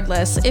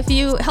 Regardless, if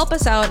you help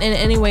us out in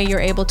any way you're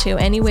able to,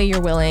 any way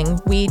you're willing,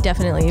 we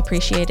definitely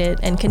appreciate it.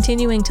 And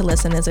continuing to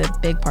listen is a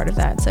big part of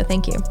that. So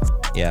thank you.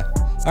 Yeah.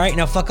 All right,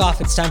 now fuck off.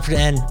 It's time for the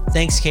end.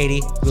 Thanks,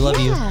 Katie. We love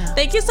you.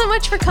 Thank you so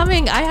much for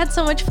coming. I had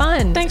so much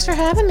fun. Thanks for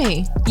having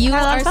me. You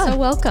Had a lot are of fun. so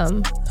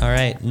welcome. All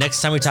right,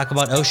 next time we talk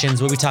about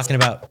oceans, what are we talking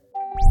about?